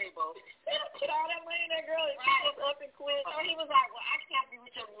the label. Put all that money in that girl and she was up and quit. So he was like, well, I can't be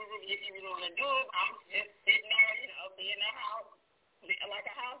with your music if you really want to do it. I'm just sitting there, be in the house like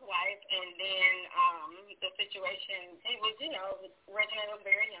a housewife. And then the situation, it was, Reginald was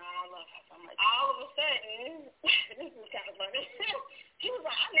very young. I love her so much. All of a sudden, this is kind of funny. He was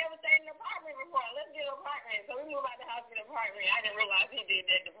like, I never stayed in an apartment before. Let's get an apartment. So we moved out the house to an apartment. I didn't realize he did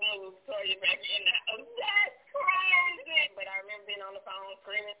that to move Toya back in the house. That's crazy. But I remember being on the phone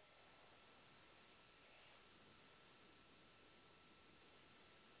screaming.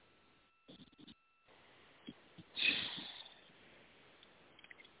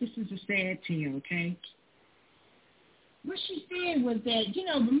 This is a sad tale, okay? What she said was that,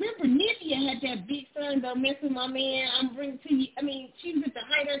 remember Nivea had that big son, don't mess with my man, I'm bringing to you. I mean, she was at the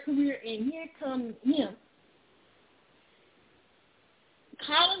height of her career, and here comes him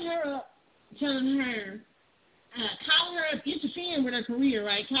calling her up, interfering with her career,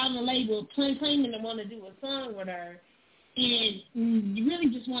 right? Calling the label, claiming to want to do a song with her, and you really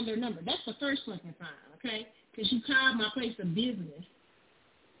just want their number. That's the first fucking sign, okay? Because you called my place of business,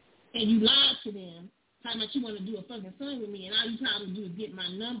 and you lied to them, talking about you want to do a fucking song with me, and all you trying to do is get my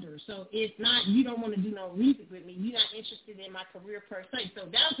number. So it's not, you don't want to do no music with me. You're not interested in my career per se. So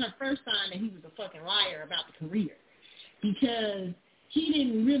that was her first sign that he was a fucking liar about the career, because he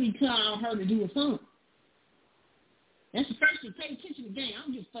didn't really call her to do a song. That's the first thing. Pay attention to the game. I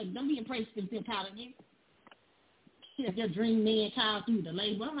don't give a fuck. Don't be impressed if they're calling you. Your dream man called through the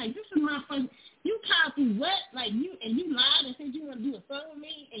label. I'm like, this is my fucking, you called through what? Like, you lied and said you want to do a song with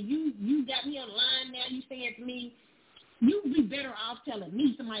me, and you got me on the line now. You saying to me, you'd be better off telling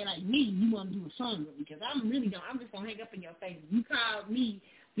me, somebody like me, you want to do a song with me, because I'm just going to hang up in your face. You called me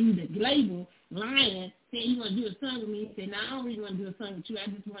through the label, lying, saying you want to do a song with me, and said, no, I don't really want to do a song with you. I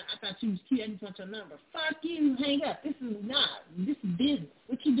thought you was cute. I just want your number. Fuck you. Hang up. This is business.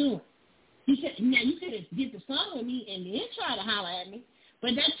 What you doing? You could have did the song with me and then try to holler at me,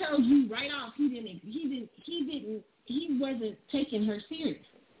 but that tells you right off he wasn't taking her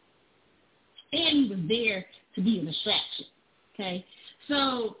seriously, and he was there to be a distraction. Okay,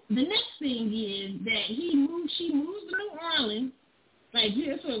 so the next thing is that she moves to New Orleans. Like,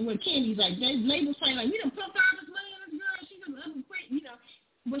 that's what Candy's like. They labels say like, we done pumped all this money on this girl. She's gonna up and quit.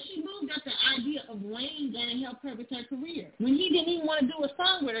 But she moved up the idea of Wayne going to help her with her career. When he didn't even want to do a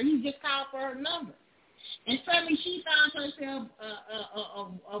song with her, he just called for her number. And suddenly she found herself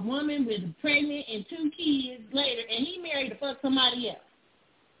a woman with pregnant and 2 kids later, and he married to fuck somebody else.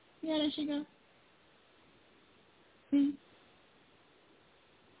 See how that shit go? See?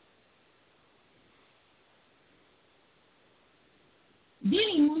 Then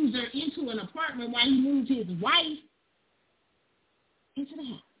he moves her into an apartment while he moves his wife into the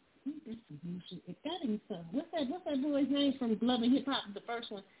house. That's some bullshit. If that ain't so, what's that boy's name from Love and Hip Hop, the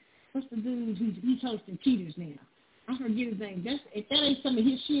first one? What's the dude he's hosting Cheaters now? I forget his name. If that ain't some of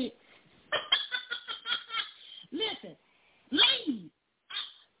his shit. Listen, ladies,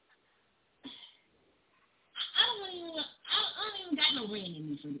 I don't even got no rant in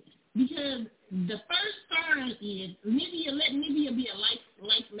me for this. Because the first sign is let Nivea be a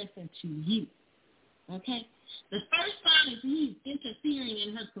life lesson to you. Okay? The first sign is he's interfering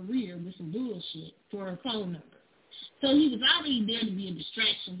in her career with some bullshit for her phone number. So he was already there to be a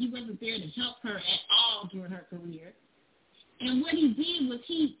distraction. He wasn't there to help her at all during her career. And what he did was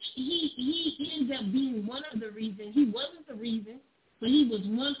he ended up being one of the reasons. He wasn't the reason, but he was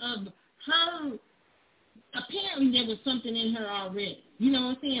one of her. Apparently there was something in her already. You know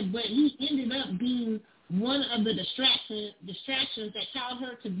what I'm saying? But he ended up being one of the distractions that caused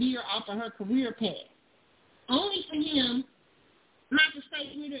her to veer off of her career path. Only for him not to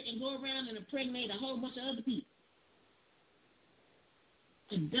stay with her and go around and impregnate a whole bunch of other people.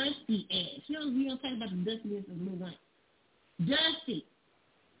 A dusty ass. You know, we don't talk about the dustiness of Lil Wayne. Dusty.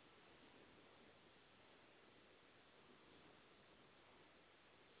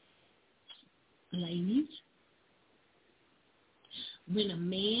 Ladies, when a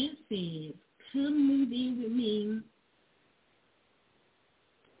man says, come move in with me,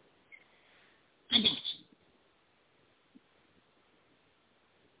 I got you.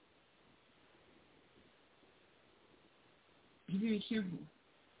 Be very careful.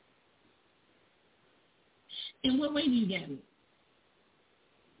 In what way do you get me?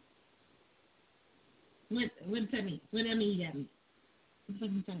 What does that mean? What does that mean you got me? What the fuck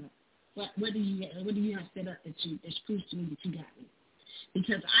are you talking about? What do you have set up that's proves to me that you got me?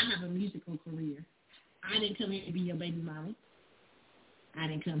 Because I have a musical career. I didn't come here to be your baby mama. I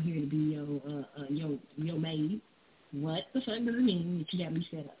didn't come here to be your maid. What the fuck does it mean that you got me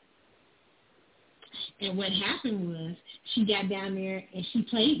set up? And what happened was she got down there and she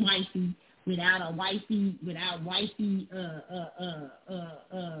played wifey without the wifey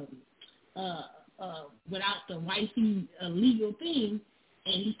legal thing,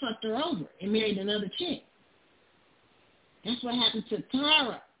 and he fucked her over and married another chick. That's what happened to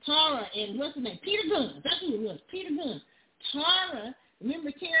Tara, and what's her name? Peter Gunn. That's who it was, Peter Gunn. Tara,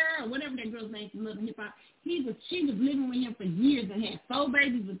 remember Tara or whatever that girl's name from Love and Hip Hop? She was living with him for years and had 4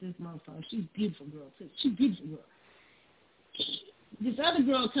 babies with this motherfucker. She's a beautiful girl too. She's a beautiful girl. This other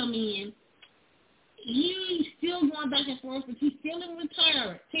girl come in. He's still going back and forth, but he's still in with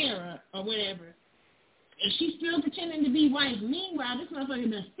Tara or whatever. And she's still pretending to be wife. Meanwhile, this motherfucker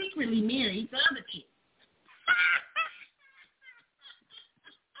been secretly married to other chicks.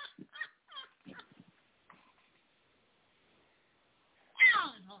 Oh,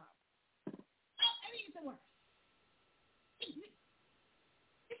 it's horrible. I mean, it's the worst.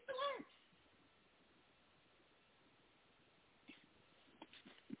 It's the worst.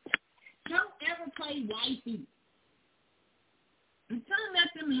 Don't ever play wifey. And don't let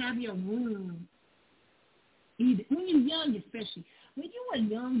them have your room. Either. When you're young, especially. When you're a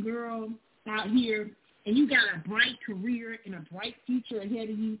young girl out here and you got a bright career and a bright future ahead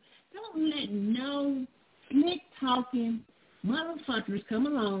of you, don't let no slick-talking motherfuckers come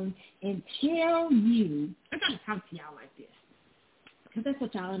along and tell you, I got to talk to y'all like this, because that's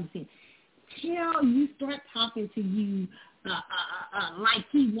what y'all understand. Start talking to you like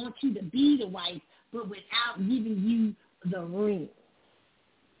he wants you to be the wife, but without giving you the ring.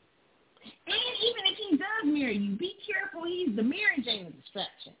 And even if he does marry you, be careful. The marriage ain't a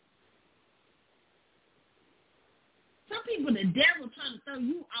distraction. Some people, the devil trying to throw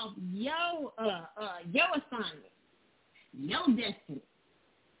you off your assignment, your destiny.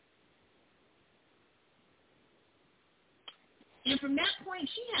 And from that point,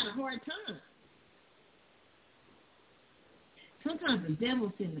 she had a hard time. Sometimes the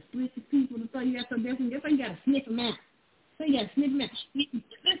devil sends the slickest people to throw you out your destiny. That's why you got to sniff them out.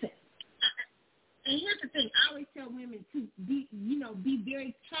 Listen. And here's the thing, I always tell women to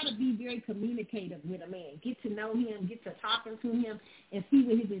try to be very communicative with a man. Get to know him, get to talking to him, and see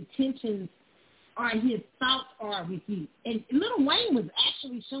what his intentions or his thoughts are with you. And Lil Wayne was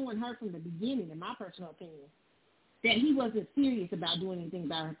actually showing her from the beginning, in my personal opinion. that he wasn't serious about doing anything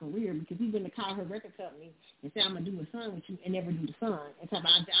about her career because he wouldn't have called her record company and said, I'm going to do a song with you and never do the song. And talk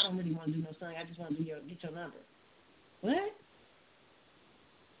about, I don't really want to do no song. I just want to get your number. What?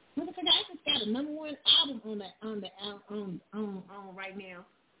 Motherfucker, I just got a number one album on right now.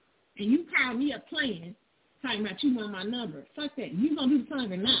 And you call me up playing, talking about you want my number. Fuck that. You going to do the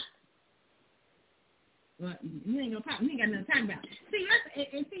song or not? Well, you ain't gonna talk. You ain't got nothing to talk about. See,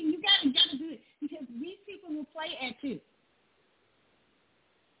 you gotta do it because these people will play at you.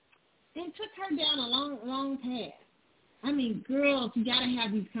 And took her down a long path. I mean, girls, you gotta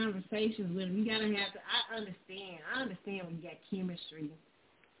have these conversations with them. You gotta have to. I understand when you got chemistry,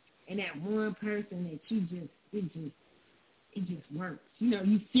 and that one person that it just works. You know,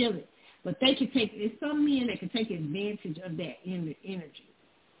 you feel it. But they can take. There's some men that can take advantage of that energy.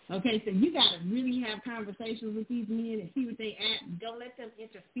 Okay, so you got to really have conversations with these men and see what they at. Don't let them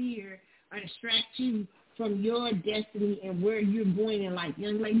interfere or distract you from your destiny and where you're going in life.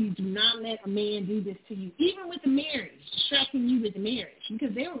 Young ladies, do not let a man do this to you, even with the marriage, distracting you with the marriage,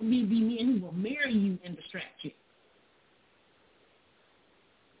 because there will be men who will marry you and distract you.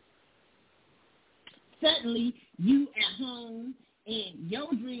 Suddenly, you at home and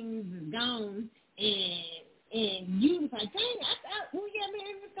your dreams is gone and you was like, dang, I thought when we got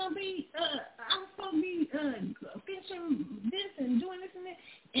married, it was going to be, I was supposed to be finishing this and doing this and that.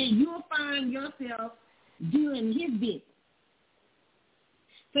 And you'll find yourself doing his business.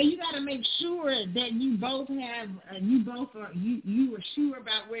 So you got to make sure that you both have, you are sure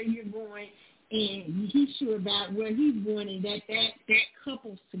about where you're going and he's sure about where he's going, and that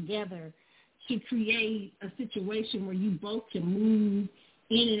couples together to create a situation where you both can move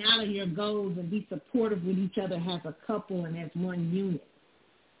in and out of your goals and be supportive with each other as a couple and as one unit.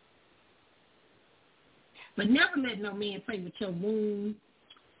 But never let no man play with your womb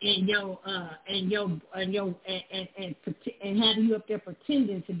and having you up there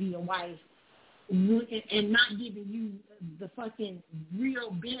pretending to be a wife and not giving you the fucking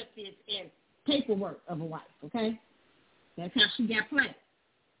real benefits and paperwork of a wife. Okay, that's how she got played.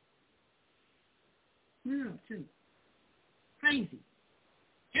 Real too. Crazy.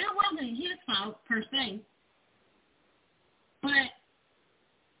 It wasn't his fault, per se, but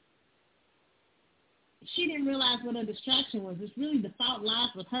she didn't realize what a distraction was. It's really the fault lies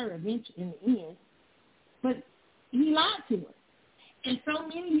with her eventually in the end, but he lied to her. And so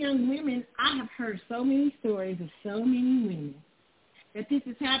many young women, I have heard so many stories of so many women that this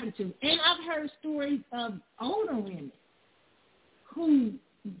has happened to. And I've heard stories of older women who,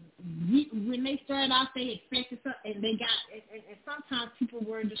 when they started off, they expected something, and they got, and sometimes people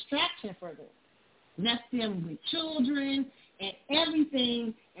were a distraction for them. Left them with children and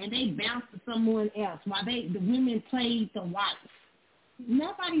everything, and they bounced to someone else while the women played the wife.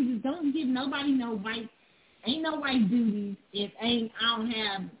 Don't give nobody no wife. Ain't no wife duties if I don't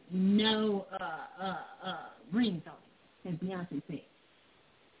have no rings on it, as Beyonce said.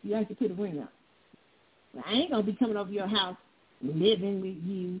 You have to put a ring on. Well, I ain't gonna be coming over your house, living with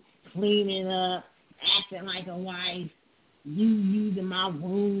you, cleaning up, acting like a wife, you using my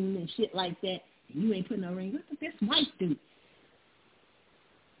womb and shit like that. And you ain't putting no ring. What does this wife do?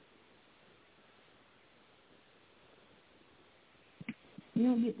 You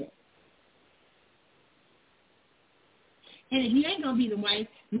don't get that. And if you ain't going to be the wife,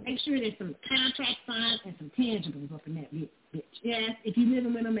 make sure there's some contract signed and some tangibles up in that bitch. Yes, if you're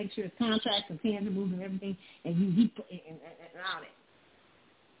living with them, make sure it's contracts and tangibles and everything, and and all that.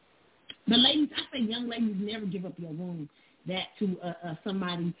 But ladies, I say young ladies, never give up your womb that to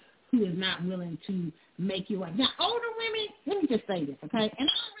somebody who is not willing to make you wife. Now, older women, let me just say this, okay? And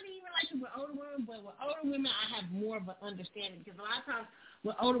I don't really even like it with older women, but with older women, I have more of an understanding because a lot of times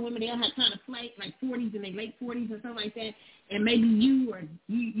with older women, they'll have kind of play like 40s and they late 40s and something like that, and maybe you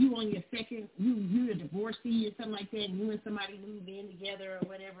on your second, you're a divorcee or something like that, and you and somebody move in together or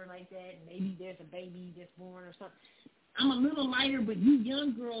whatever like that, and maybe there's a baby that's born or something. I'm a little lighter, but you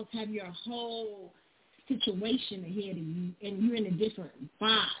young girls have your whole situation ahead of you, and you're in a different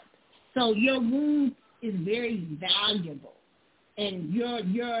vibe. So your womb is very valuable, and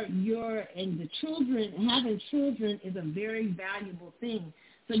and the children, having children is a very valuable thing.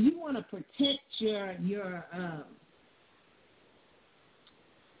 So you want to protect you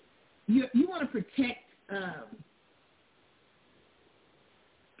want to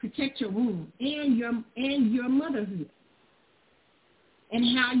protect your womb and your motherhood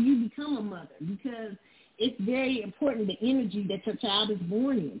and how you become a mother, because it's very important, the energy that your child is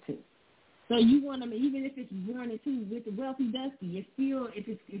born into. So you want them, even if it's born into with the wealthy dusty, it's still, if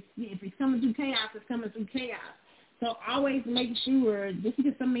it's coming through chaos, it's coming through chaos. So always make sure, just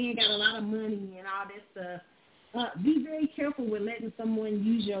because some man got a lot of money and all this stuff, Be very careful with letting someone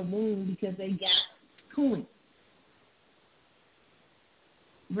use your womb because they got coins.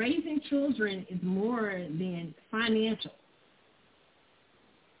 Raising children is more than financial.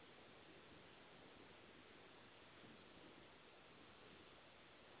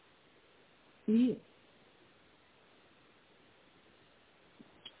 It is.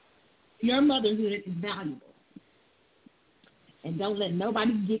 Your motherhood is valuable. And don't let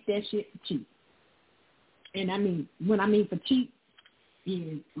nobody get that shit for cheap. And I mean, what I mean for cheap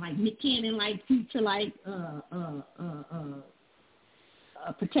is like Nick Cannon, like future, like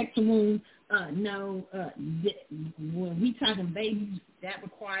protect the womb. No, when we talking babies, that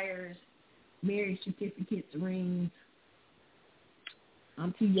requires marriage certificates, rings.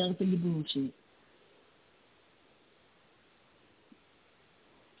 I'm too young for your bullshit.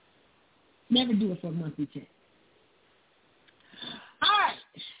 Never do it for a monthly check. All right.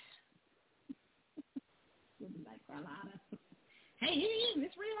 Like Carlotta. Hey, it is.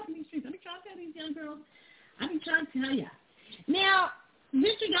 It's real up in these streets. Let me try to tell these young girls. I've been trying to tell you. Now,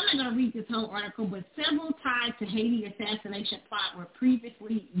 Richard, I'm not going to read this whole article, but several tied to Haiti assassination plot were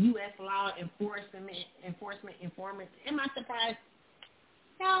previously U.S. law enforcement informants. Am I surprised?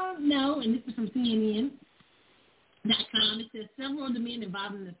 No. And this is from CNN.com. It says several of the men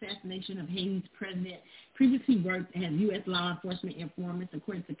involved in the assassination of Haiti's president previously worked as U.S. law enforcement informants,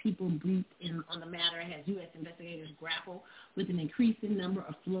 according to people briefed on the matter, as U.S. investigators grapple with an increasing number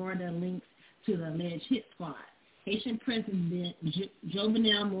of Florida links to the alleged hit squad. Haitian President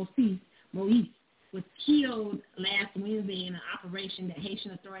Jovenel Moïse was killed last Wednesday in an operation that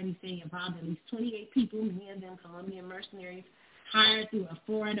Haitian authorities say involved at least 28 people, many of them Colombian mercenaries, hired through a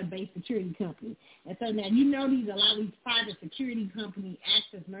Florida-based security company. And so now, a lot of these private security companies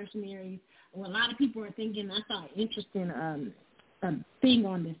act as mercenaries. Well, a lot of people are thinking, I saw an interesting thing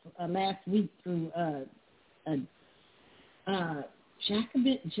on this last week through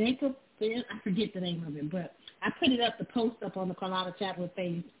Jacob, I forget the name of it, but I put it up, the post up on the Carlotta Chapel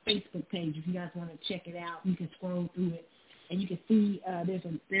Facebook page. If you guys want to check it out, you can scroll through it, and you can see there's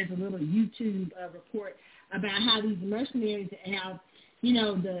a little YouTube report about how these mercenaries have,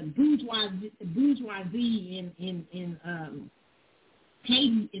 the bourgeoisie in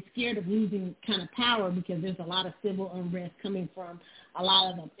Haiti is scared of losing kind of power because there's a lot of civil unrest coming from a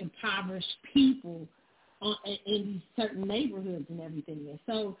lot of the impoverished people in these certain neighborhoods and everything. And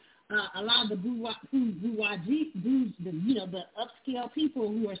so a lot of the bourgeoisie, the upscale people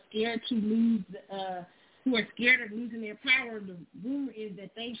who are scared to lose, who are scared of losing their power, the rumor is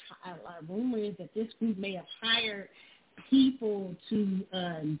that this group may have hired people to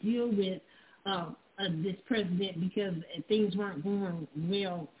deal with this president because things weren't going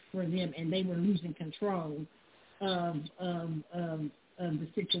well for them and they were losing control of the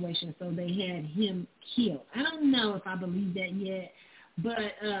situation, so they had him killed. I don't know if I believe that yet,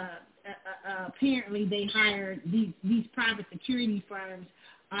 but apparently they hired these private security firms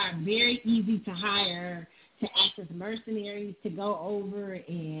are very easy to hire to act as mercenaries to go over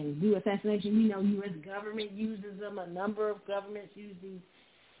and do assassination. U.S. government uses them. A number of governments use these.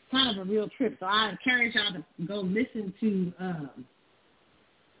 Kind of a real trip. So I encourage y'all to go listen to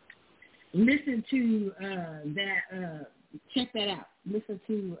that. Check that out. Listen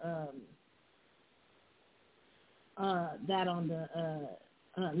to that on the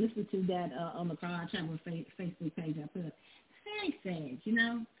listen to that on the Carlotta Chapel Facebook page. I put it. It's very sad,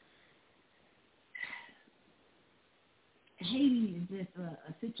 Haiti is just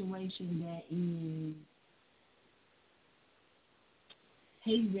a situation that is.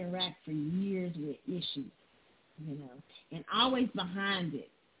 Haiti's been racked for years with issues, and always behind it,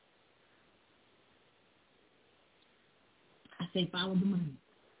 I say follow the money.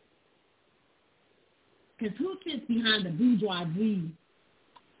 Because who sits behind the bourgeoisie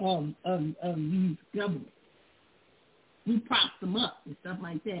of these governments? Who props them up and stuff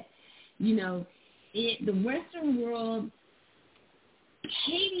like that? The Western world,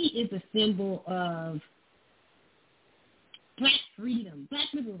 Haiti is a symbol of Black freedom, Black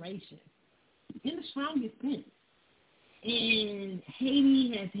liberation, in the strongest sense. And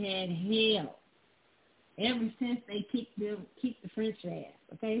Haiti has had hell ever since they kicked the French ass.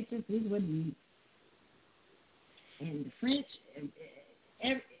 Okay, this is what it is. And the French,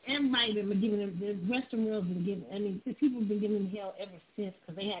 everybody been giving them, the Western world's been giving. The people have been giving them hell ever since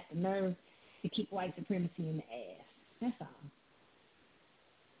because they had the nerve to kick white supremacy in the ass. That's all.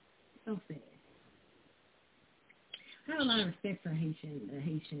 So sad. I have a lot of respect for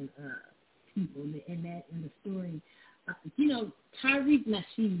Haitian people, and that in the story. Tariq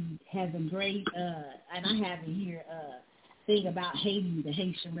Nasheed has a great, and I have it here, thing about Haiti, the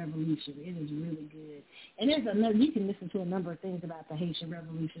Haitian Revolution. It is really good. And there's another, you can listen to a number of things about the Haitian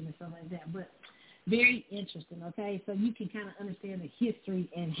Revolution and stuff like that, but very interesting, okay? So you can kind of understand the history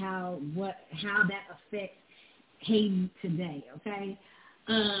and how that affects Haiti today, okay?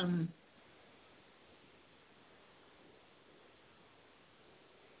 Let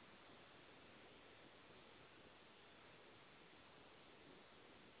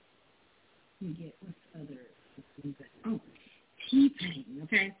me get what's other. Oh, T-Pain,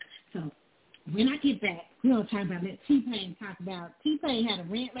 okay? So when I get back, we're going to talk about that. T-Pain had a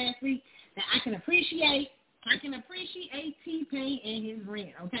rant last week that I can appreciate. I can appreciate T-Pain and his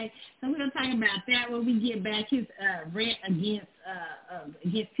rant, okay? So we're going to talk about that when we get back, his rant against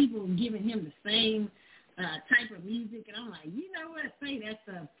people giving him the same type of music. And I'm like, you know what? Say that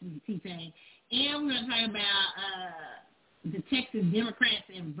stuff, T-Pain. And we're going to talk about the Texas Democrats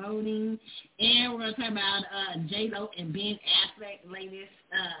and voting. And we're going to talk about J-Lo and Ben Affleck latest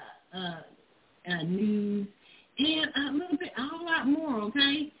news. And a little bit, a whole lot more,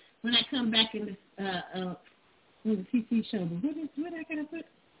 okay? When I come back in this the CC show. But what I gotta put?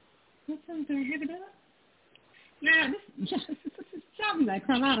 What song do I have it up? Yeah, this y'all be like,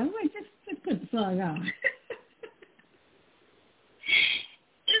 Carlotta, wait, just put the song on.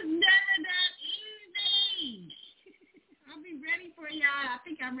 It's never that easy. I'll be ready for y'all. I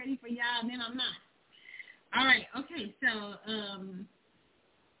think I'm ready for y'all, and then I'm not. All right, okay, so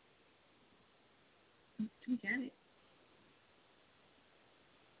we got it.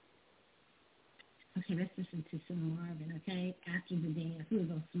 Okay, let's listen to some Marvin, okay? After the dance, we'll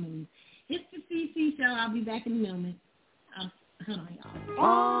go smooth. It's the CC show. I'll be back in a moment. Hold on, y'all.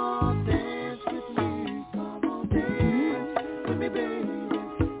 Oh, dance with me, come on, dance with me, baby.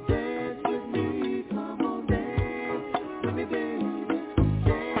 Dance with me, come on, dance with me, baby.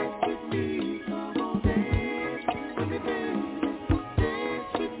 Dance with me, come on, dance with me, baby.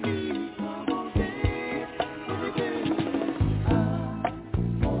 Dance with me, come on, dance with me, baby. I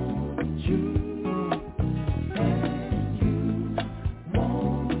want you.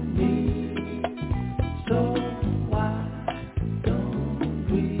 So why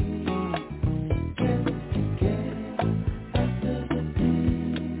don't we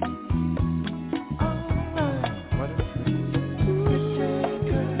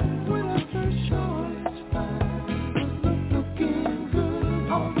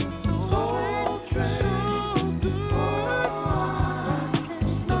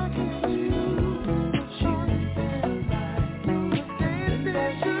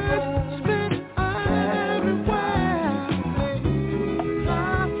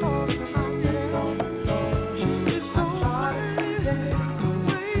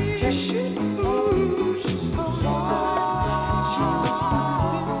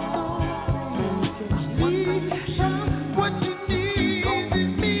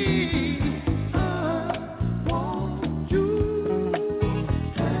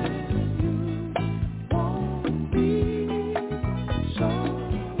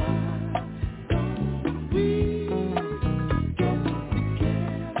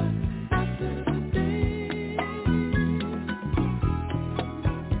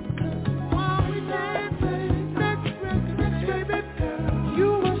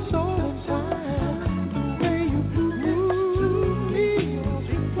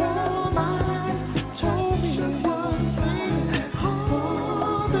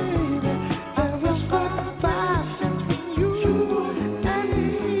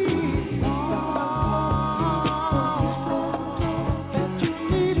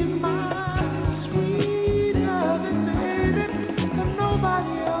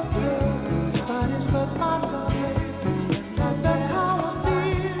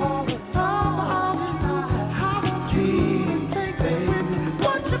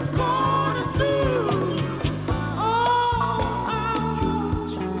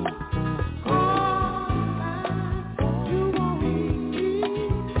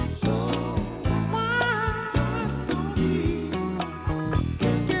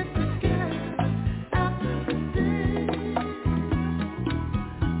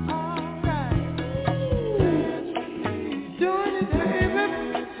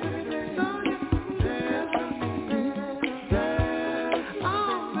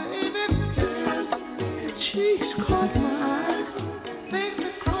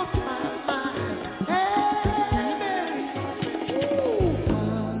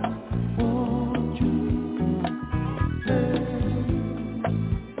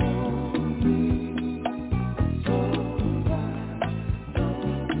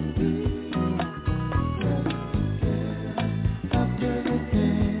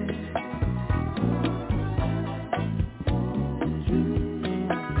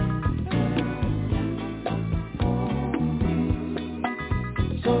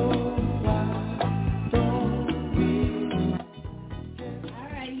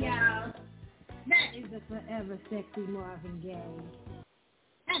sexy Marvin Gaye.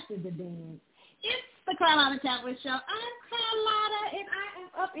 After the dance. It's the Carlotta Chapman Show. I'm Carlotta, and I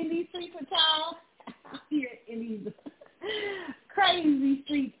am up in these streets of town. Here in these crazy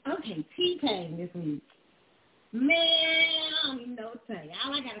streets. Okay, T-Pain this week. Man, I don't even know what to tell you.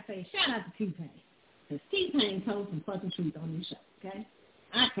 All I got to say is shout out to T-Pain. Because T-Pain told some fucking truth on this show, okay?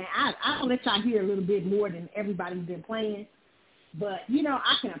 I'll let y'all hear a little bit more than everybody's been playing. But, you know,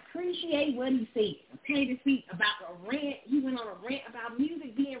 I can appreciate what he said. Okay, this week about a rant. He went on a rant about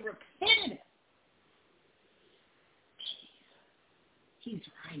music being repetitive. He's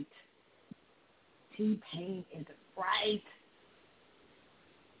right. T-Pain is right.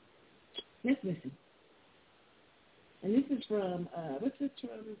 Let's listen. And this is from, what's this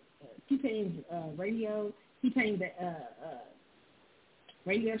from? T-Pain's radio. T-Pain's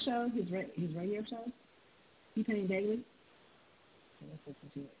radio show, his radio show. T-Pain Daily. So let's listen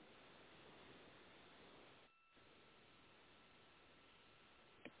to it.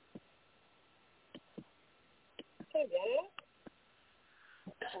 Hey, man.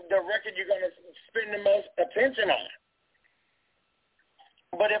 That's the record you're going to spend the most attention on.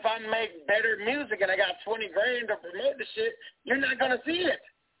 But if I make better music and I got $20,000 to promote the shit, you're not going to see it.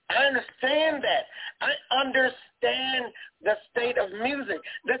 I understand that. I understand the state of music.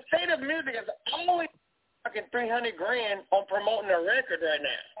 The state of music is always fucking $300,000 on promoting a record right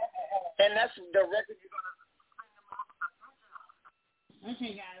now. And that's the record you're going to spend the most attention on.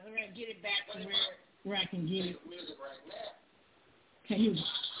 Okay, guys, I'm going to get it back to where I can get it. Music right now. Okay, here we go.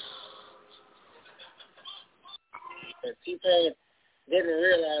 T-Pain didn't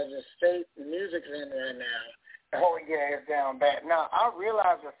realize the state music's in right now. Oh, yeah, it's down bad. Now, I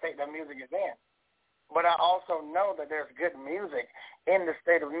realize the state that music is in, but I also know that there's good music in the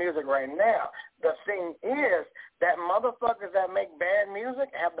state of music right now. The thing is that motherfuckers that make bad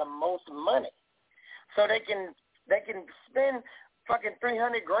music have the most money. So they can spend fucking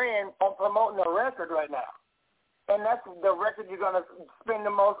 $300,000 on promoting a record right now. And that's the record you're going to spend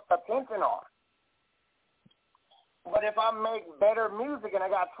the most attention on. But if I make better music and I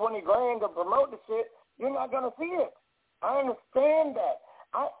got $20,000 to promote the shit, you're not going to see it. I understand that.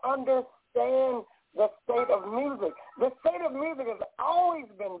 I understand the state of music. The state of music has always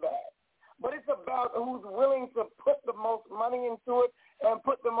been bad. But it's about who's willing to put the most money into it and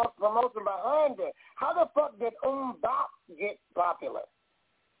put the most promotion behind it. How the fuck did Bop get popular?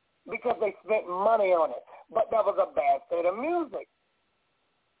 Because they spent money on it. But that was a bad state of music.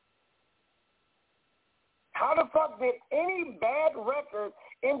 How the fuck did any bad record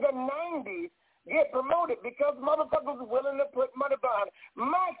in the 90s get promoted? Because motherfuckers were willing to put money behind it.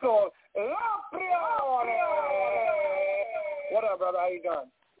 Michael Laprione. What up, brother? How you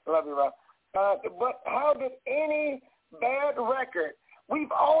doing? Love you, bro. But how did any bad record?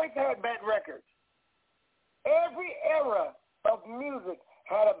 We've always had bad records. Every era of music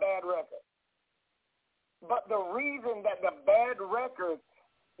had a bad record. But the reason that the bad record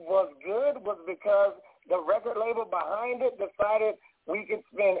was good was because the record label behind it decided we could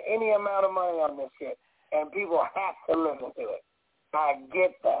spend any amount of money on this shit, and people have to listen to it. I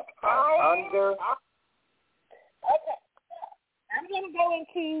get that. Okay. I'm going to go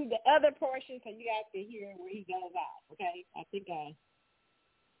into the other portion so you guys can hear where he goes out, okay? I think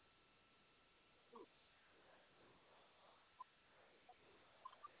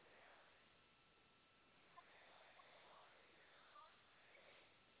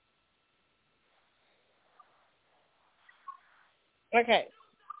Okay.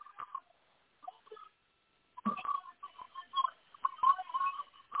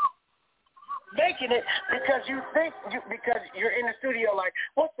 Making it because because you're in the studio like,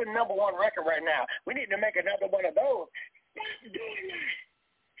 what's the number one record right now? We need to make another one of those. Stop doing that.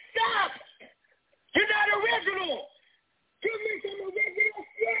 Stop. You're not original. Give me some original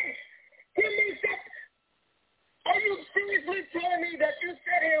shit. Give me some. Are you seriously telling me that you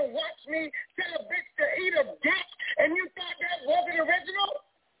sat here and watched me tell a bitch to eat a dick and you thought that wasn't original?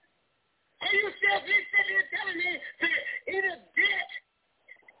 Are you seriously sitting here telling me that eat a dick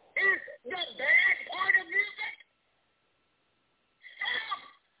is the bad part of music? Stop!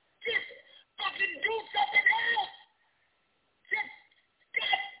 Just fucking do something else! Just,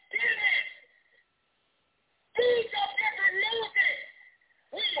 God damn it! Do some different music!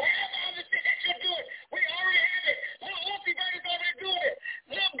 We have all the shit that you're doing. We already have it. Lil Uzi Vert's already doing it.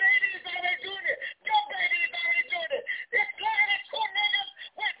 Lil Baby is already doing it.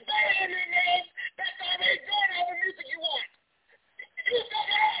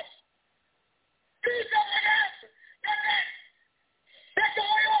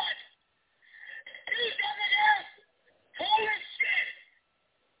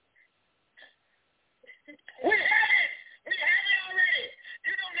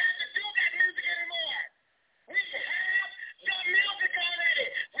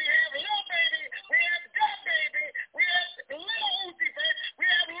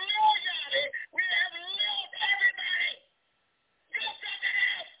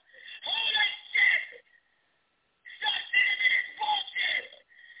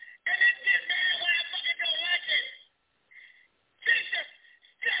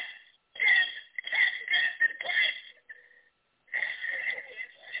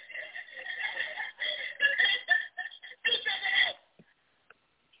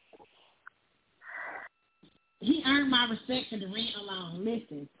 He earned my respect for the rant alone.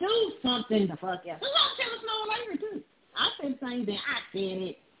 Listen, do something the fuck else. That's what Taylor Snow later, too. I said the same thing. I said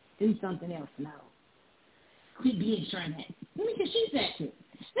it. Do something else now. Quit being trying that. Because she's that too.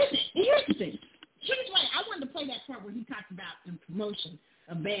 Listen, here's the thing. She's right. I wanted to play that part where he talked about the promotion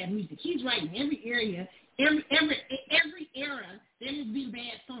of bad music. He's right. In every area, every era, there has been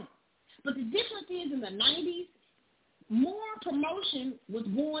bad songs. But the difference is in the 90s, more promotion was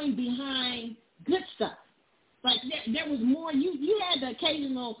going behind good stuff. Like there was more. You had the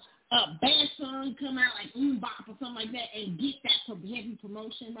occasional bad song come out like Bop or something like that and get that heavy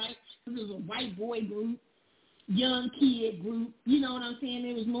promotion, right? Because it was a white boy group, young kid group. You know what I'm saying?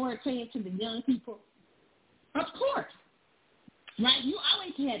 There was more playing to the young people. Of course, right? You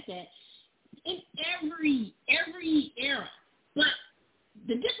always had that in every era. But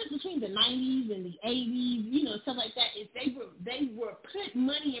the difference between the 90s and the 80s, you know, stuff like that, is they were put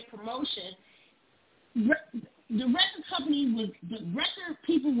money in promotion. The record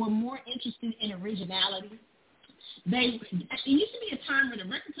people were more interested in originality. It used to be a time where the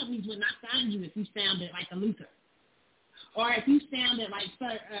record companies would not sign you if you sounded like a Luther, or if you sounded like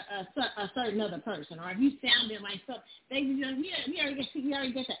a certain other person, or if you sounded like something. They would just, we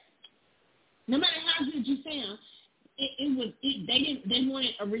already get that. No matter how good you sound, they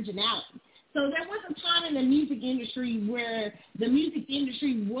wanted originality. So there was a time in the music industry where the music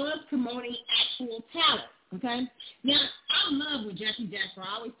industry was promoting actual talent, okay? Now, I love with Jackie Jackson.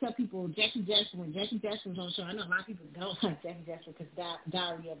 I always tell people when Jackie Jackson was on the show, I know a lot of people don't like Jackie Jackson because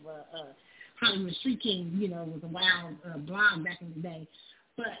Diary of Hollywood Street King, you know, was a wild blog back in the day.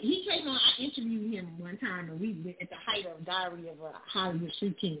 But he came on, I interviewed him one time, and we were at the height of Diary of Hollywood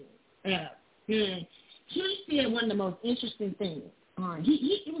Street King. And he said one of the most interesting things.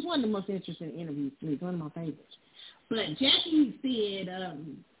 It was one of the most interesting interviews to me, one of my favorites. But Jackie said,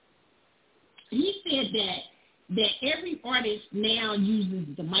 he said that every artist now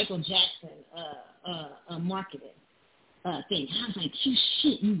uses the Michael Jackson marketing thing. I was like,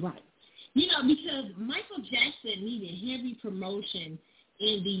 you right. You know, because Michael Jackson needed heavy promotion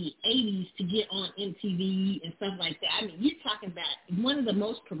in the 80s to get on MTV and stuff like that. I mean, you're talking about one of the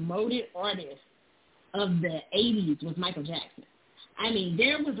most promoted artists of the 80s was Michael Jackson. I mean,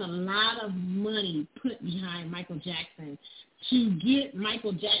 there was a lot of money put behind Michael Jackson to get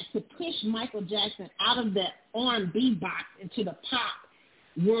Michael Jackson, to push Michael Jackson out of the R&B box into the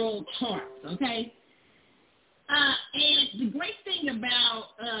pop world charts, okay? And the great thing about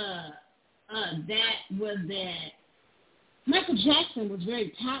that was that Michael Jackson was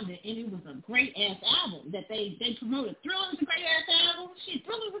very talented, and it was a great-ass album that they promoted. Thriller's a great-ass album. Shit,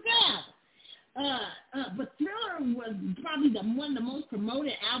 Thriller's a good album. But Thriller was probably one of the most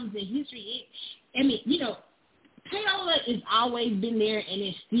promoted albums in history. I mean, you know, payola has always been there, and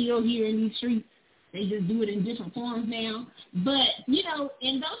it's still here in these streets. They just do it in different forms now. But, you know,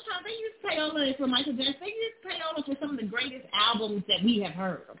 in those times, they used payola for Michael Jackson. They used payola for some of the greatest albums that we have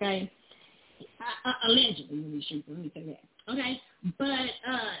heard, okay? Allegedly in these streets, let me say that, okay? But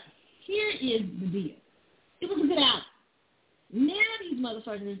here is the deal. It was a good album. Now these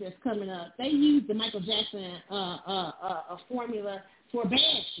motherfuckers that's coming up, they use the Michael Jackson formula for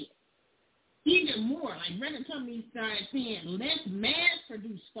bad shit. Even more, like record companies started saying, let's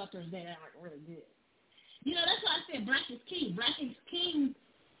mass-produce fuckers that aren't really good. You know, that's why I said Black is King. Black is King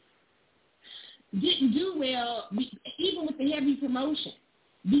didn't do well, even with the heavy promotion,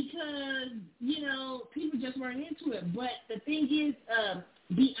 because, you know, people just weren't into it. But the thing is,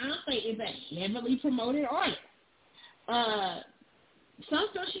 Beyonce is a heavily promoted artist. Some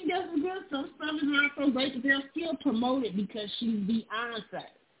stuff she does is good, some stuff is not so great, but they'll still promote it because she's Beyonce.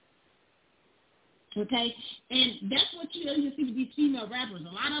 Okay? And that's what you see with these female rappers.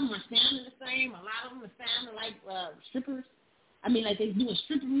 A lot of them are sounding the same. A lot of them are sounding like strippers. I mean, like they're doing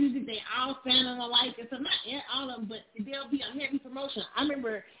stripper music. They all sounding alike. And so not all of them, but they'll be on heavy promotion. I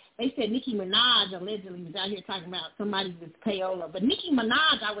remember they said Nicki Minaj allegedly was out here talking about somebody with payola. But Nicki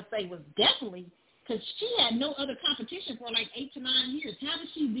Minaj, I would say, was definitely, because she had no other competition for like 8 to 9 years. How did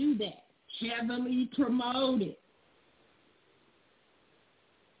she do that? Heavily promoted.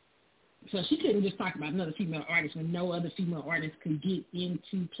 So she couldn't just talk about another female artist when no other female artist could get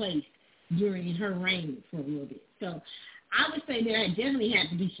into place during her reign for a little bit. So I would say there definitely had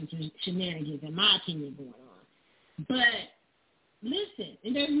to be some shenanigans, in my opinion, going on. But listen,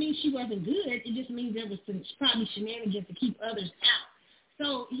 it doesn't mean she wasn't good. It just means there was some probably shenanigans to keep others out.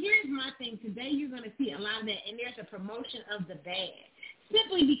 So here's my thing. Today you're going to see a lot of that, and there's a promotion of the bad.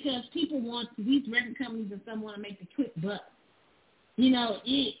 Simply because people want, these record companies and some want to make the quick buck. They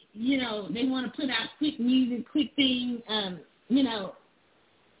want to put out quick music, quick things,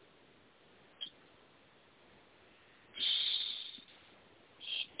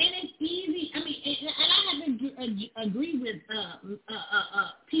 easy. I mean, and I have to agree with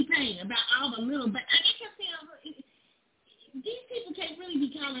T-Pain about all the little, but I kept saying, these people can't really be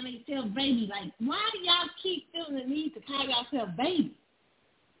calling themselves baby. Like, why do y'all keep feeling the need to call yourself baby?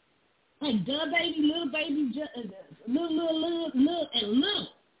 Like, duh baby, little baby, little,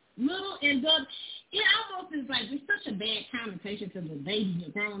 and duh. It almost is like, it's such a bad connotation to the baby,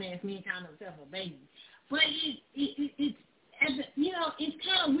 the grown-ass men calling themselves a baby. But it's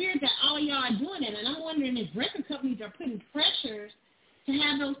kind of weird that all y'all are doing it. And I'm wondering if record companies are putting pressures to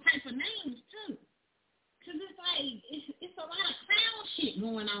have those type of names, too. Because it's like, it's a lot of clown shit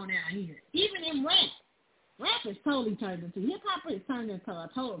going on out here. Even in rap. Rap is totally turned into, hip-hop is turned into a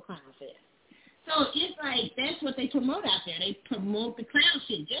total clown fest. So it's like, that's what they promote out there. They promote the clown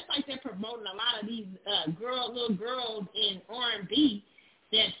shit, just like they're promoting a lot of these little girls in R&B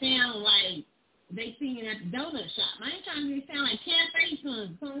that sound like they singing at the donut shop. I ain't trying to sound like cafe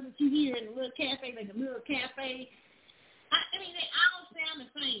songs that you hear in a little cafe, like a little cafe. I mean, they all sound the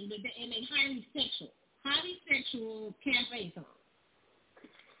same, but and they highly sexual cafe songs.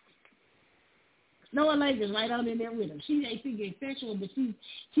 Noah Laker's right on in there with him. She ain't thinking sexual, but she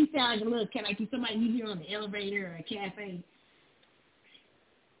sounds like a little cat, like somebody you hear on the elevator or a cafe.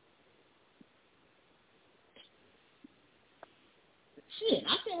 Shit,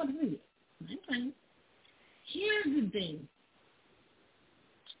 I said what to do. Okay. Here's the thing.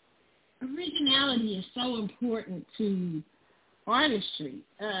 Originality is so important to artistry.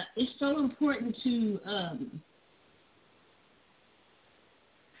 It's so important to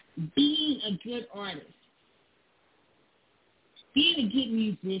being a good artist, being a good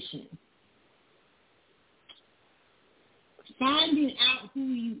musician, finding out who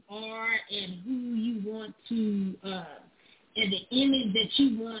you are and who you want to, and the image that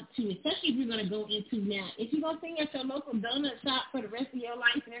you want to, especially if you're going to go into now. If you're going to sing at your local donut shop for the rest of your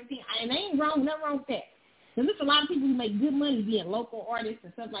life and everything, and ain't nothing wrong with that. Because there's a lot of people who make good money being local artists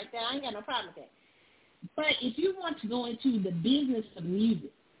and stuff like that. I ain't got no problem with that. But if you want to go into the business of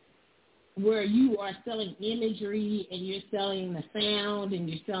music, where you are selling imagery and you're selling the sound and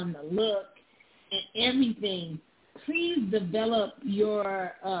you're selling the look and everything, please develop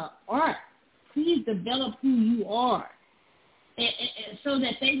your art. Please develop who you are. And so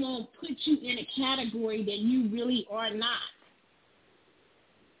that they won't put you in a category that you really are not.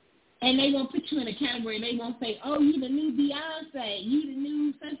 And they won't put you in a category. They won't say, oh, you the new Beyonce. You the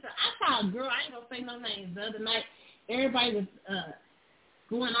new sister. I saw a girl, I ain't going to say no names, the other night. Everybody was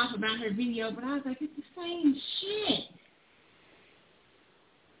going off about her video, but I was like, it's the same shit.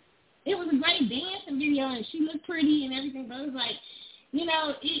 It was a great dancing video, and she looked pretty and everything, but it was like,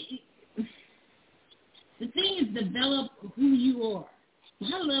 the thing is develop who you are.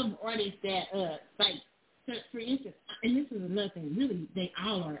 I love artists that, for instance, and this is another thing, really, they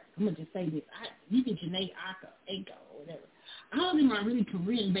all are, I'm going to just say this, you can Janae Aiko, or whatever. All of them are really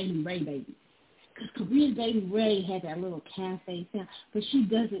Korean Baby Ray babies. Because Korean Baby Ray had that little cafe sound, but she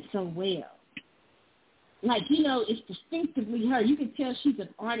does it so well. Like, it's distinctively her. You can tell she's an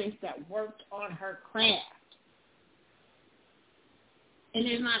artist that worked on her craft. And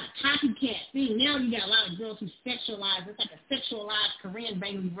there's not a copycat thing. Now you got a lot of girls who sexualize. It's like a sexualized Korean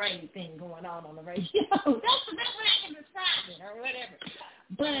Baby Ray thing going on the radio. That's the best way I can describe it, or whatever.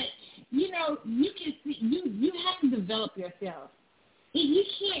 But, you can see, you have to develop yourself. You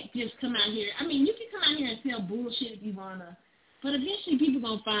can't just come out here. I mean, you can come out here and sell bullshit if you want to, but eventually people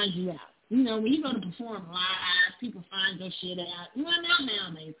going to find you out. When you're going to perform live, people find your shit out. Not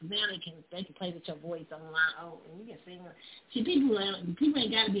nowadays, because now they can play with your voice online. Oh, and you can sing. See, people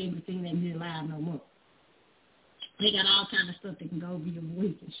ain't got to be able to sing that good live no more. They got all kind of stuff that can go over your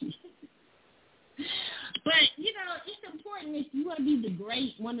voice and shit. But, it's important if you want to be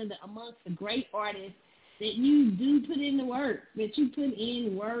amongst the great artists, that you do put in the work, that you put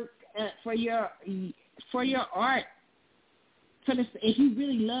in work for your art. If you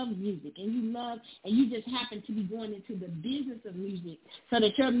really love music and you just happen to be going into the business of music, so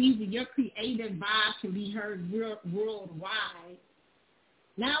that your music, your creative vibe can be heard worldwide.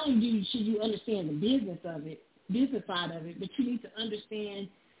 Not only should you understand the business side of it, but you need to understand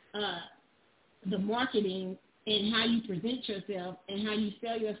the marketing and how you present yourself and how you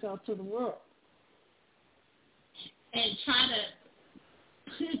sell yourself to the world. And try to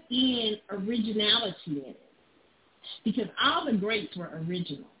put in originality in it. Because all the greats were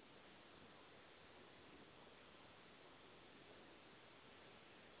original.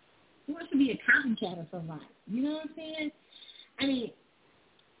 Who wants to be a copycat of somebody? You know what I'm saying? I mean,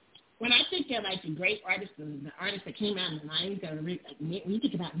 when I think of like the great artists, the artists that came out in the 90s, when you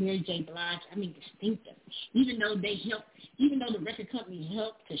think about Mary J. Blige, I mean, distinctive. Even though the record company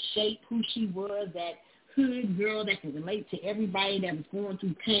helped to shape who she was, that hood girl that could relate to everybody that was going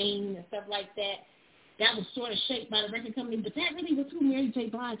through pain and stuff like that, that was sort of shaped by the record company. But that really was who Mary J.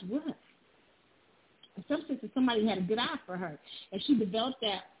 Blige was. In some sense, somebody had a good eye for her, and she developed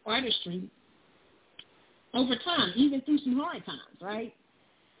that artistry over time, even through some hard times, right?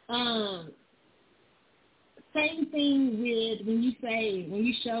 Same thing with when you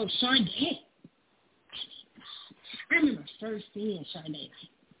show Sade. I remember first seeing Sade,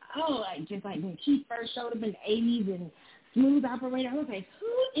 just like when she first showed up in the 80s and Smooth Operator, I was like,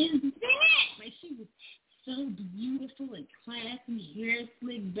 who is that? Like, she was so beautiful and classy, hair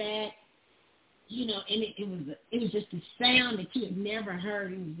slicked back, you know, and it was just a sound that you had never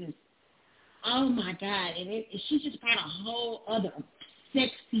heard. It was just, oh my God, and she just brought a whole other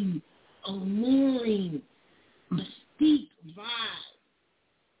sexy, alluring, mystique vibe.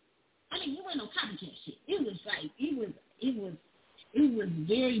 I mean, it wasn't no copycat shit. It was like, it was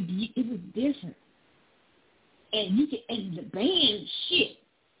different. And the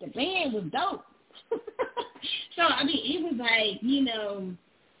band was dope. So, I mean, it was like, you know,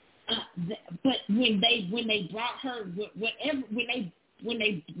 but when they brought her, when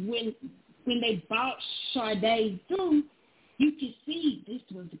they brought Sade through, you could see this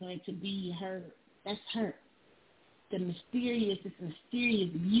was going to be her. That's her. This mysterious,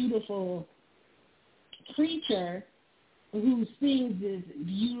 beautiful creature who sings this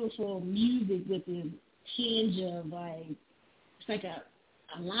beautiful music with this tinge of like, it's like a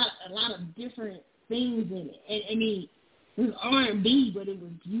lot of different things in it. And I mean, it was R&B, but it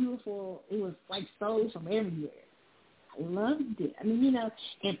was beautiful. It was like soul from everywhere. I loved it. I mean, you know,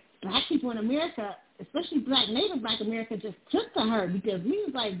 and black people in America, especially Native Black America, just took to her because we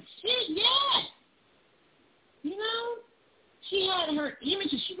was like, shit, yeah. You know, she had her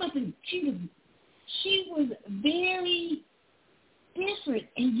image, and she was very different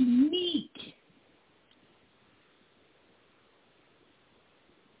and unique.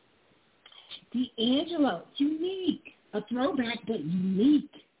 D'Angelo, unique. A throwback, but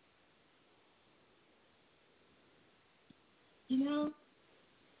unique. You know?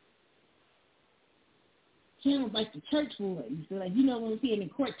 Sounds like the church boys. So like, you know, when we see it in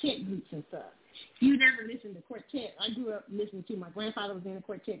quartet groups and stuff. If you never listened to quartet, I grew up listening to, my grandfather was in a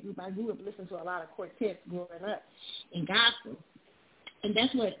quartet group. I grew up listening to a lot of quartets growing up in gospel. And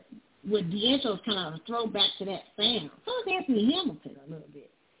that's what D'Angelo's kind of a throwback to that sound. So is Anthony Hamilton a little bit.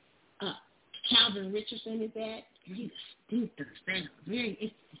 Calvin Richardson is that. Very distinctive sound.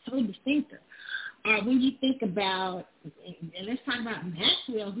 It's so distinctive. When you think about, and let's talk about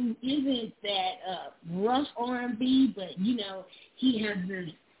Maxwell, who isn't that rough R&B, but, you know, he has this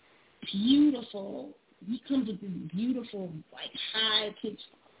beautiful, he comes with this beautiful, like, high-pitched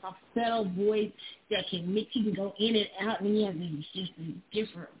falsetto voice that can mix, he can go in and out, and he has just this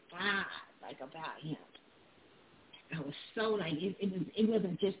different vibe, like, about him. I was so, like, it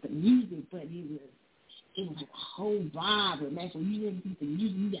wasn't just the music, but it was like a whole vibe. And that's when you really see the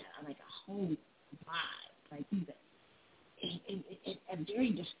music, you got, like, a whole vibe. Like, he's a very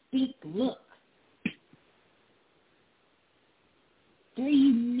distinct look. Very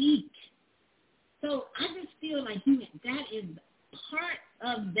unique. So I just feel like that is part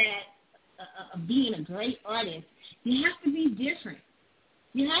of that, of being a great artist. You have to be different.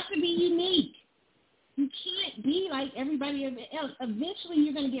 You have to be unique. You can't be like everybody else. Eventually,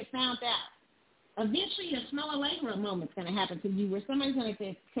 you're going to get found out. Eventually, a Smell a Labor moment's going to happen to you where somebody's going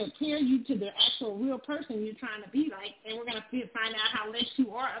to compare you to the actual real person you're trying to be like, and we're going to find out how less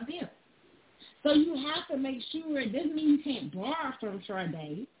you are of them. So you have to make sure, it doesn't mean you can't borrow from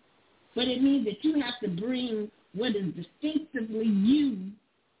Sade, but it means that you have to bring what is distinctively you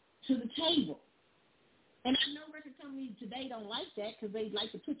to the table. And I know record companies today don't like that because they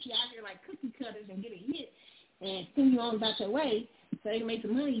like to put you out here like cookie cutters and get a hit and send you on about your way so they can make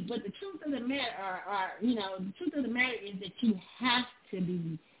some money. But the truth of the matter the truth of the matter is that you have to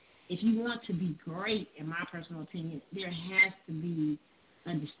be, if you want to be great, in my personal opinion, there has to be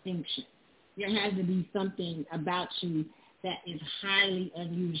a distinction. There has to be something about you that is highly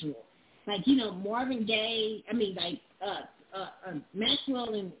unusual. Like, you know, Marvin Gaye,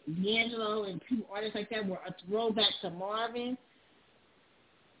 Maxwell and D'Angelo and people, artists like that were a throwback to Marvin,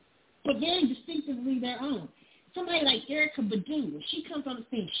 but very distinctively their own. Somebody like Erykah Badu, when she comes on the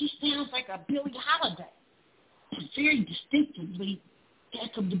scene, she sounds like a Billie Holiday. Very distinctively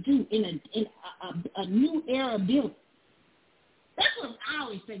Erykah Badu in a new era of Billie. That's what I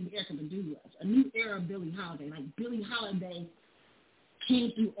always say Erykah Badu was, a new era of Billie Holiday. Like Billie Holiday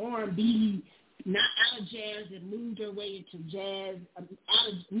came through R&B, not out of jazz, and moved her way into jazz,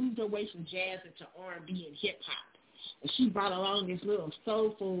 moved her way from jazz into R&B and hip hop. And she brought along this little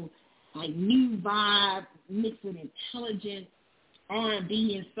soulful, like new vibe mixed with intelligent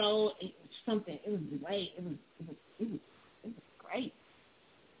R&B and soul. It was something. It was great. It was great.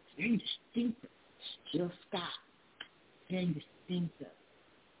 Very distinctive. Jill Scott. Very distinctive.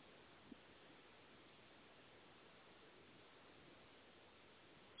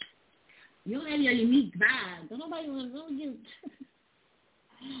 You don't have your unique vibe. Don't nobody want to get.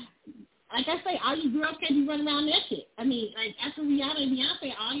 Like I say, all you girls can't be running around naked. I mean, like after Rihanna and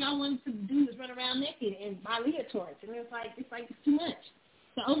Beyonce, all y'all wanted to do is run around naked and buy leotards, and it's too much.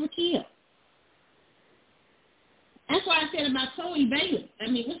 It's overkill. That's why I said about Chloe Bailey. I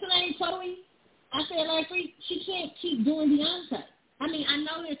mean, what's her name, Chloe? I said last week, she can't keep doing Beyonce. I mean, I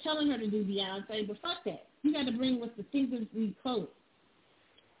know they're telling her to do Beyonce, but fuck that. You got to bring what's distinctively Chloe.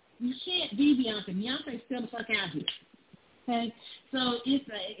 You can't be Beyonce. Beyonce's still the fuck out here. Okay? So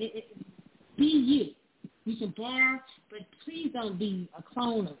be you. You can borrow, but please don't be a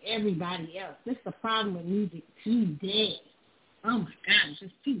clone of everybody else. That's the problem with music today. Oh, my God. It's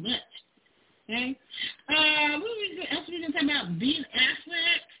just too much. Okay? What else we going to talk about? Ben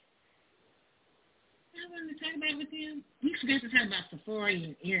Affleck. I wanted to talk about with them. We forgot to talk about Safari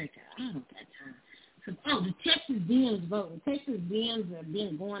and Erica. I don't got time. The Texas Dems vote. The Texas Dems have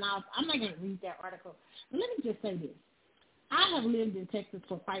been going off. I'm not going to read that article. But let me just say this. I have lived in Texas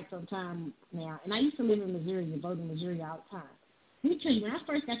for quite some time now, and I used to live in Missouri and vote in Missouri all the time. Let me tell you, when I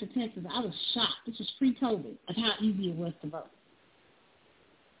first got to Texas, I was shocked. This was pre-COVID of how easy it was to vote.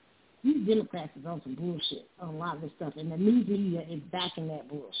 These Democrats is on some bullshit on a lot of this stuff, and the news media is backing that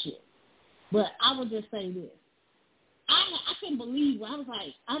bullshit. But I will just say this. I couldn't believe when I was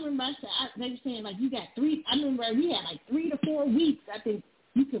like, I remember they were saying, like, you got we had like 3 to 4 weeks, I think,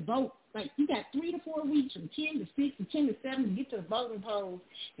 you could vote. Like, you got 3 to 4 weeks from 10 to 6 to 10 to 7 to get to the voting polls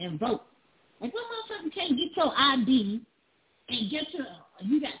and vote. Like, what motherfucker can't get your ID and get to,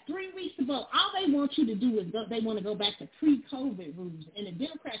 you got 3 weeks to vote. All they want you to do is they want to go back to pre-COVID rules. And the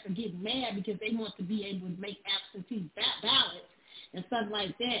Democrats are getting mad because they want to be able to make absentee ballots and stuff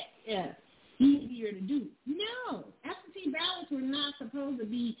like that. Yeah. Easier to do. No, absentee ballots were not supposed to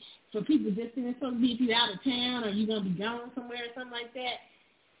be for people just it's supposed to be if you're out of town or you're going to be gone somewhere or something like that.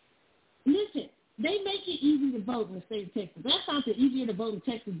 Listen, they make it easy to vote in the state of Texas. That sounds easier to vote in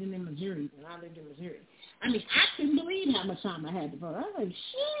Texas than in Missouri, when I lived in Missouri. I mean, I couldn't believe how much time I had to vote. I was like,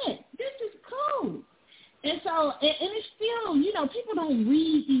 shit, this is cool. And so, and it's still, people don't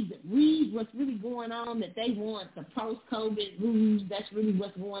read what's really going on, that they want the post-COVID rules. That's really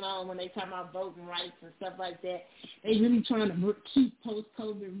what's going on when they talk about voting rights and stuff like that. They really trying to keep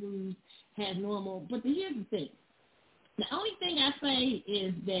post-COVID rules as normal. But here's the thing. The only thing I say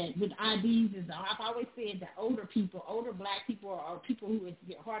is that with IDs is I've always said that older black people or people who it's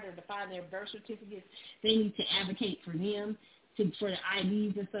harder to find their birth certificates, they need to advocate for them for the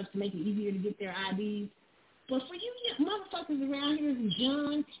IDs and stuff to make it easier to get their IDs. But for you motherfuckers around here who's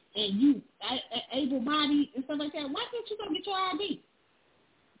young and you able-bodied and stuff like that, why can't you go get your ID?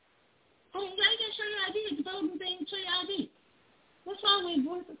 I mean, why you got to show your ID? The voting thing, show your ID. What's wrong with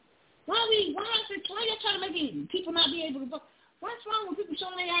voices? Why y'all trying to make people not be able to vote? What's wrong with people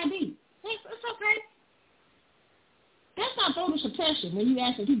showing their ID? It's okay. That's not voter suppression when you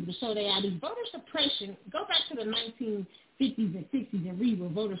asking people to show their ID. Voter suppression, go back to the 1950s and 60s and read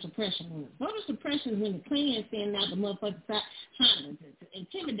what voter suppression was. Voter suppression is when the Klan standing out the motherfuckers trying to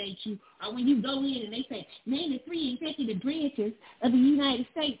intimidate you, or when you go in and they say, name the 3 executive branches of the United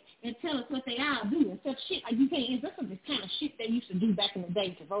States and tell us what they all do and stuff shit like you can't. That's the kind of shit they used to do back in the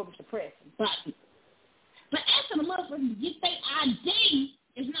day to voter suppress black people. But after the motherfuckers get their ID,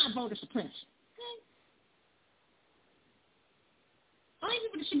 it's not voter suppression. Only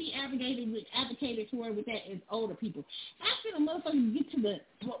people that should be advocated for with that is older people. After the motherfuckers get to the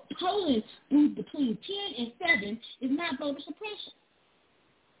polling booth between 10 and 7 is not voter suppression.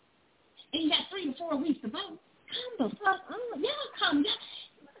 And you got 3 to 4 weeks to vote. Come the fuck on. Y'all come.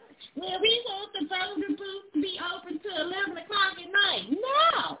 Well, we want the voter booth to be open till 11 o'clock at night.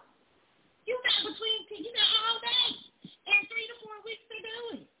 No. You got all day and 3 to 4 weeks to do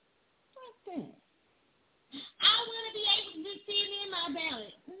it. Fuck that. I want to be able to just send in my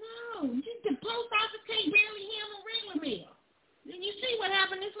ballot. No, the post office can't barely handle regular mail. Then you see what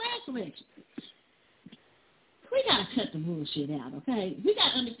happened this last election. We got to cut the bullshit out, okay? We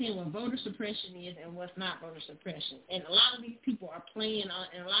got to understand what voter suppression is and what's not voter suppression. And a lot of these people are playing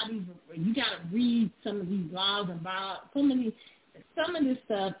on, and a lot of these, you got to read some of these laws and some of this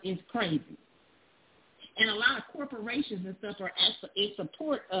stuff is crazy. And a lot of corporations and stuff are in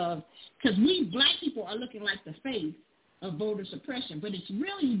support of, because we black people are looking like the face of voter suppression, but it's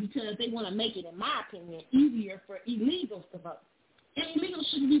really because they want to make it, in my opinion, easier for illegals to vote. And illegals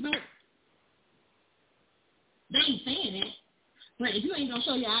shouldn't be voting. They ain't saying that. But if you ain't going to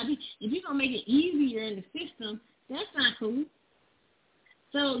show your ID, if you're going to make it easier in the system, that's not cool.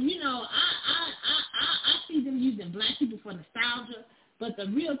 So, you know, I see them using black people for nostalgia, but the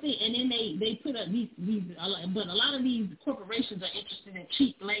real thing, and then they put up these, but a lot of these corporations are interested in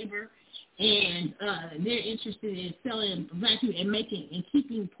cheap labor, and they're interested in selling black people and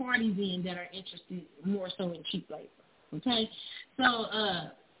keeping parties in that are interested more so in cheap labor. Okay? So,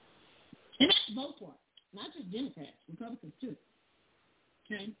 and that's both parties, not just Democrats, Republicans too.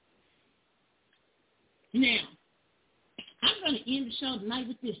 Okay? Now, I'm going to end the show tonight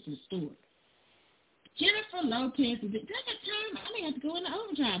with this story. Jennifer Lopez, I got time. I may have to go into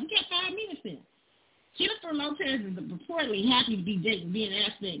overdrive. We got 5 minutes in. Jennifer Lopez is reportedly happy to be dating Ben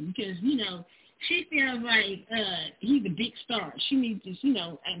Affleck because, you know, she feels like he's a big star. She needs to, you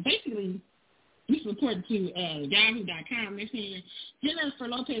know, and basically, this is reported to Yahoo.com. They're saying Jennifer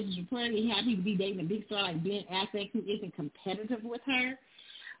Lopez is reportedly happy to be dating a big star like Ben Affleck, who isn't competitive with her.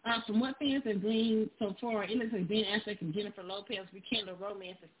 From what fans have gleaned so far, it looks like Ben Affleck and Jennifer Lopez rekindle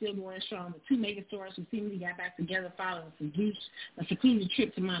romance is still going strong. The two mega stars who seemingly got back together following a secluded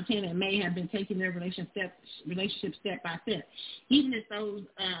trip to Montana and may have been taking their relationship step by step, even if those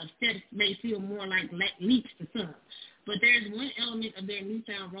steps may feel more like leaps to some. But there's one element of their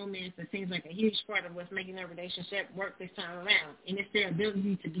newfound romance that seems like a huge part of what's making their relationship work this time around, and it's their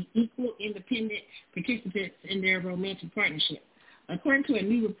ability to be equal, independent participants in their romantic partnership. According to a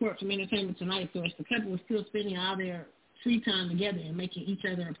new report from Entertainment Tonight source, the couple was still spending all their free time together and making each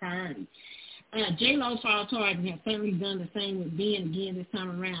other a priority. J-Lo followed hard and has certainly done the same with Ben again this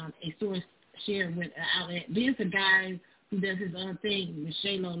time around, a source shared with an outlet. Ben's a guy who does his own thing, which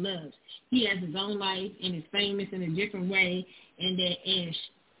J-Lo loves. He has his own life and is famous in a different way and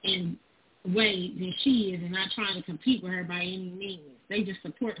way than she is, and not trying to compete with her by any means. They just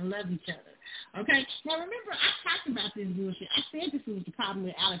support and love each other. Okay? Now, remember, I talked about this bullshit. I said this was the problem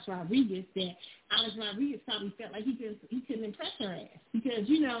with Alex Rodriguez, that Alex Rodriguez probably felt like he couldn't impress her ass. Because,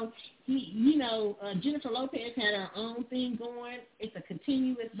 Jennifer Lopez had her own thing going. It's a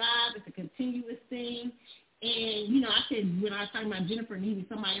continuous vibe. It's a continuous thing. And, I said when I was talking about Jennifer needed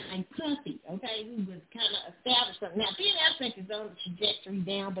somebody like Puffy, okay, who was kind of established. Now, Ben Affleck is on the trajectory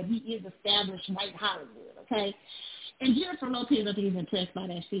down, but he is established white Hollywood, okay? And Jennifer Lopez, I think, is impressed by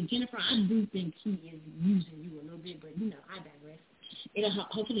that shit. Jennifer, I do think he is using you a little bit, but, I digress. It'll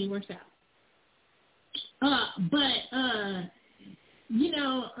hopefully works out.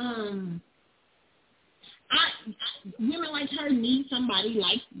 Women like her need somebody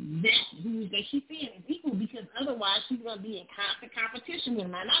like that who they she feels is equal, because otherwise she's going to be in constant competition with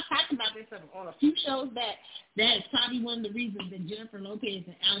them. And I talked about this on a few shows back. That is probably one of the reasons that Jennifer Lopez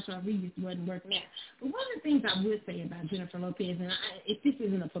and Alex Rodriguez wasn't working out. But one of the things I would say about Jennifer Lopez, and if this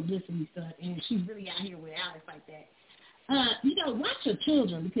isn't a publicity stunt, and she's really out here with Alex like that, watch your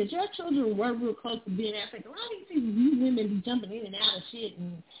children, because your children were real close to being Affleck. A lot of these women be jumping in and out of shit,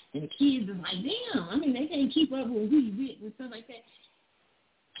 and the kids are like, damn, they can't keep up with who you with and stuff like that.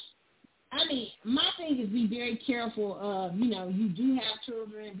 My thing is be very careful of, you do have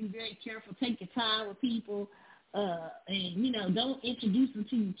children, be very careful, take your time with people, and, don't introduce them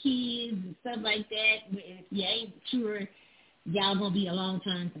to your kids and stuff like that. If you ain't sure, y'all going to be a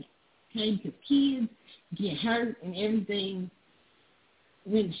long-time thing, okay? Because kids get hurt and everything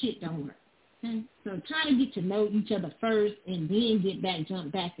when the shit don't work. Okay? So try to get to know each other first and then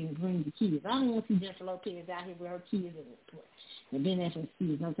jump back and bring the kids. I don't want to see Jennifer Lopez out here with her kids and Ben Affleck's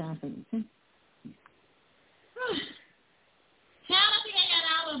kids no time for me. Okay? Child, I think I got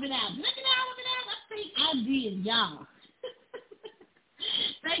all of it out. Did I get all of it out? I think I did, y'all.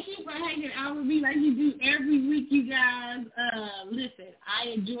 Thank you for hanging out with me like you do every week, you guys. Listen, I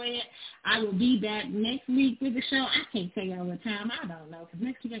enjoy it. I will be back next week with the show. I can't tell y'all what time. I don't know, because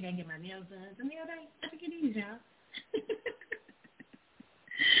next week I got to get my nails done. It's a nail day. I think it is, y'all.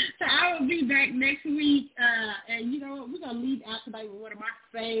 So I will be back next week. And, we're going to leave out tonight with one of my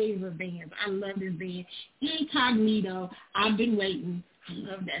favorite bands. I love this band, Incognito. I've been waiting. I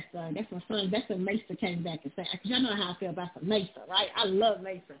love that song. That's my song. That's when Mesa came back and said, because y'all know how I feel about the Mesa, right? I love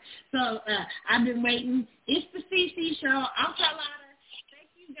Mesa. So I've been waiting. It's the CC Show. I'm Carlotta. Thank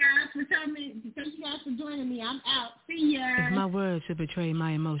you guys for coming. Thank you guys for joining me. I'm out. See ya. If my words should betray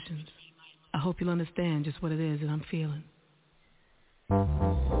my emotions, I hope you'll understand just what it is that I'm feeling.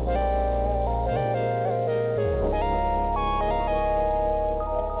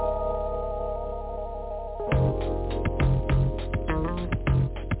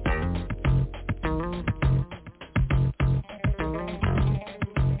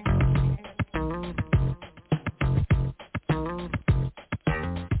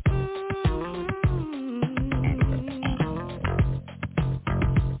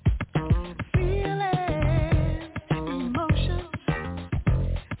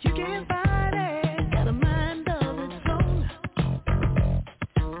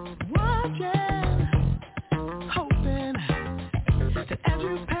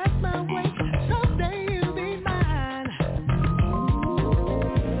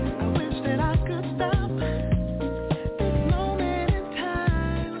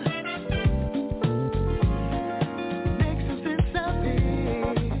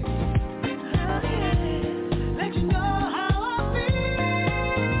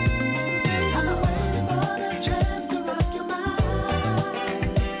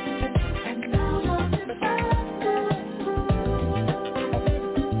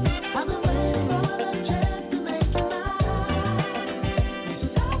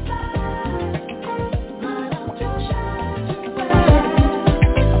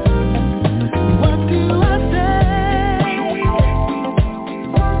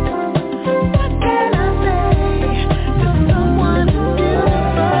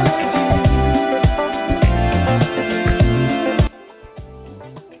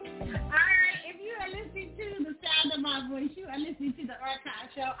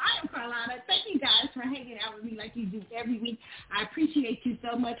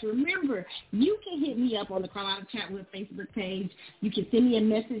 Remember, you can hit me up on the Carlotta Chatwood Facebook page. You can send me a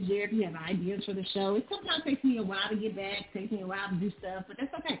message there if you have ideas for the show. It sometimes takes me a while to get back, takes me a while to do stuff, but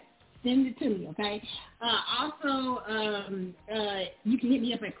that's okay. Send it to me, okay? Also, you can hit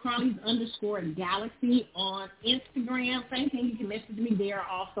me up at Carly's_Galaxy on Instagram. Same thing, you can message me there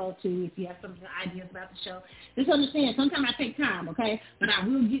also, too, if you have some ideas about the show. Just understand, sometimes I take time, okay? But I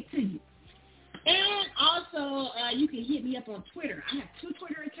will get to you. And also, you can hit me up on Twitter. I have 2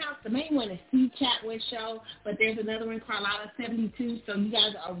 Twitter accounts. The main one is C Chatwood Show, but there's another one, Carlotta72. So you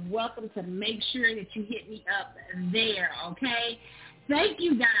guys are welcome to make sure that you hit me up there, okay? Thank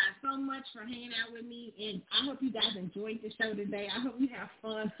you guys so much for hanging out with me, and I hope you guys enjoyed the show today. I hope you have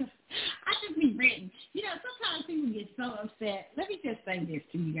fun. I just be ranting. You know, sometimes people get so upset. Let me just say this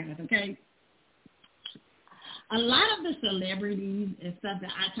to you guys, okay? A lot of the celebrities and stuff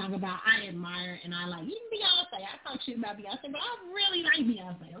that I talk about, I admire and I like. Even Beyonce, I talk shit about Beyonce, but I really like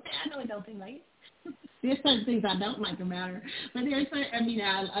Beyonce. Okay, I know it don't seem like it. There's certain things I don't like about her, but there's certain,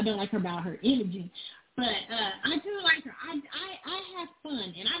 I don't like her about her energy. But I do like her. I have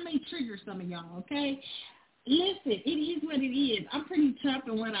fun, and I may trigger some of y'all, okay? Listen, it is what it is. I'm pretty tough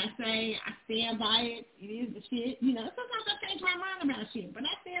in what I say. I stand by it. It is the shit. You know, sometimes I change my mind about shit, but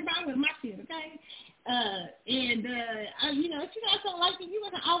I stand by with my shit, okay? You know, if you guys don't like it, you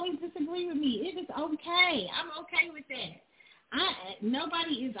can always disagree with me. It is okay. I'm okay with that.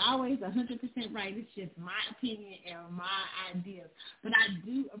 Nobody is always 100% right. It's just my opinion and my ideas. But I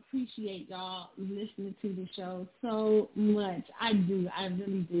do appreciate y'all listening to the show so much. I do. I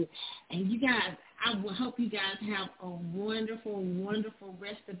really do. And you guys, I will hope you guys have a wonderful, wonderful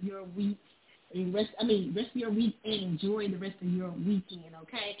rest of your week. Rest of your week, and enjoy the rest of your weekend,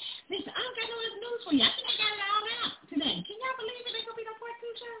 okay? Listen, I don't got no other news for you. I think I got it all out today. Can y'all believe it? There's going to be no part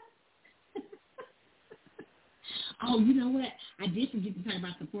 2 show? Oh, you know what? I did forget to talk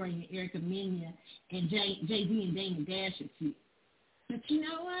about supporting Erica Mena and Jay-Z and Damon Dash too. But you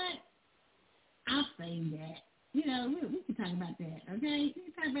know what? I'll save that. You know, we can talk about that, okay? We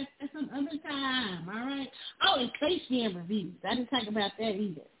can talk about that some other time, all right? Oh, and Space Jam reviews. I didn't talk about that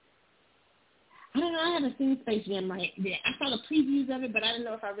either. I don't know. I haven't seen Space Jam right yet. I saw the previews of it, but I don't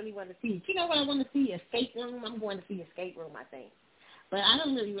know if I really want to see it. You know what I want to see? Escape Room. I'm going to see Escape Room, I think. But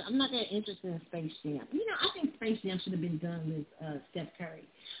I'm not that interested in Space Jam. You know, I think Space Jam should have been done with Steph Curry.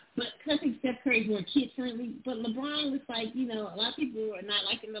 But cause I think Steph Curry's more kid-friendly. But LeBron was like, you know, a lot of people are not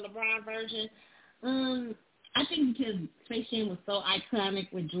liking the LeBron version. I think because Space Jam was so iconic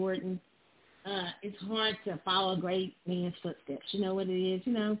with Jordan, it's hard to follow a great man's footsteps. You know what it is,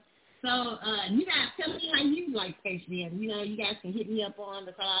 you know? So, you guys tell me how you like Space Jam. You know, you guys can hit me up on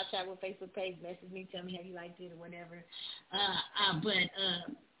the Carlotta Chatwood Facebook page, message me, tell me how you liked it or whatever.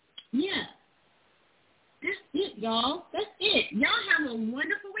 Yeah. That's it, y'all. That's it. Y'all have a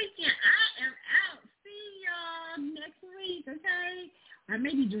wonderful weekend. I am out. See y'all next week, okay? Or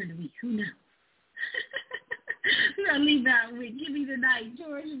maybe during the week. Who knows? We're going to leave out with Give Me the Night,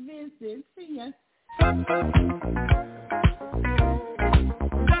 George Vincent. See ya.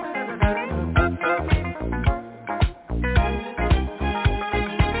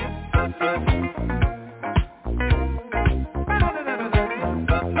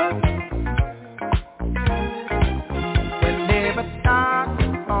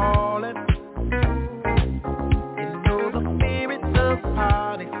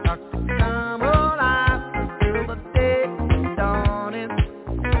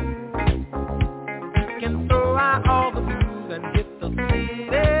 All the blues and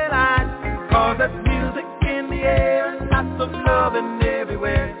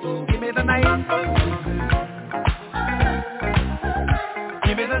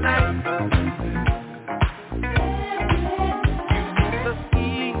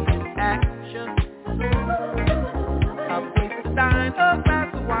the